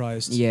not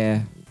surprised.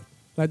 Yeah,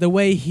 Like the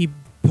way he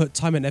put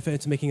time and effort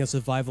into making a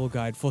survival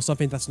guide for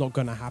something that's not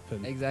going to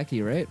happen.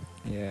 exactly right.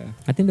 Yeah.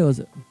 I think that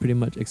was pretty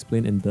much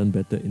explained and done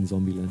better in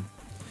Zombieland.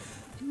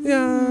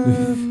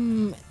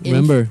 Yeah.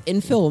 Remember.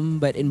 In film,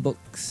 but in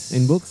books.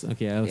 In books?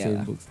 Okay, I would say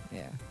in books.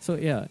 Yeah. So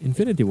yeah,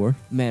 Infinity War.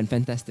 Man,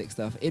 fantastic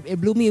stuff. It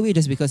blew me away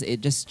just because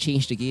it just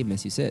changed the game,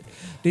 as you said.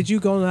 Did you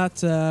go on that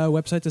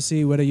website to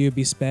see whether you'd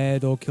be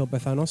spared or killed by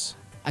Thanos?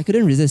 I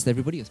couldn't resist.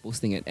 Everybody was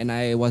posting it, and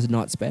I was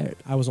not spared.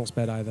 I was not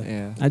spared either.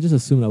 Yeah. I just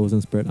assumed I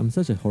wasn't spared. I'm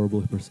such a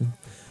horrible person.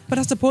 But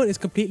that's the point. It's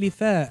completely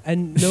fair.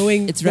 And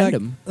knowing It's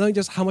random. Knowing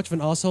just how much of an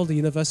arsehole the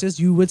universe is,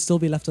 you would still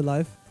be left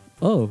alive.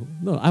 Oh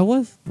no, I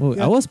was. Oh,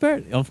 Yeah. I was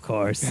spared. Of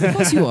course. Of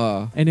course you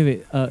are.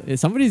 Anyway,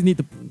 somebody's need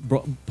to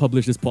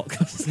publish this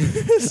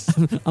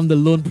podcast. I'm the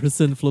lone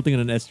person floating on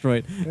an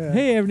asteroid. Yeah.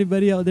 Hey,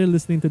 everybody out there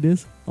listening to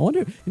this. I wonder,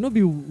 it'd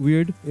be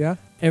weird. Yeah.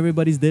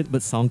 Everybody's dead,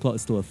 but SoundCloud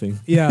is still a thing.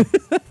 Yeah.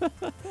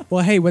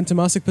 Well, hey, when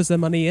Temasek puts their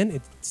money in,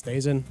 it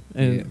stays in.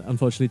 And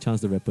unfortunately,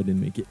 Chance the Rapper didn't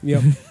make it.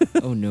 Yep.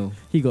 Oh no.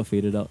 He got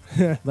faded out.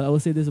 But I will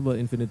say this about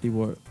Infinity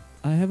War.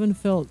 I haven't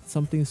felt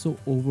something so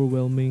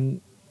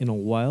overwhelming in a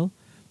while.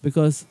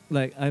 Because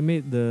like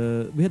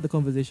we had the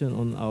conversation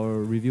on our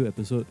review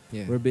episode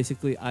where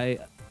basically I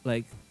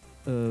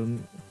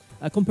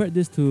compared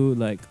this to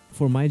like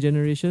for my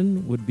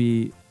generation would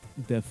be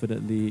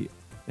definitely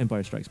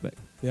Empire Strikes Back.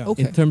 Yeah.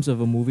 Okay. In terms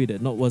of a movie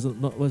that was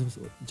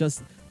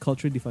just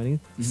culturally defining,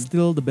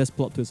 still the best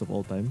plot twist of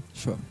all time.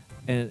 Sure.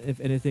 And if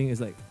anything, it's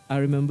like I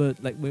remember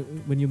like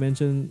when you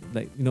mentioned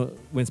like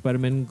when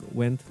Spider-Man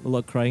went, a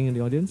lot crying in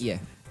the audience. Yeah.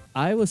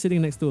 I was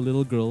sitting next to a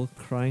little girl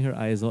crying her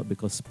eyes out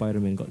because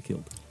Spider-Man got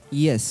killed.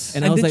 Yes.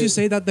 And And I was did like- you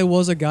say that there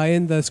was a guy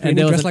in the screening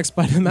there was dressed an- like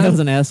Spider-Man? That was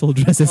an asshole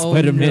dressed as Oh,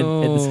 Spider-Man.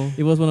 no.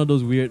 It was one of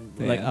those weird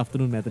like Yeah.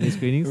 afternoon matinee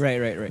screenings.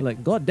 Right.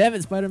 Like, God damn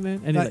it,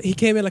 Spider-Man! And Like, he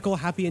came in like all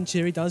happy and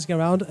cheery, dancing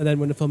around, and then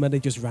when the film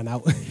ended, he just ran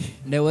out.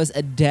 There was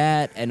a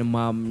dad and a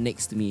mom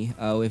next to me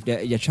with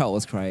their child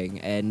was crying,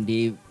 and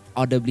they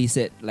audibly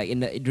said like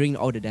during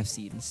all the death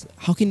scenes,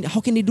 how can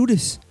they do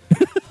this?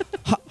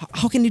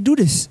 how can they do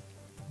this?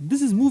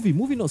 this is movie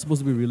not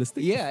supposed to be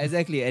realistic. Yeah,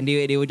 exactly. And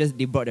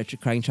they brought their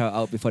crying child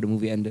out before the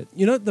movie ended.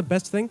 You know the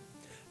best thing?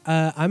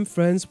 I'm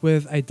friends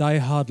with a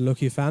die-hard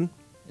Loki fan.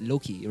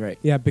 Loki, right?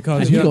 Yeah,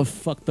 because And you got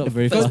fucked up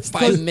very First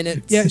fast. 5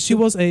 minutes. yeah,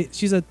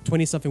 she's a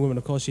 20-something woman.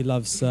 Of course, she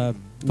loves Tom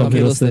Hiddleston.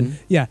 Hiddleston.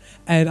 Yeah,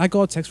 and I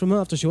got a text from her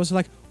after she was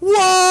like,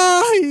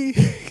 "Why?"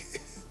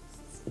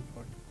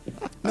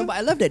 No, but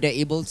I love that they're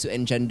able to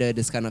engender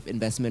this kind of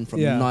investment from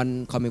Yeah.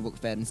 non-comic book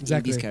fans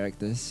Exactly. in these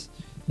characters.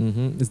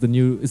 It's the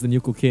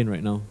new cocaine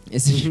right now.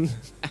 It's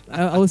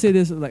I would say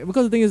this like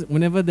because the thing is,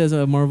 whenever there's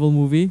a Marvel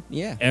movie,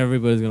 yeah,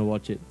 everybody's gonna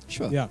watch it.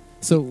 sure. Yeah,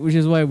 So which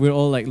is why we're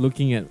all like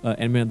looking at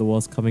Ant-Man and the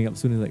Wasp coming up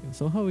soon. It's like,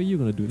 so how are you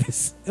gonna do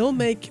this? it'll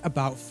make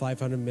about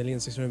 500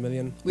 million, 600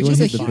 million. Which It is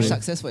a won't hit the huge brain.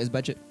 success for his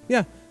budget.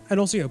 Yeah, and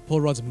also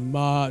Paul Rudd's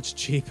much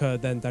cheaper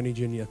than Downey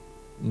Jr.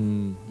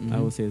 I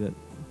would say that,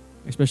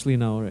 especially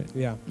now, right?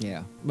 Yeah,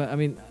 Yeah. But I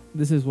mean,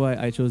 this is why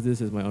I chose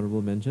this as my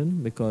honorable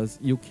mention because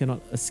you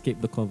cannot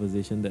escape the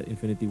conversation that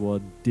Infinity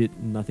War did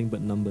nothing but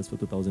numbers for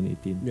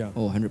 2018. yeah.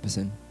 Oh,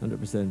 100%.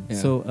 100%. Yeah.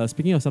 So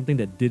speaking of something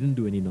that didn't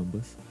do any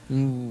numbers,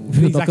 Ooh. The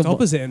We'll exact talk about-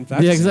 opposite, in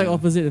fact. the exact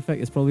opposite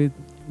effect is probably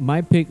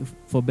my pick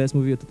for best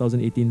movie of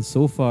 2018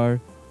 so far.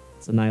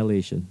 It's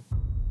Annihilation.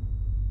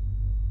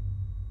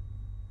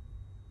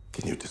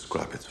 Can you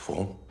describe its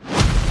form?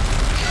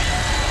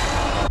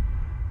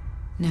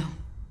 No.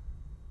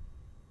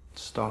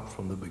 Start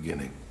from the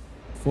beginning.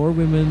 4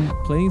 women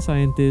playing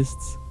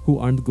scientists who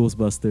aren't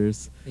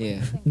Ghostbusters.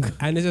 Yeah.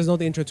 And this is not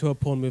the intro to a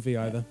porn movie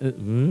either.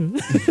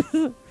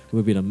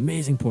 Would be an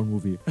amazing porn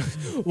movie.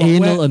 Well,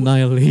 Anal where-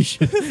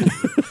 annihilation.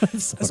 I'm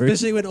sorry.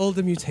 Especially with all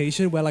the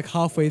mutation, where like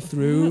halfway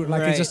through,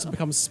 like Right. it just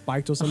becomes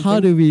spiked or something. How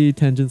do we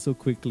tangent so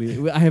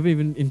quickly? I haven't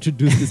even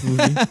introduced this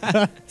movie.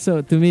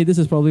 So to me, this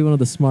is probably one of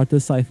the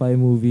smartest sci-fi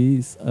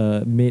movies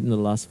made in the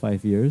last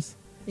 5 years.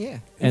 Yeah.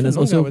 And it's I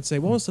also would say,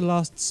 what was the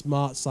last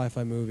smart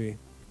sci-fi movie?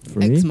 for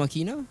me, Ex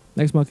Machina?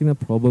 Ex Machina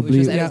Which probably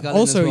was Yeah, Alex Garland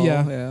also, as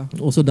well. yeah.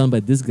 also done by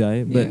this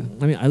guy. But Yeah.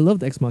 I mean, I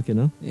loved Ex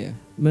Machina. Yeah.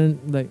 Man,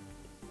 like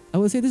I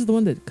would say this is the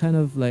one that kind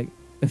of like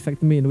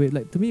affected me in a way.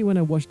 Like to me, when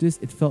I watched this,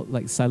 it felt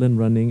like Silent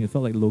Running. It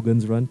felt like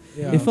Logan's Run.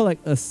 Yeah. It felt like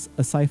a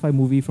sci-fi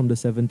movie from the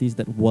 70s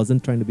that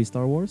wasn't trying to be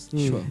Star Wars.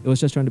 Sure. It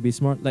was just trying to be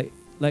smart. Like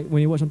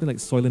when you watch something like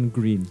Soylent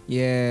Green,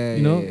 Yeah.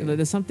 you know, yeah, yeah. like,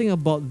 there's something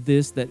about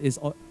this that is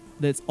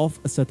that's of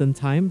a certain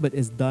time, but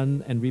is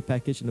done and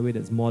repackaged in a way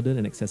that's modern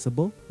and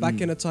accessible. Back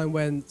in a time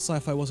when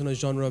sci-fi wasn't a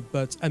genre,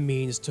 but a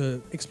means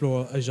to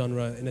explore a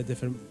genre in a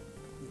different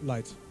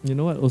light. You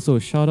know what? Also,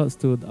 shout outs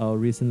to the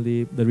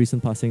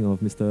recent passing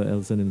of Mr.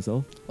 Ellison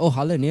himself. Oh,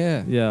 Harlan,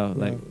 yeah. Yeah,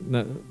 like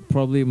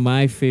probably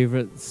my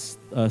favorite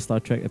Star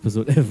Trek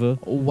episode ever.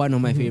 One of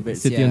my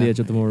favorites. City yeah. on the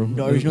Edge of Tomorrow.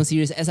 The original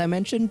series, as I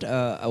mentioned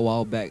a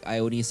while back, I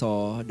only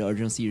saw the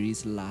original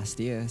series last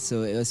year,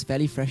 so it was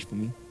fairly fresh for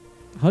me.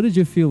 How did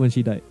you feel when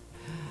she died?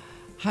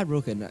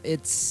 Heartbroken.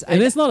 It's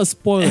And it's not a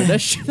spoiler.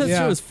 that show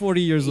Yeah. is 40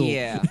 years old.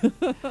 yeah.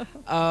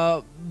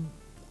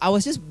 I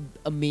was just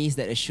amazed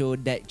that a show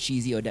that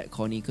cheesy or that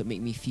corny could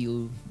make me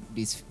feel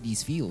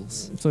these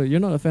feels. So you're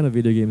not a fan of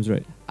video games,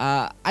 right?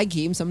 I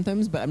game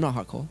sometimes, but I'm not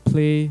hardcore.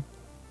 Play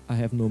I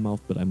Have No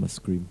Mouth But I Must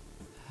Scream.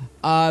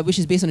 Which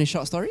is based on a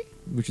short story.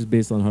 which is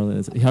based on Harlan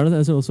Ellison. Harlan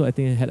Ellison also, I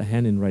think, had a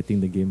hand in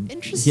writing the game.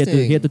 Interesting.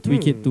 He had to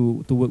tweak it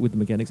to work with the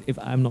mechanics, if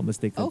I'm not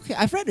mistaken. Okay,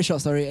 I've read the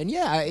short story, and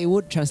it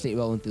would translate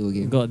well into a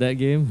game. Got that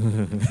game.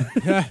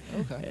 Okay.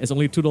 It's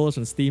only $2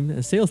 on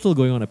Steam. Sale's still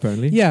going on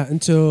apparently. Yeah,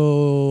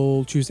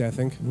 until Tuesday, I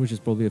think. Which is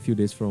probably a few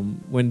days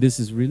from when this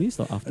is released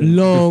or after. A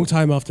long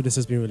time after this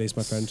has been released,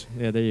 my friend.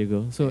 Yeah, there you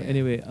go. So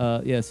anyway,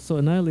 yes. So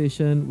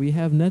Annihilation. We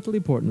have Natalie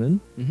Portman.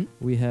 Mm-hmm.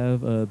 We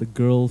have the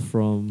girl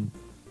from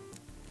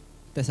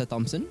Tessa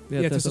Thompson.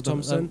 Yeah, Tessa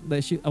Thompson.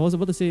 I was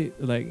about to say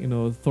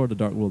Thor: The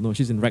Dark World. No,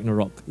 she's in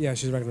Ragnarok. Yeah,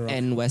 she's Ragnarok.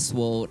 And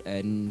Westworld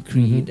and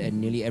Creed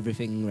and nearly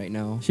everything right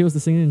now. She was the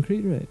singer in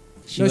Creed, right?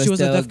 She was the the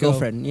deaf girl.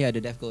 girlfriend. Yeah,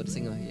 the deaf girl, the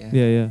singer.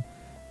 Yeah. Yeah.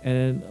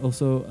 And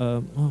also,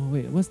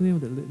 what's the name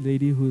of the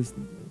lady who's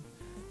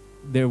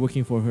they're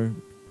working for her?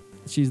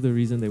 She's the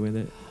reason they went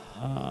there.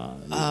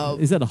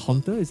 Is that a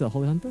hunter? Is that a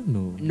Holly Hunter?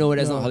 No. No,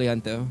 that's not Holly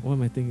Hunter. What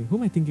am I thinking? Who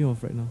am I thinking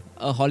of right now?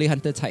 A Holly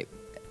Hunter type,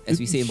 as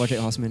we say in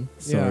Project Horseman.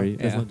 Sorry,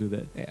 let's Yeah. not do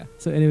that. Yeah.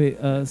 So anyway,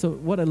 so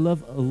what I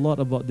love a lot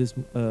about this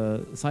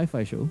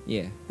sci-fi show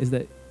is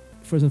that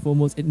first and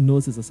foremost, it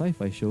knows it's a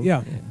sci-fi show.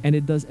 Yeah. And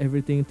it does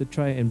everything to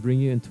try and bring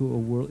you into a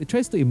world. It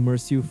tries to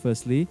immerse you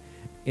firstly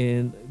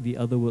in the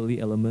otherworldly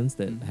elements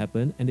that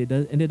happen, and it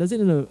does it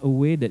in a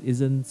way that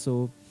isn't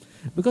so,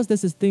 because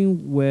there's this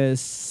thing where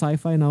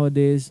sci-fi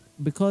nowadays,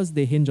 because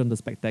they hinge on the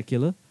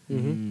spectacular,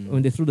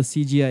 when they throw the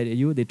CGI at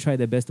you, they try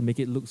their best to make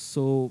it look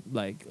so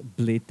like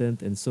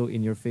blatant and so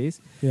in your face.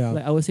 Yeah.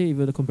 Like I would say, if you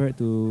were to compare it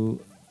to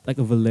like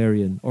a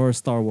Valerian or a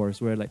Star Wars,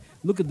 where like,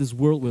 look at this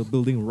world we're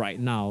building right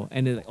now,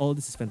 and like, all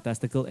this is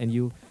fantastical, and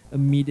you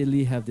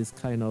immediately have this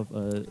kind of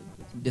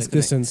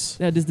distance.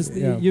 Yeah,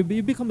 Yeah.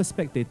 You become a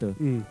spectator.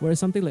 Whereas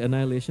something like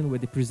Annihilation, where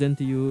they present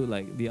to you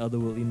like the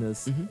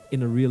otherworldliness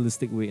in a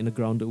realistic way, in a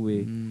grounded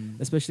way,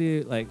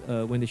 especially like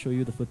when they show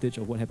you the footage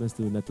of what happens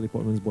to Natalie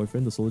Portman's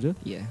boyfriend, the soldier,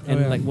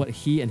 and like what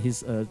he and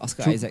his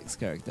Oscar Isaac's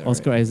character.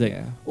 Oscar right? Isaac,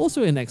 Yeah.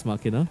 also in Ex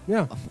Machina,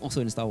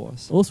 Also in Star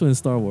Wars. also in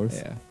Star Wars.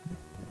 Yeah.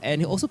 And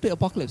he also played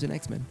Apocalypse in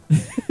X-Men.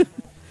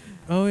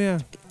 Oh yeah.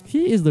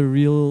 He is the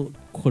real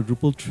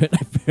quadruple threat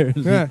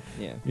apparently. Yeah.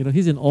 Yeah.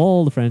 He's in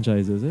all the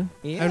franchises.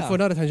 Yeah. And for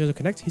another tangent to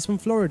connect, he's from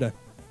Florida.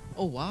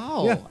 Oh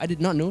wow! Yeah. I did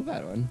not know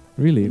that one.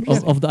 Really,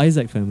 of the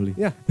Isaac family.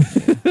 Yeah.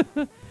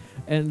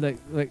 And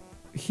like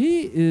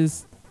he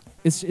is,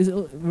 it's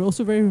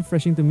also very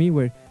refreshing to me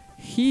where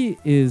he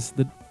is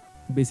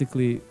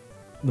basically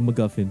the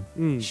MacGuffin.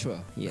 Sure.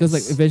 Yes. Because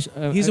like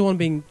eventually, He's the one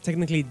being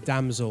technically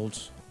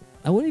damseled.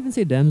 I wouldn't even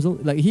say damsel.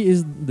 Like he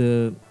is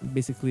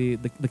basically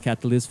the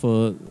catalyst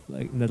for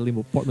like Natalie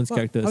Portman's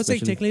character. I would say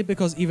especially. technically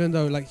because even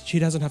though like she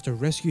doesn't have to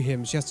rescue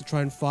him, she has to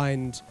try and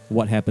find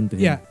What happened to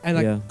him? Yeah, and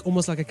like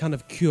almost like a kind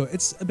of cure.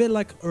 It's a bit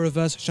like a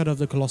reverse Shadow of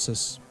the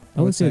Colossus.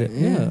 I would say that,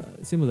 yeah,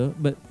 similar.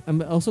 But I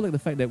also like the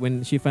fact that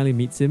when she finally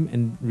meets him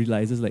and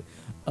realizes like,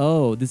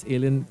 oh, this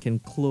alien can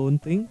clone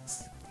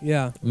things.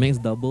 Yeah. Makes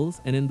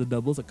doubles, and then the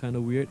doubles are kind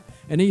of weird.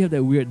 And then you have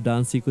that weird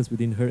dance sequence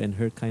between her and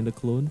her kind of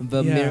clone.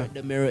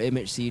 The mirror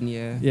image scene,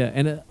 yeah. Yeah,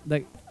 and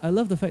like I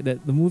love the fact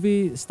that the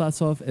movie starts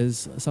off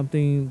as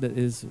something that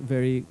is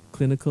very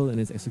clinical in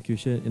its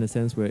execution, in a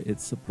sense where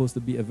it's supposed to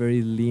be a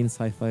very lean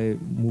sci-fi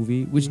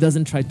movie, which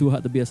doesn't try too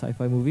hard to be a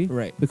sci-fi movie.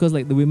 Right. Because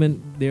like the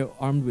women, they're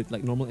armed with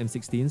like normal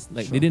M16s.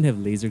 Like they didn't have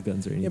laser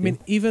guns or anything. I mean,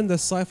 even the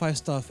sci-fi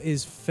stuff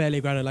is fairly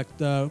grounded. Like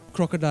the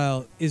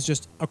crocodile is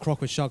just a croc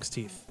with shark's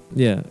teeth.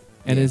 Yeah.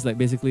 And it's like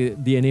basically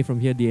DNA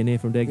from here, DNA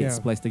from there gets Yeah.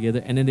 spliced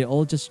together, and then they're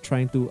all just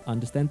trying to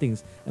understand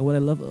things. And what I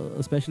love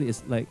especially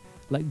is like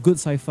good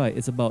sci-fi,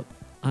 it's about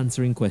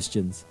answering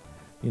questions.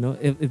 You know,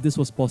 if this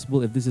was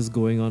possible, if this is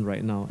going on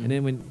right now. And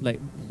then when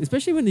like,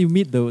 especially when you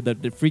meet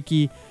the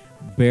freaky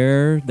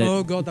bear that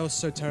Oh god, that was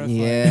so terrifying.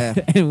 Yeah.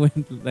 and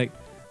when like,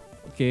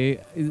 okay,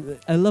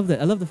 I love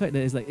that. I love the fact that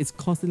it's like it's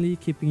constantly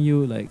keeping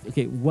you like,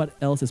 okay, what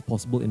else is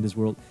possible in this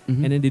world?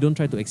 And then they don't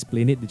try to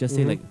explain it. They just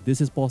say like,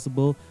 this is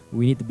possible.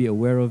 We need to be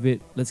aware of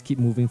it. Let's keep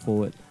moving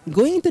forward.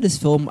 Going into this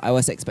film, I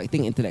was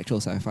expecting intellectual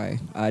sci-fi.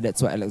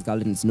 That's what Alex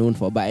Garland is known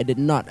for, but I did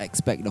not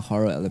expect the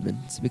horror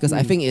elements because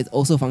I think it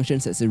also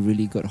functions as a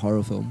really good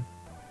horror film.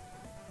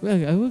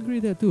 Well, I would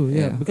agree that too.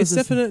 Yeah, because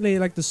It's definitely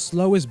like the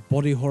slowest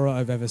body horror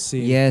I've ever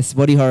seen. Yes,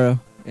 body horror.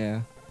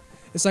 Yeah.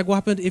 It's like what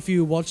happened if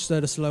you watched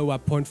the slow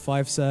at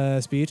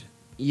 0.5 speed.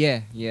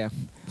 Yeah.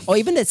 Or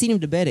even that scene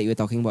with the bear that you were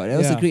talking about. That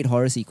was a Yeah. great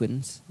horror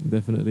sequence.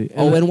 Definitely.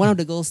 Or when one of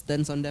the girls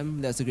stands on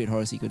them, that's a great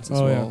horror sequence as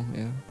Oh, well.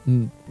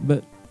 Yeah.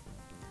 But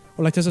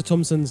Or like Tessa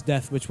Thompson's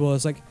death, which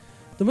was like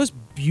the most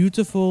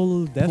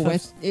beautiful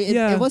death.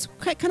 It was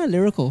quite kind of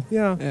lyrical.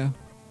 Yeah.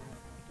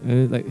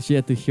 like she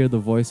had to hear the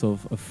voice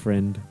of a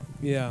friend.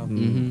 Yeah.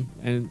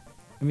 And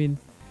I mean,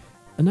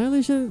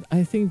 Annihilation,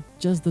 I think,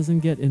 just doesn't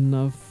get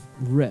enough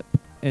rep.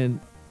 And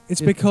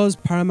It's because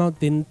Paramount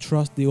didn't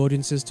trust the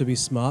audiences to be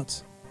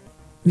smart.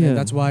 Yeah. And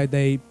that's why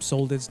they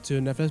sold it to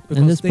Netflix, And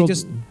because that's they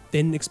just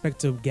didn't expect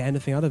to get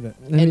anything out of it.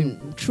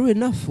 And true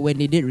enough, when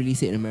they did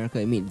release it in America,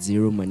 it made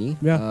zero money.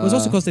 Yeah. It was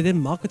also because they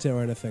didn't market it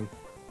or anything.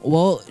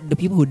 Well, the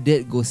people who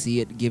did go see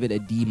it give it a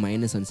D-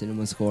 on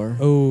Cinema Score.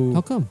 Oh.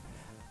 How come?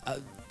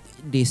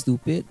 They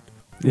stupid.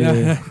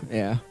 Yeah.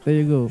 Yeah. There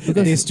you go. They're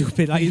Because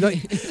stupid. Like, you know,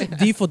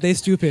 D for they're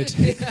stupid.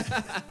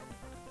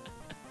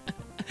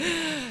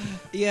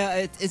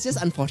 Yeah, it's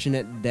just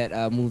unfortunate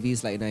that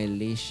movies like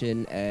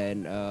Annihilation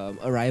and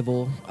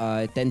Arrival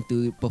tend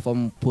to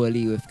perform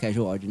poorly with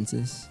casual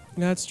audiences.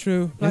 That's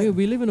true. I mean,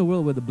 we live in a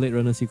world where the Blade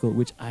Runner sequel,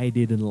 which I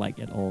didn't like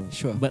at all.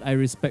 Sure. But I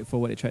respect for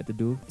what it tried to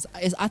do.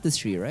 It's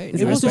artistry, right?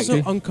 It's It was also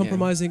respective.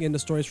 uncompromising in the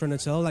stories trying to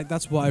tell. Like,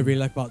 that's what I really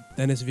like about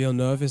Denis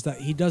Villeneuve, is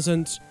that he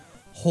doesn't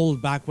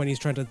hold back when he's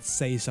trying to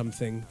say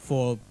something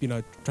for, you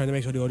know, trying to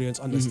make sure the audience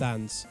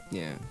understands.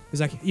 Yeah. He's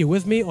like, you're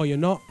with me or you're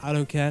not, I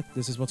don't care,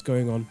 this is what's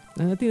going on.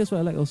 And I think that's what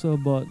I like also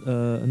about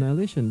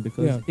Annihilation,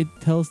 because it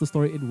tells the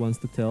story it wants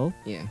to tell.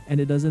 Yeah. And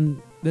it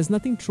doesn't, there's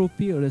nothing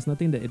tropey or there's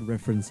nothing that it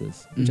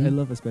references, which I Mhm.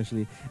 love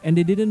especially. And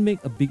they didn't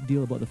make a big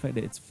deal about the fact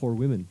that it's for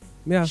women.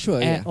 Yeah. Sure,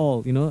 At yeah.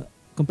 all, you know,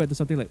 compared to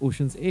something like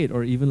Ocean's 8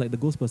 or even like the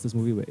Ghostbusters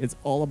movie where it's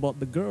all about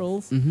the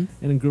girls Mhm.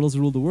 and then girls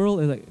rule the world.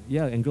 And like,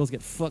 yeah, and girls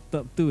get fucked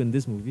up too in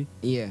this movie.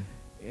 Yeah.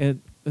 And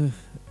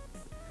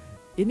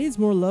it needs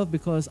more love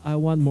because I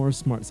want more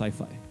smart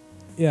sci-fi.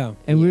 Yeah.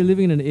 And we're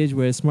living in an age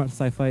where smart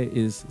sci-fi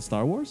is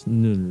Star Wars?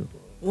 No.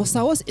 Well,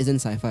 Star Wars isn't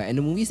sci-fi, and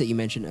the movies that you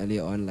mentioned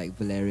earlier on, like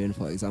Valerian,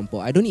 for example,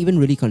 I don't even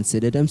really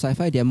consider them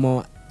sci-fi. They're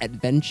more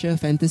adventure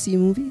fantasy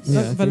movies.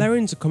 Yeah, okay.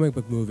 Valerian's a comic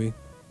book movie.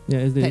 Yeah,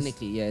 it is.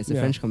 Technically, yeah, it's a Yeah.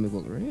 French comic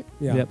book, right?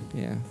 Yeah. Yep.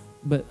 Yeah.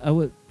 But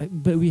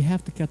but we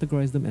have to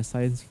categorize them as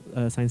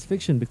science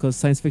fiction because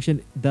science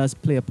fiction does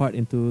play a part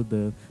into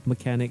the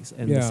mechanics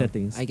and the Yeah.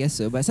 settings. I guess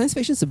so, but science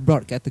fiction is a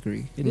broad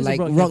category. It is a like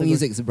broad rock category.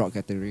 music is a broad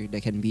category.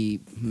 There can be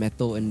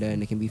metal in there, and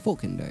there can be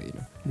folk in there. You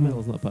know.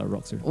 Metal's not part of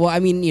rock, sir. Well, I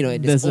mean, you know,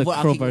 There's this a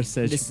overarching, crowbar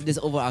sedge. this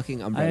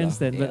overarching umbrella. I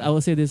understand, but yeah. I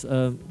will say this: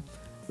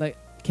 like,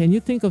 can you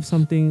think of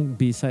something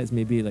besides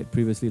maybe like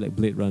previously like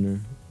Blade Runner,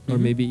 or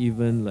Mhm. maybe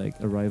even like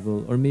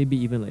Arrival, or maybe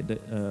even like the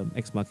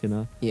Ex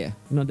Machina? Yeah,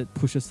 You know, that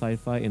pushes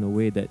sci-fi in a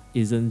way that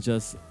isn't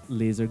just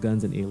laser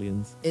guns and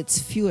aliens. it's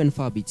few and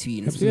far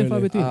between. It's few and far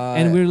Absolutely. between,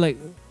 and we're like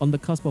on the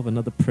cusp of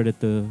another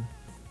Predator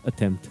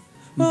attempt.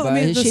 Well, But I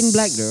mean, the Shane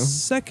Black, though.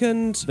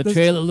 The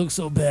trailer looks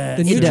so bad.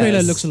 The new It trailer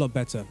does. looks a lot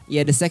better.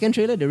 Yeah, the second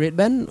trailer, the Red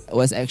Band,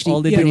 was actually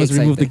All they pretty did was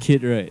remove the exciting.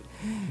 kid, right?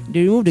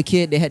 They removed the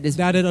kid. They had this.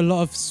 They added a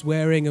lot of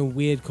swearing and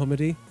weird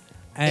comedy.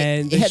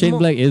 And It had Shane more-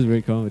 Black is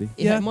very comedy.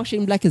 It Yeah. had more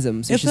Shane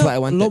Blackisms, it which is felt what I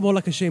a wanted. lot more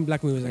like a Shane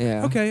Black movie. It was like,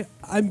 Yeah. okay,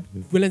 I'm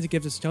willing to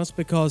give this a chance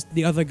because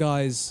the other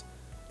guys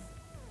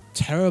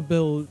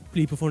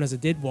terribly performed as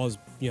it did was,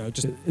 you know,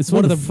 just It's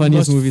one of the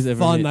funniest most movies ever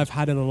fun made. I've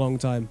had in a long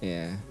time.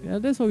 Yeah. Yeah,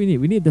 that's what we need.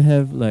 We need to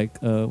have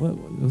like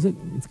what was it?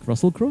 It's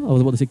Russell Crowe. I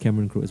was about to say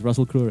Cameron Crowe. It's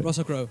Russell Crowe, right?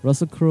 Russell Crowe.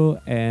 Russell Crowe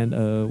and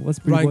what's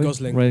pretty Ryan boy?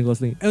 Gosling. Ryan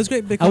Gosling. It was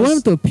great because I want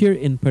him to appear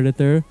in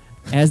Predator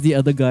as the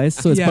other guys,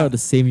 so it's Yeah. part of the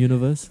same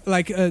universe.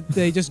 like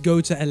they just go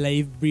to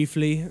LA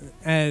briefly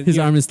and His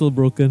you know, arm is still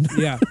broken.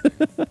 yeah.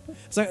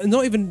 It's like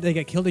not even they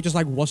get killed. They just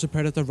like watch the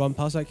Predator run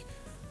past. Like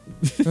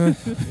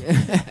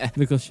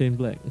Because Shane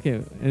Black.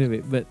 Okay, anyway,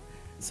 but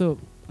so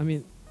I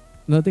mean,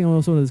 another thing I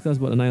also want to discuss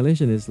about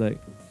Annihilation is like,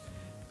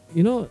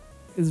 you know,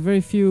 it's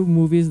very few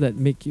movies that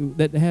make you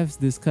that have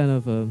this kind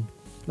of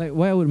like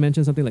why I would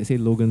mention something like say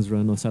Logan's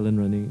Run or Silent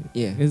Running.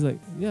 Yeah. It's like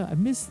I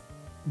miss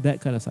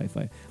that kind of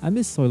sci-fi. I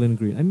miss Soylent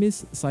Green. I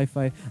miss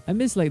sci-fi. I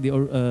miss like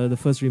the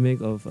first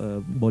remake of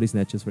Body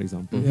Snatchers, for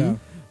example, yeah.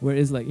 where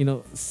it's like, you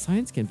know,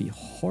 science can be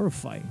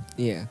horrifying.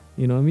 Yeah.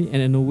 You know what I mean?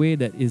 And in a way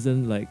that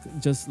isn't like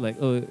just like,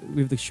 oh, we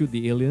have to shoot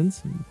the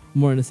aliens.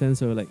 More in a sense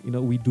where like, you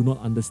know, we do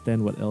not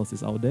understand what else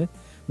is out there.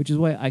 Which is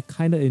why I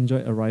kind of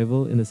enjoy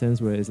Arrival in a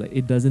sense where it's like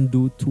it doesn't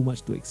do too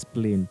much to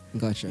explain.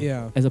 Gotcha.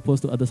 Yeah. As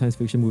opposed to other science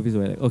fiction movies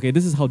where like, okay,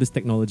 this is how this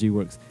technology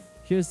works.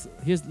 Here's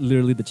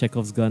literally the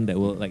Chekhov's gun that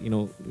will like, you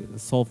know,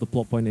 solve the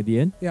plot point at the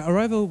end. Yeah,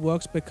 Arrival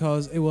works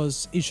because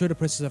it showed a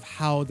process of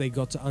how they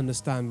got to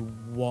understand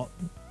what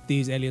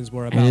these aliens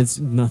were about. And it's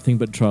nothing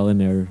but trial and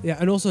error. Yeah,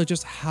 and also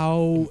just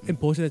how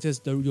important it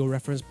is, your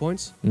reference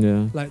points.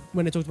 Yeah. Like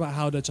when they talked about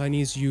how the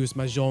Chinese use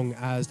mahjong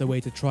as the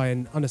way to try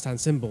and understand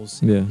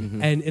symbols. Yeah. Mhm.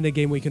 And in a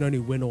game where you can only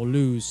win or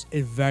lose,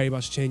 it very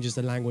much changes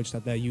the language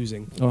that they're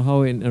using. Or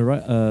how in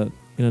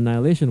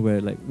Annihilation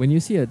where like when you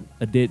see a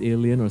dead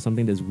alien or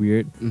something that's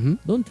weird, Mhm.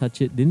 don't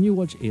touch it. Didn't you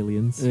watch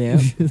Aliens? Yeah.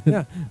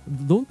 Yeah.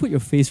 Don't put your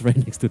face right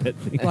next to that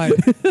thing.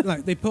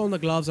 like they put on the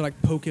gloves and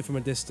like poke it from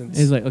a distance.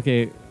 It's like,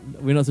 okay,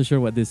 we're not so sure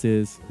what this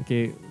is.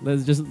 Okay,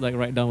 let's just like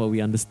write down what we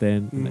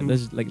understand. Mhm.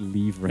 Let's just like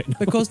leave right now.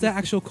 because they're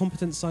actual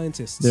competent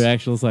scientists. They're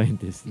actual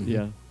scientists. Mhm.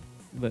 Yeah.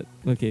 But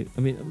okay, I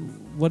mean,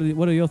 what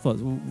are your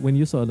thoughts when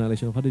you saw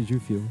Annihilation? How did you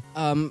feel?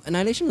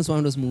 Annihilation was one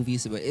of those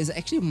movies, but it's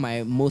actually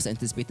my most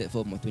anticipated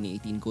film of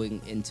 2018 going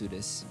into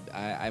this.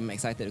 I'm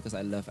excited because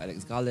I love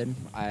Alex Garland.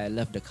 I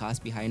love the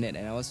cast behind it,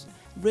 and I was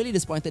really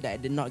disappointed that I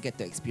did not get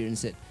to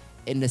experience it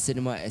in the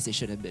cinema as it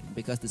should have been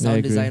because the I sound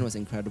agree. design was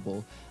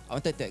incredible. I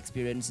wanted to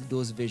experience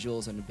those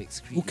visuals on the big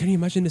screen. Oh, can you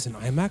imagine this in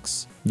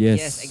IMAX?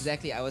 Yes,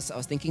 exactly. I was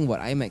thinking about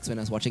IMAX when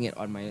I was watching it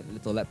on my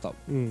little laptop.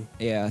 Mm.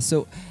 Yeah,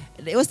 so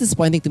it was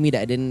disappointing to me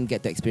that I didn't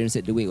get to experience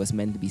it the way it was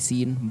meant to be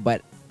seen,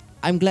 but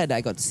I'm glad that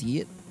I got to see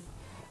it.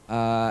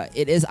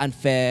 It is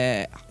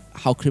unfair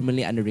how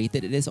criminally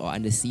underrated it is or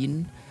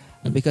underseen.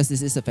 because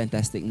this is a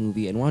fantastic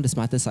movie and one of the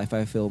smartest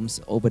sci-fi films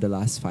over the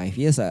last 5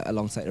 years,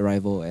 alongside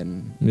Arrival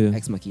and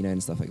Ex Machina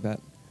and stuff like that.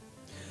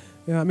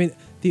 Yeah, I mean,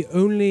 the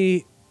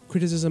only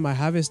criticism I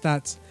have is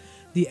that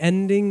the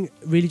ending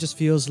really just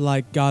feels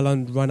like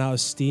Garland ran out of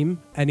steam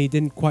and he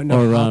didn't quite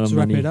know how to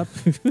wrap it up.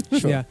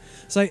 Yeah,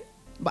 it's like,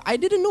 but I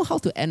didn't know how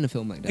to end a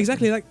film like that.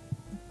 Exactly. Like,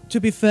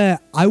 to be fair,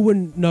 I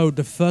wouldn't know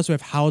the first way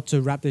of how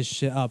to wrap this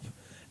shit up,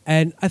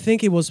 and I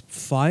think it was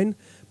fine.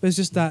 But it's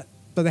just that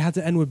they had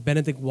to end with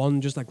Benedict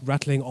Wong just like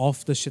rattling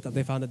off the shit that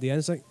they found at the end.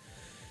 It's like,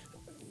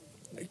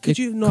 could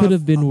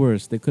have been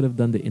worse. They could have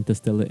done the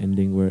Interstellar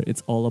ending where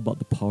it's all about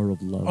the power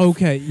of love.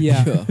 Okay,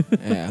 yeah. Sure.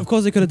 Yeah. Of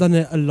course, they could have done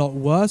it a lot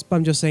worse, but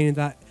I'm just saying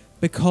that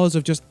because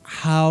of just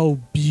how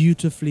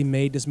beautifully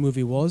made this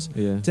movie was,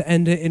 to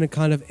end it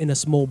in a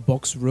small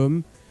box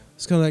room,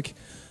 it's kind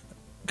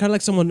of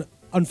like someone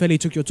unfairly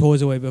took your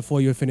toys away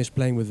before you were finished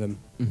playing with them.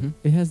 Mm-hmm.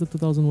 It has the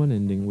 2001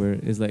 ending where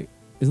it's like,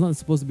 it's not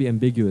supposed to be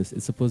ambiguous.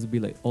 It's supposed to be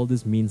like, all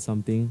this means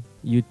something.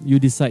 You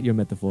decide your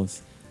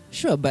metaphors.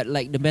 Sure, but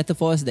like the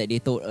metaphors that they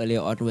told earlier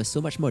on were so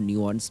much more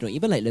nuanced.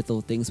 Even like little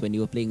things when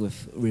you were playing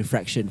with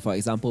refraction. For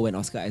example, when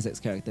Oscar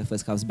Isaac's character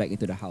first comes back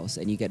into the house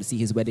and you get to see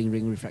his wedding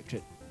ring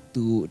refracted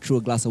through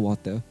a glass of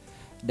water.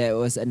 That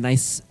was a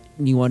nice,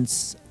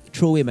 nuanced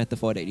throwaway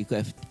metaphor that you could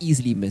have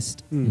easily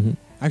missed. Mm-hmm.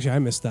 Actually, I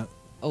missed that.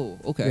 Oh,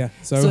 okay. Yeah,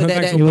 so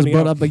it was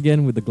brought up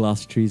again with the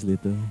glass trees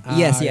later.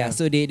 Yes, yeah.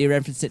 So they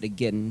referenced it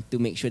again to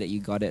make sure that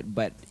you got it.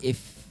 But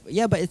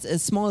it's a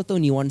small little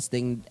nuanced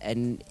thing,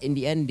 and in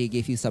the end, they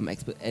gave you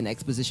an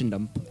exposition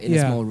dump in a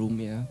small room.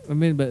 Yeah. I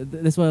mean, but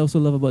that's what I also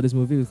love about this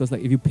movie, because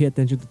like if you pay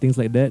attention to things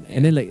like that,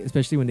 and then like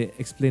especially when they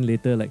explain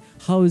later, like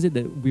how is it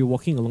that we're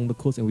walking along the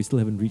coast and we still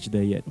haven't reached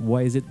there yet?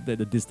 Why is it that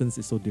the distance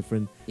is so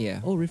different?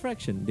 Yeah. Oh,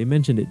 refraction. They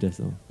mentioned it just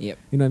now. Yep.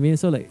 You know what I mean?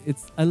 So like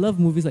I love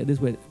movies like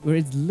this where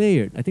it's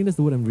layered. I think that's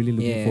the word I'm really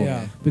looking for.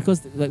 Yeah.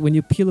 Because like when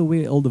you peel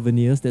away all the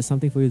veneers, there's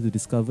something for you to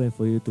discover and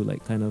for you to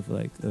like kind of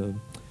like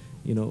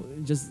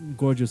just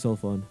gorge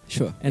yourself on.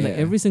 Sure. And like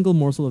every single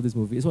morsel of this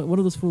movie is one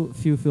of those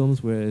few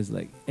films where it's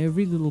like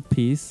every little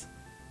piece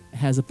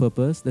has a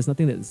purpose. There's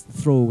nothing that's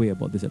throwaway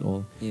about this at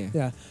all. Yeah.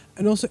 Yeah.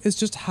 And also it's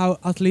just how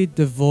utterly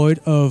devoid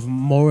of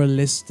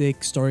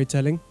moralistic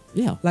storytelling.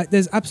 Yeah. Like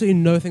there's absolutely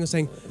nothing of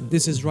saying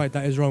this is right,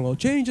 that is wrong, or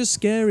change is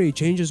scary,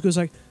 change is good. It's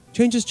like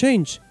change is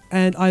change.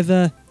 And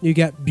either you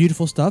get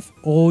beautiful stuff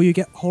or you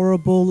get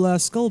horrible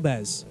skull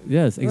bears.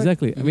 Yes,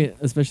 exactly. I mean,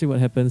 especially what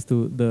happens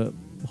to the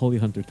Holly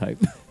Hunter type.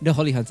 The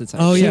Holly Hunter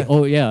type.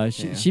 Oh, yeah.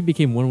 She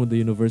became one with the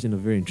universe in a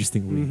very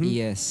interesting way. Mm-hmm.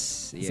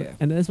 Yes. Yeah. So,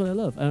 and that's what I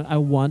love. I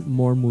want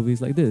more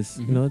movies like this.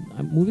 Mm-hmm. You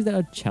know, movies that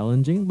are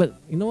challenging, but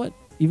you know what?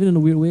 Even in a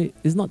weird way,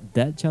 it's not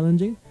that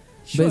challenging.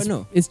 Sure,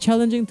 but it's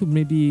challenging to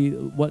maybe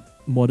what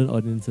modern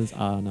audiences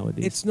are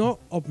nowadays. It's not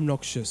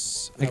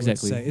obnoxious.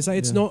 Exactly. I would say. It's like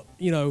it's not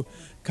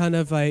kind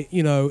of like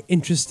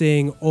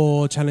interesting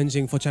or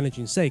challenging for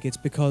challenging's sake. It's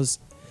because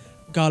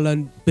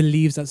Garland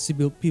believes that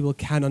people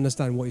can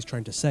understand what he's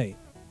trying to say.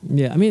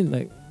 Yeah, I mean,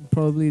 like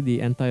probably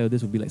the anti of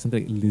this would be like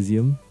something like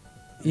Elysium.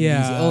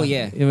 Yeah. Oh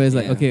yeah. It was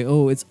like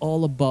it's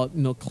all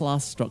about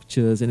class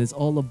structures and it's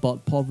all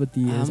about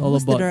poverty and it's all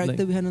who's about the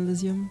director behind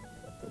Elysium?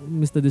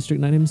 Mr.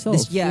 District 9 himself.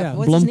 What's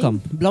his name?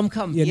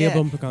 Blomkamp. Yeah, Neil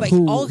Blomkamp. But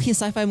all his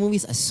sci-fi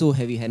movies are so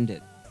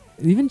heavy-handed.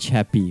 Even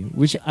Chappie,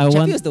 which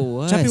Chappie was the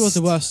worst. Chappie was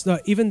the worst. No,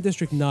 even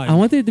District 9.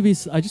 I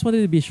just wanted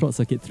it to be Short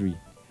Circuit 3.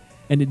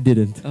 And it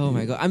didn't. Oh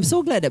my god. I'm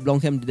so glad that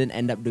Blomkamp didn't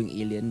end up doing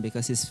Alien,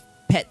 because his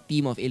pet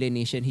theme of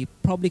alienation, he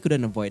probably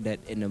couldn't avoid that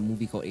in a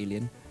movie called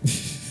Alien.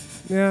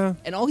 Yeah.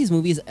 And all his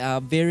movies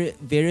are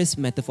various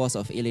metaphors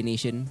of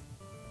alienation.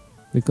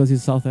 Because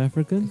he's South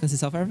African? Because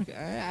he's South African?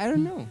 I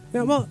don't know.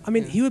 Yeah, well, I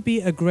mean, he would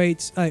be a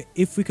great,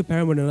 if we compare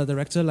him with another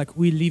director, like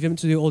we leave him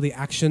to do all the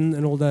action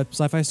and all the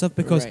sci-fi stuff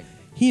because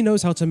he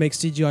knows how to make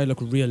CGI look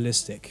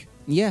realistic.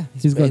 Yeah.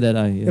 He's got that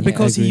eye. Yeah.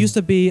 Because he used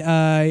to be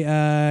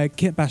a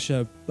kit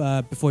basher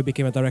before he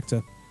became a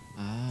director.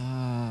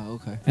 Ah,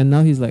 okay. And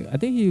now he's like, I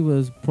think he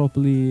was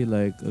properly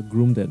like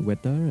groomed at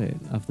Weta, right?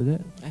 After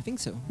that? I think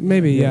so.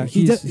 Maybe, yeah.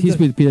 He's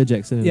with Peter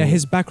Jackson. Yeah,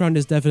 his background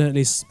is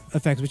definitely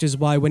effects, which is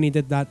why when he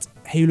did that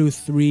Halo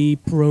 3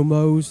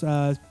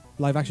 promos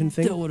live action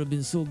thing. That would have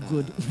been so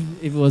good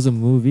if it was a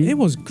movie. It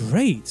was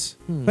great.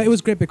 But it was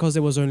great because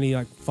it was only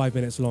like 5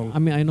 minutes long. I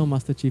mean, I know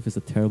Master Chief is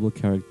a terrible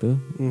character,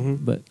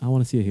 but I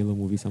want to see a Halo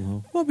movie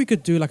somehow. Well, we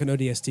could do like an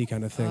ODST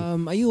kind of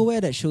thing. Are you aware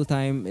that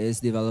Showtime is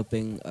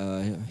developing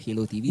a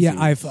Halo TV series? Yeah,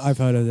 I've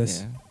heard of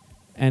this. Yeah.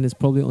 And it's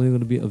probably only going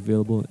to be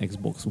available on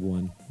Xbox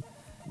One.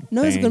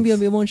 No, it's going to be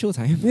available on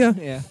Showtime. Yeah.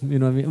 Yeah. You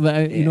know what I mean?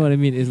 But you know what I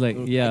mean? It's like,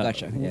 I yeah.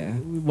 gotcha. Yeah.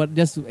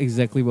 Just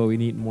exactly what we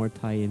need, more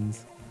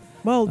tie-ins.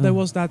 Well, there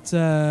was that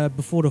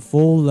Before the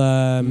Fall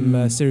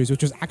series,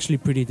 which was actually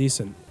pretty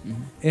decent.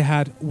 It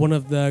had one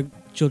of the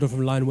children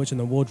from Lion, Witch, and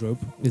the Wardrobe.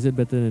 Is it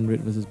better than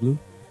Red vs. Blue?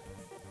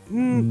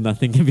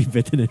 Nothing can be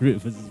better than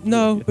Red vs. Blue.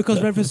 No, because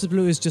Red vs.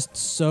 Blue is just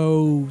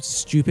so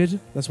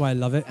stupid. That's why I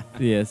love it.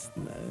 Yes.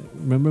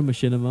 Remember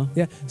Machinima?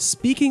 Yeah.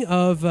 Speaking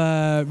of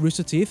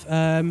Rooster Teeth,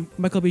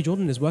 Michael B.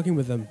 Jordan is working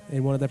with them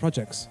in one of their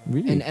projects.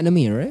 Really? An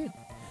enemy, right?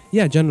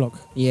 Yeah, Genlock.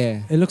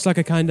 Yeah. It looks like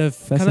a kind of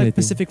Fascinating.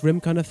 Pacific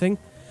Rim kind of thing.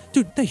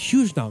 Dude, they're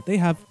huge now. They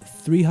have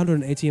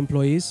 380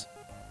 employees.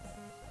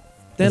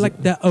 They're Is like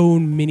it- their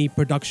own mini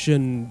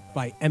production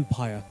by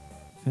empire.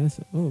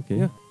 Oh, okay.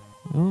 Yeah.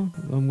 Oh,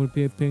 I'm going to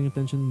be paying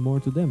attention more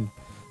to them.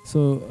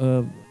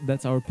 So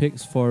that's our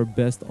picks for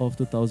best of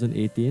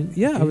 2018.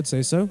 Yeah, I Okay. would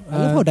say so. I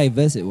love how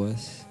diverse it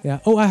was. Yeah.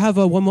 Oh, I have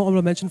one more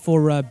honorable mention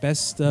for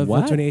best of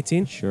What?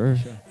 2018. Sure.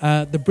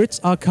 The Brits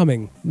Are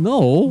Coming.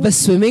 No. The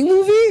swimming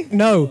movie?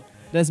 No,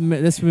 That's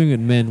Swimming with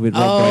Men with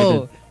Rob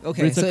Brydon.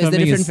 Okay, Brits so Are it's a Coming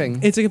different is- thing.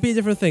 it's a completely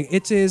different thing.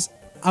 It is,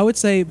 I would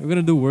say, We're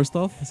gonna do worst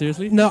off?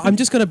 Seriously? no, I'm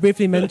just going to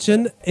briefly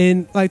mention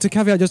to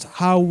caveat just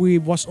how we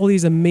watched all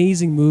these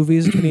amazing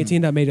movies in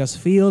 2018 that made us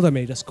feel, that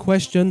made us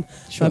question,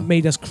 Sure. that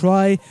made us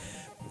cry.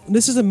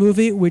 This is a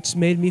movie which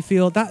made me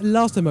feel that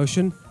last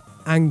emotion,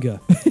 anger.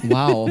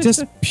 Wow.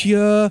 Just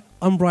pure,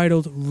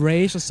 unbridled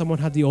rage that someone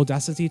had the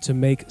audacity to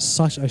make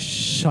such a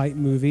shite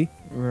movie.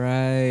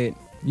 Right.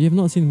 You have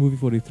not seen movie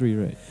 43,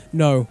 right?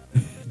 No.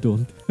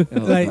 Don't. Oh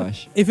Like,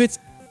 gosh. if it's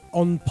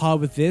on par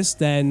with this,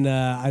 then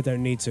I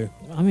don't need to.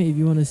 I mean, if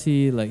you want to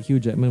see like Hugh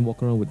Jackman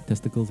walk around with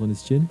testicles on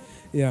his chin,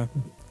 Yeah.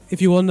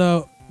 If you want to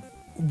know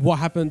what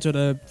happened to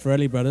the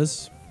Farrelly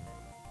brothers,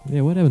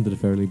 yeah, what happened to the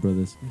Farrelly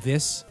brothers?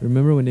 this.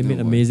 Remember when they No made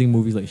way. amazing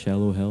movies like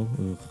Shallow Hell?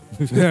 Ugh.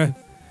 Yeah.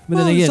 But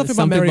Well, then again, Something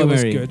About Something Mary About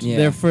was Mary, good. Yeah.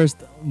 their first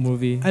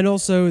movie. And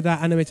also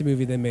that animated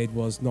movie they made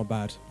was not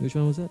bad. Which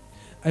one was that?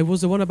 It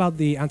was the one about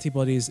the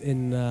antibodies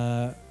in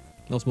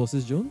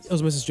Osmosis Jones?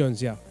 Osmosis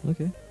Jones, yeah.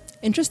 Okay.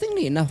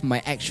 Interestingly enough, my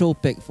actual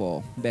pick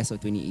for best of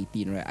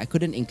 2018, right, I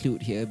couldn't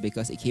include here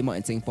because it came out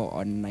in Singapore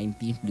on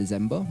 19th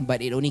December,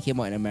 but it only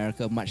came out in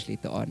America much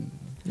later on.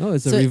 Oh,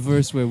 it's a So-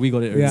 reverse where we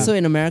got it early. Yeah. So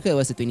in America, it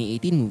was a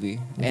 2018 movie,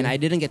 and Okay. I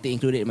didn't get to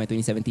include it in my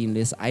 2017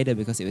 list either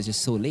because it was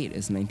just so late.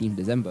 It's 19th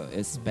December.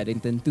 It's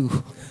Paddington 2.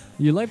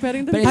 You like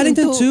Paddington? Paddington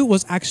Paddington 2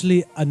 was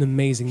actually an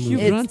amazing Hugh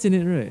movie. It's- Grant's in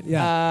it, right?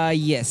 Yeah.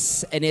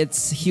 Yes, and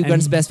it's Hugh And-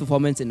 Grant's best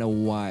performance in a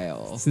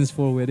while. Since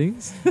 4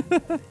 Weddings?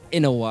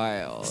 In a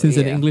while. Since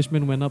an yeah.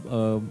 Englishman went up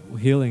a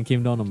hill and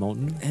came down a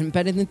mountain? And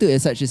Paddington 2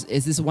 is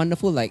this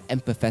wonderful, like,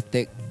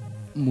 empathetic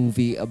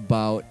movie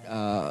about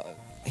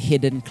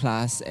hidden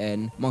class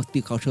and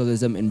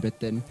multiculturalism in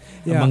Britain.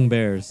 Yeah. Among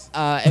bears.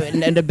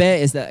 And the bear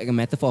is like a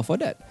metaphor for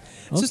that.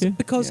 It's just Okay.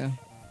 because Yeah.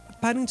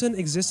 Paddington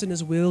exists in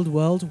this weird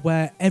world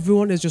where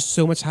everyone is just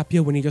so much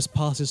happier when he just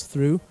passes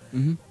through.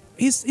 Mm-hmm.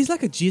 He's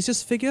like a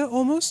Jesus figure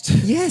almost.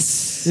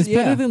 Yes. Is yeah.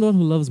 Paddington the one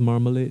who loves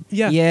marmalade?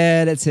 Yeah.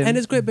 Yeah, that's him. And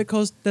it's great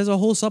because there's a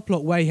whole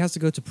subplot where he has to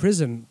go to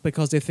prison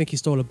because they think he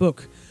stole a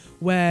book.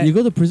 Where You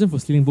go to prison for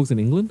stealing books in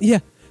England? yeah,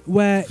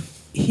 where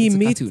It's a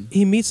cartoon.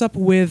 he meets up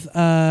with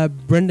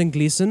Brendan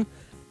Gleeson,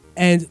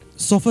 and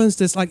softens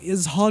this like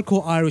this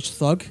hardcore Irish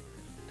thug.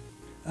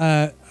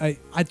 I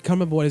can't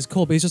remember what it's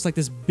called, but he's just like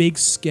this big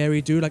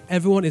scary dude. Like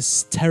everyone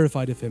is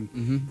terrified of him.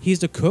 Mm-hmm. He's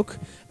the cook,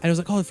 and he was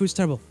like, "Oh, the food's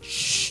terrible.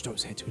 Shh, don't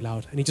say it too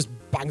loud." And he just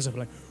bangs up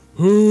like,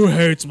 "Who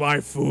hates my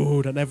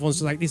food?" And everyone's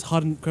just like, these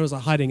hardened criminals are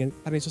hiding, and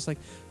he's just like,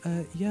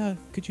 "Yeah,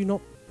 could you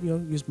not,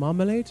 use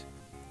marmalade?"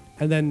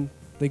 And then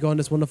they go on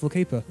this wonderful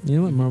caper. You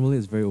know what? Marmalade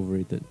is very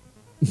overrated.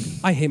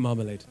 I hate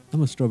marmalade.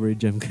 I'm a strawberry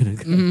jam kind of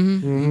guy.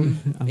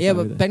 Mm-hmm. I'm Yeah, fine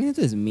but with that. Paddington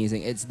 2 is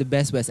amazing. It's the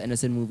best Wes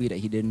Anderson movie that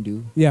he didn't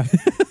do. Yeah.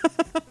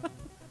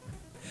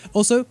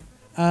 Also,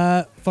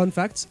 fun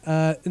fact: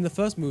 in the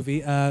first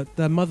movie,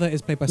 the mother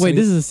is played by. Wait, Sally-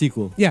 this is a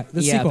sequel. yeah,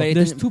 the Yeah, sequel. but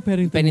There's two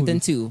Paddington Paddington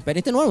movies. 2.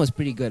 Paddington 1 was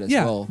pretty good as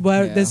Yeah, well.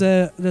 where Yeah. there's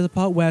a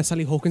part where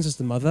Sally Hawkins is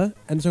the mother,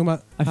 and they're talking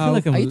about I feel how-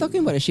 like I'm Are you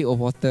talking about the Shape of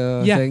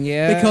Water yeah, thing?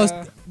 Yeah.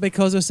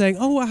 because they're saying,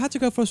 "Oh, I had to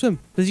go for a swim.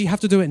 Does he have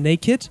to do it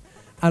naked?"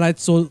 And I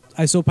saw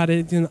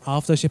Paddington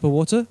after Ship of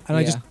Water, and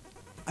I Yeah. just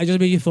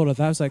immediately thought of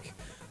that. I was like,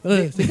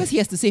 ugh. Because he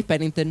has to save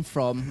Paddington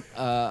from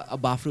a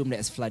bathroom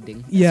that's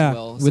flooding Yeah. as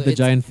well. with So the it's-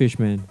 giant fish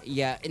man.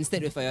 Yeah,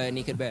 instead with a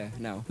naked bear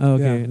now. Oh,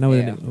 okay. Yeah. Now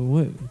Yeah.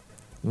 what?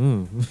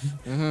 Oh.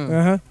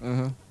 Uh-huh.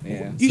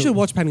 Yeah. You So- should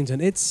watch Paddington.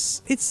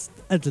 It's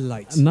a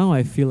delight. Now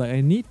I feel like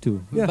I need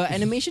to. Yeah. But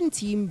animation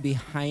team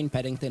behind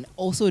Paddington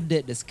also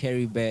did the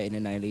scary bear in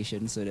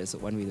Annihilation, so that's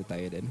one way to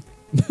tie it in.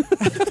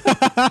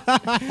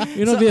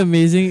 You know, it'd be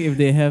amazing if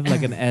they have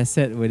like an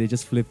asset where they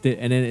just flipped it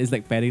and then it's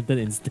like Paddington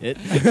instead.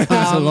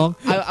 Comes along.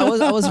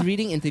 I was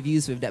reading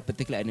interviews with that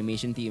particular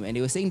animation team, and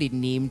they were saying they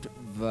named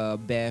the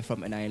bear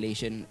from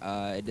Annihilation.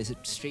 There's a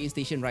train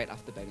station right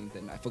after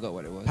Paddington. I forgot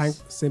what it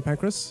was. St.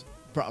 Pancras.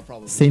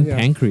 Probably. Saint Yeah.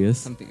 Pancreas.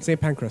 Something. St.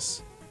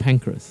 Pancras.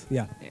 Pancreas.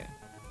 Yeah. Yeah.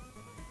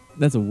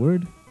 That's a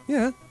word?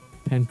 Yeah.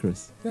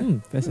 Pancreas. Yeah. Hmm,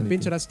 I've fascinating. been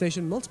to that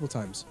station multiple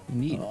times.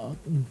 Indeed.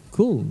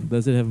 Cool.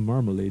 Does it have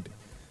marmalade?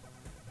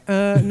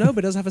 No, but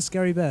it does have a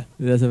scary bear.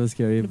 It does have a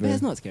scary The bear.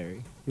 bear's not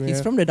scary. Yeah.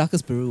 He's from the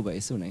darkest Peru, but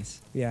he's so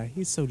nice. Yeah,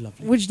 he's so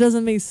lovely. Which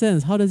doesn't make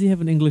sense. How does he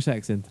have an English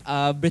accent?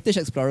 British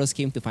explorers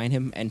came to find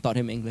him and taught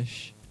him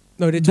English.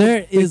 No,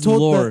 There is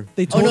lore.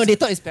 They Oh told no, they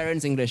taught his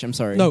parents English. I'm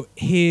sorry. no,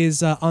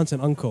 his aunt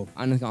and uncle.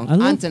 Aunt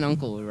love- and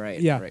uncle, right?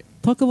 Yeah. Right.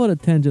 talk about a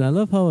tangent. I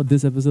love how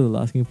this episode of the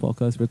Last King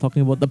podcast we're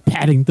talking about the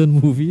Paddington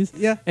movies.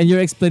 Yeah. And you're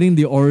explaining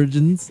the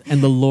origins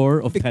and the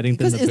lore of Paddington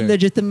Because the it's Bear.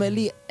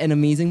 legitimately an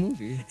amazing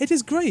movie. It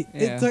is great.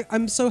 Yeah. It's like,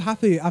 I'm so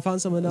happy I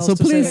found someone else So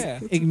to please say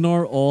that.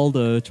 ignore all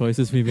the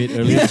choices we made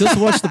earlier. Just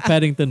watch the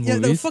Paddington Yeah,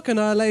 no, movies. fuck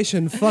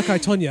Annihilation, fuck I,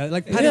 Tonya.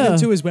 Like, Paddington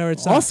 2 is where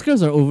it's at.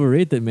 Oscars are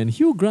overrated, man.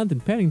 Hugh Grant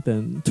in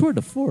Paddington, tour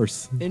de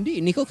force.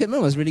 Indeed, Nicole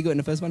Kidman was really good in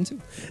the first one too.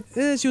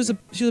 She was a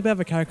bit of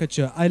a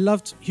caricature. I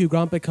loved Hugh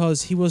Grant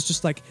because he was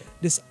just like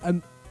this.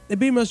 They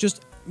pretty much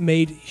just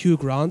made Hugh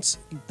Grant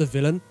the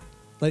villain.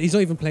 Like he's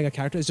not even playing a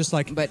character. It's just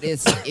like. But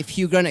it's if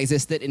Hugh Grant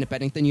existed in the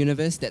Paddington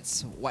universe,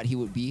 that's what he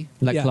would be.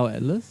 Like Yeah. Cloud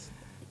Atlas?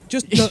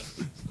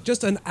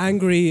 Just an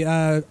angry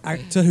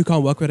actor who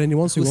can't work with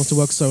anyone, so he wants to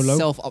work solo.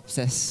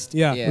 Self-obsessed.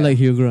 Yeah. Like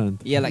Hugh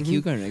Grant. Yeah, like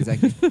Hugh Grant,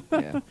 exactly.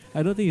 Yeah.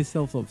 I don't think he's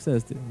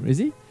self-obsessed. Is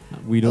he?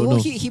 We don't well,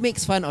 know. he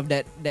makes fun of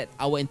that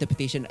our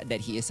interpretation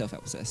that he is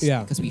self-obsessed.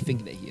 Yeah. Because we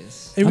think that he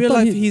is. In I real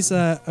thought life, he's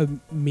a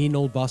mean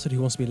old bastard who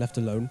wants to be left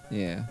alone.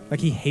 Yeah.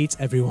 Like he hates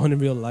everyone in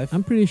real life.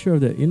 I'm pretty sure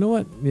of that. You know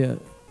what? Yeah.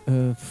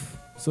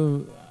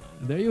 So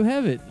there you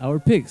have it. Our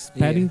picks. Yeah.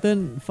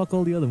 Paddington, fuck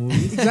all the other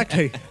movies.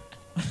 Exactly.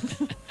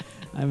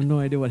 I have no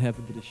idea what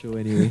happened to the show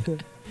anyway.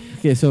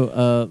 Okay,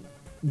 so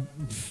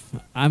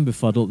I'm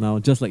befuddled now,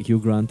 just like Hugh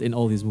Grant in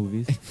all his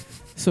movies.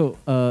 So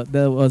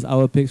that was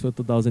our picks for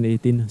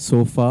 2018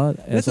 so far.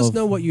 Let us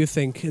know what you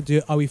think.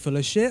 Are we full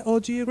of shit or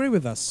do you agree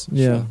with us?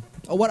 Yeah. Sure.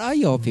 Or what are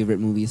your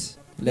favorite movies?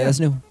 Let Yeah. us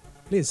know.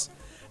 Please.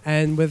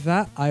 And with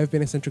that, I have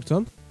been Eccentric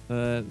Tom.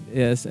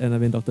 Yes, and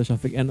I've been Dr.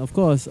 Shafiq. And of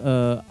course,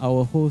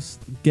 our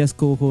guest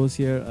co-host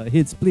here,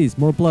 Hidz, please,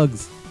 more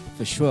plugs.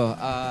 For sure.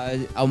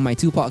 On my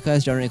 2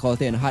 podcasts, Genre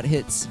Equality and Hard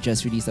Hits,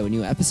 just released our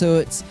new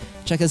episodes.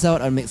 Check us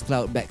out on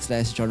Mixcloud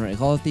 / Genre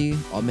Equality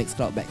or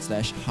Mixcloud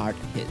 / Hard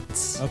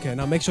Hits. Okay,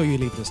 now make sure you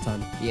leave this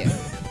time. Yeah.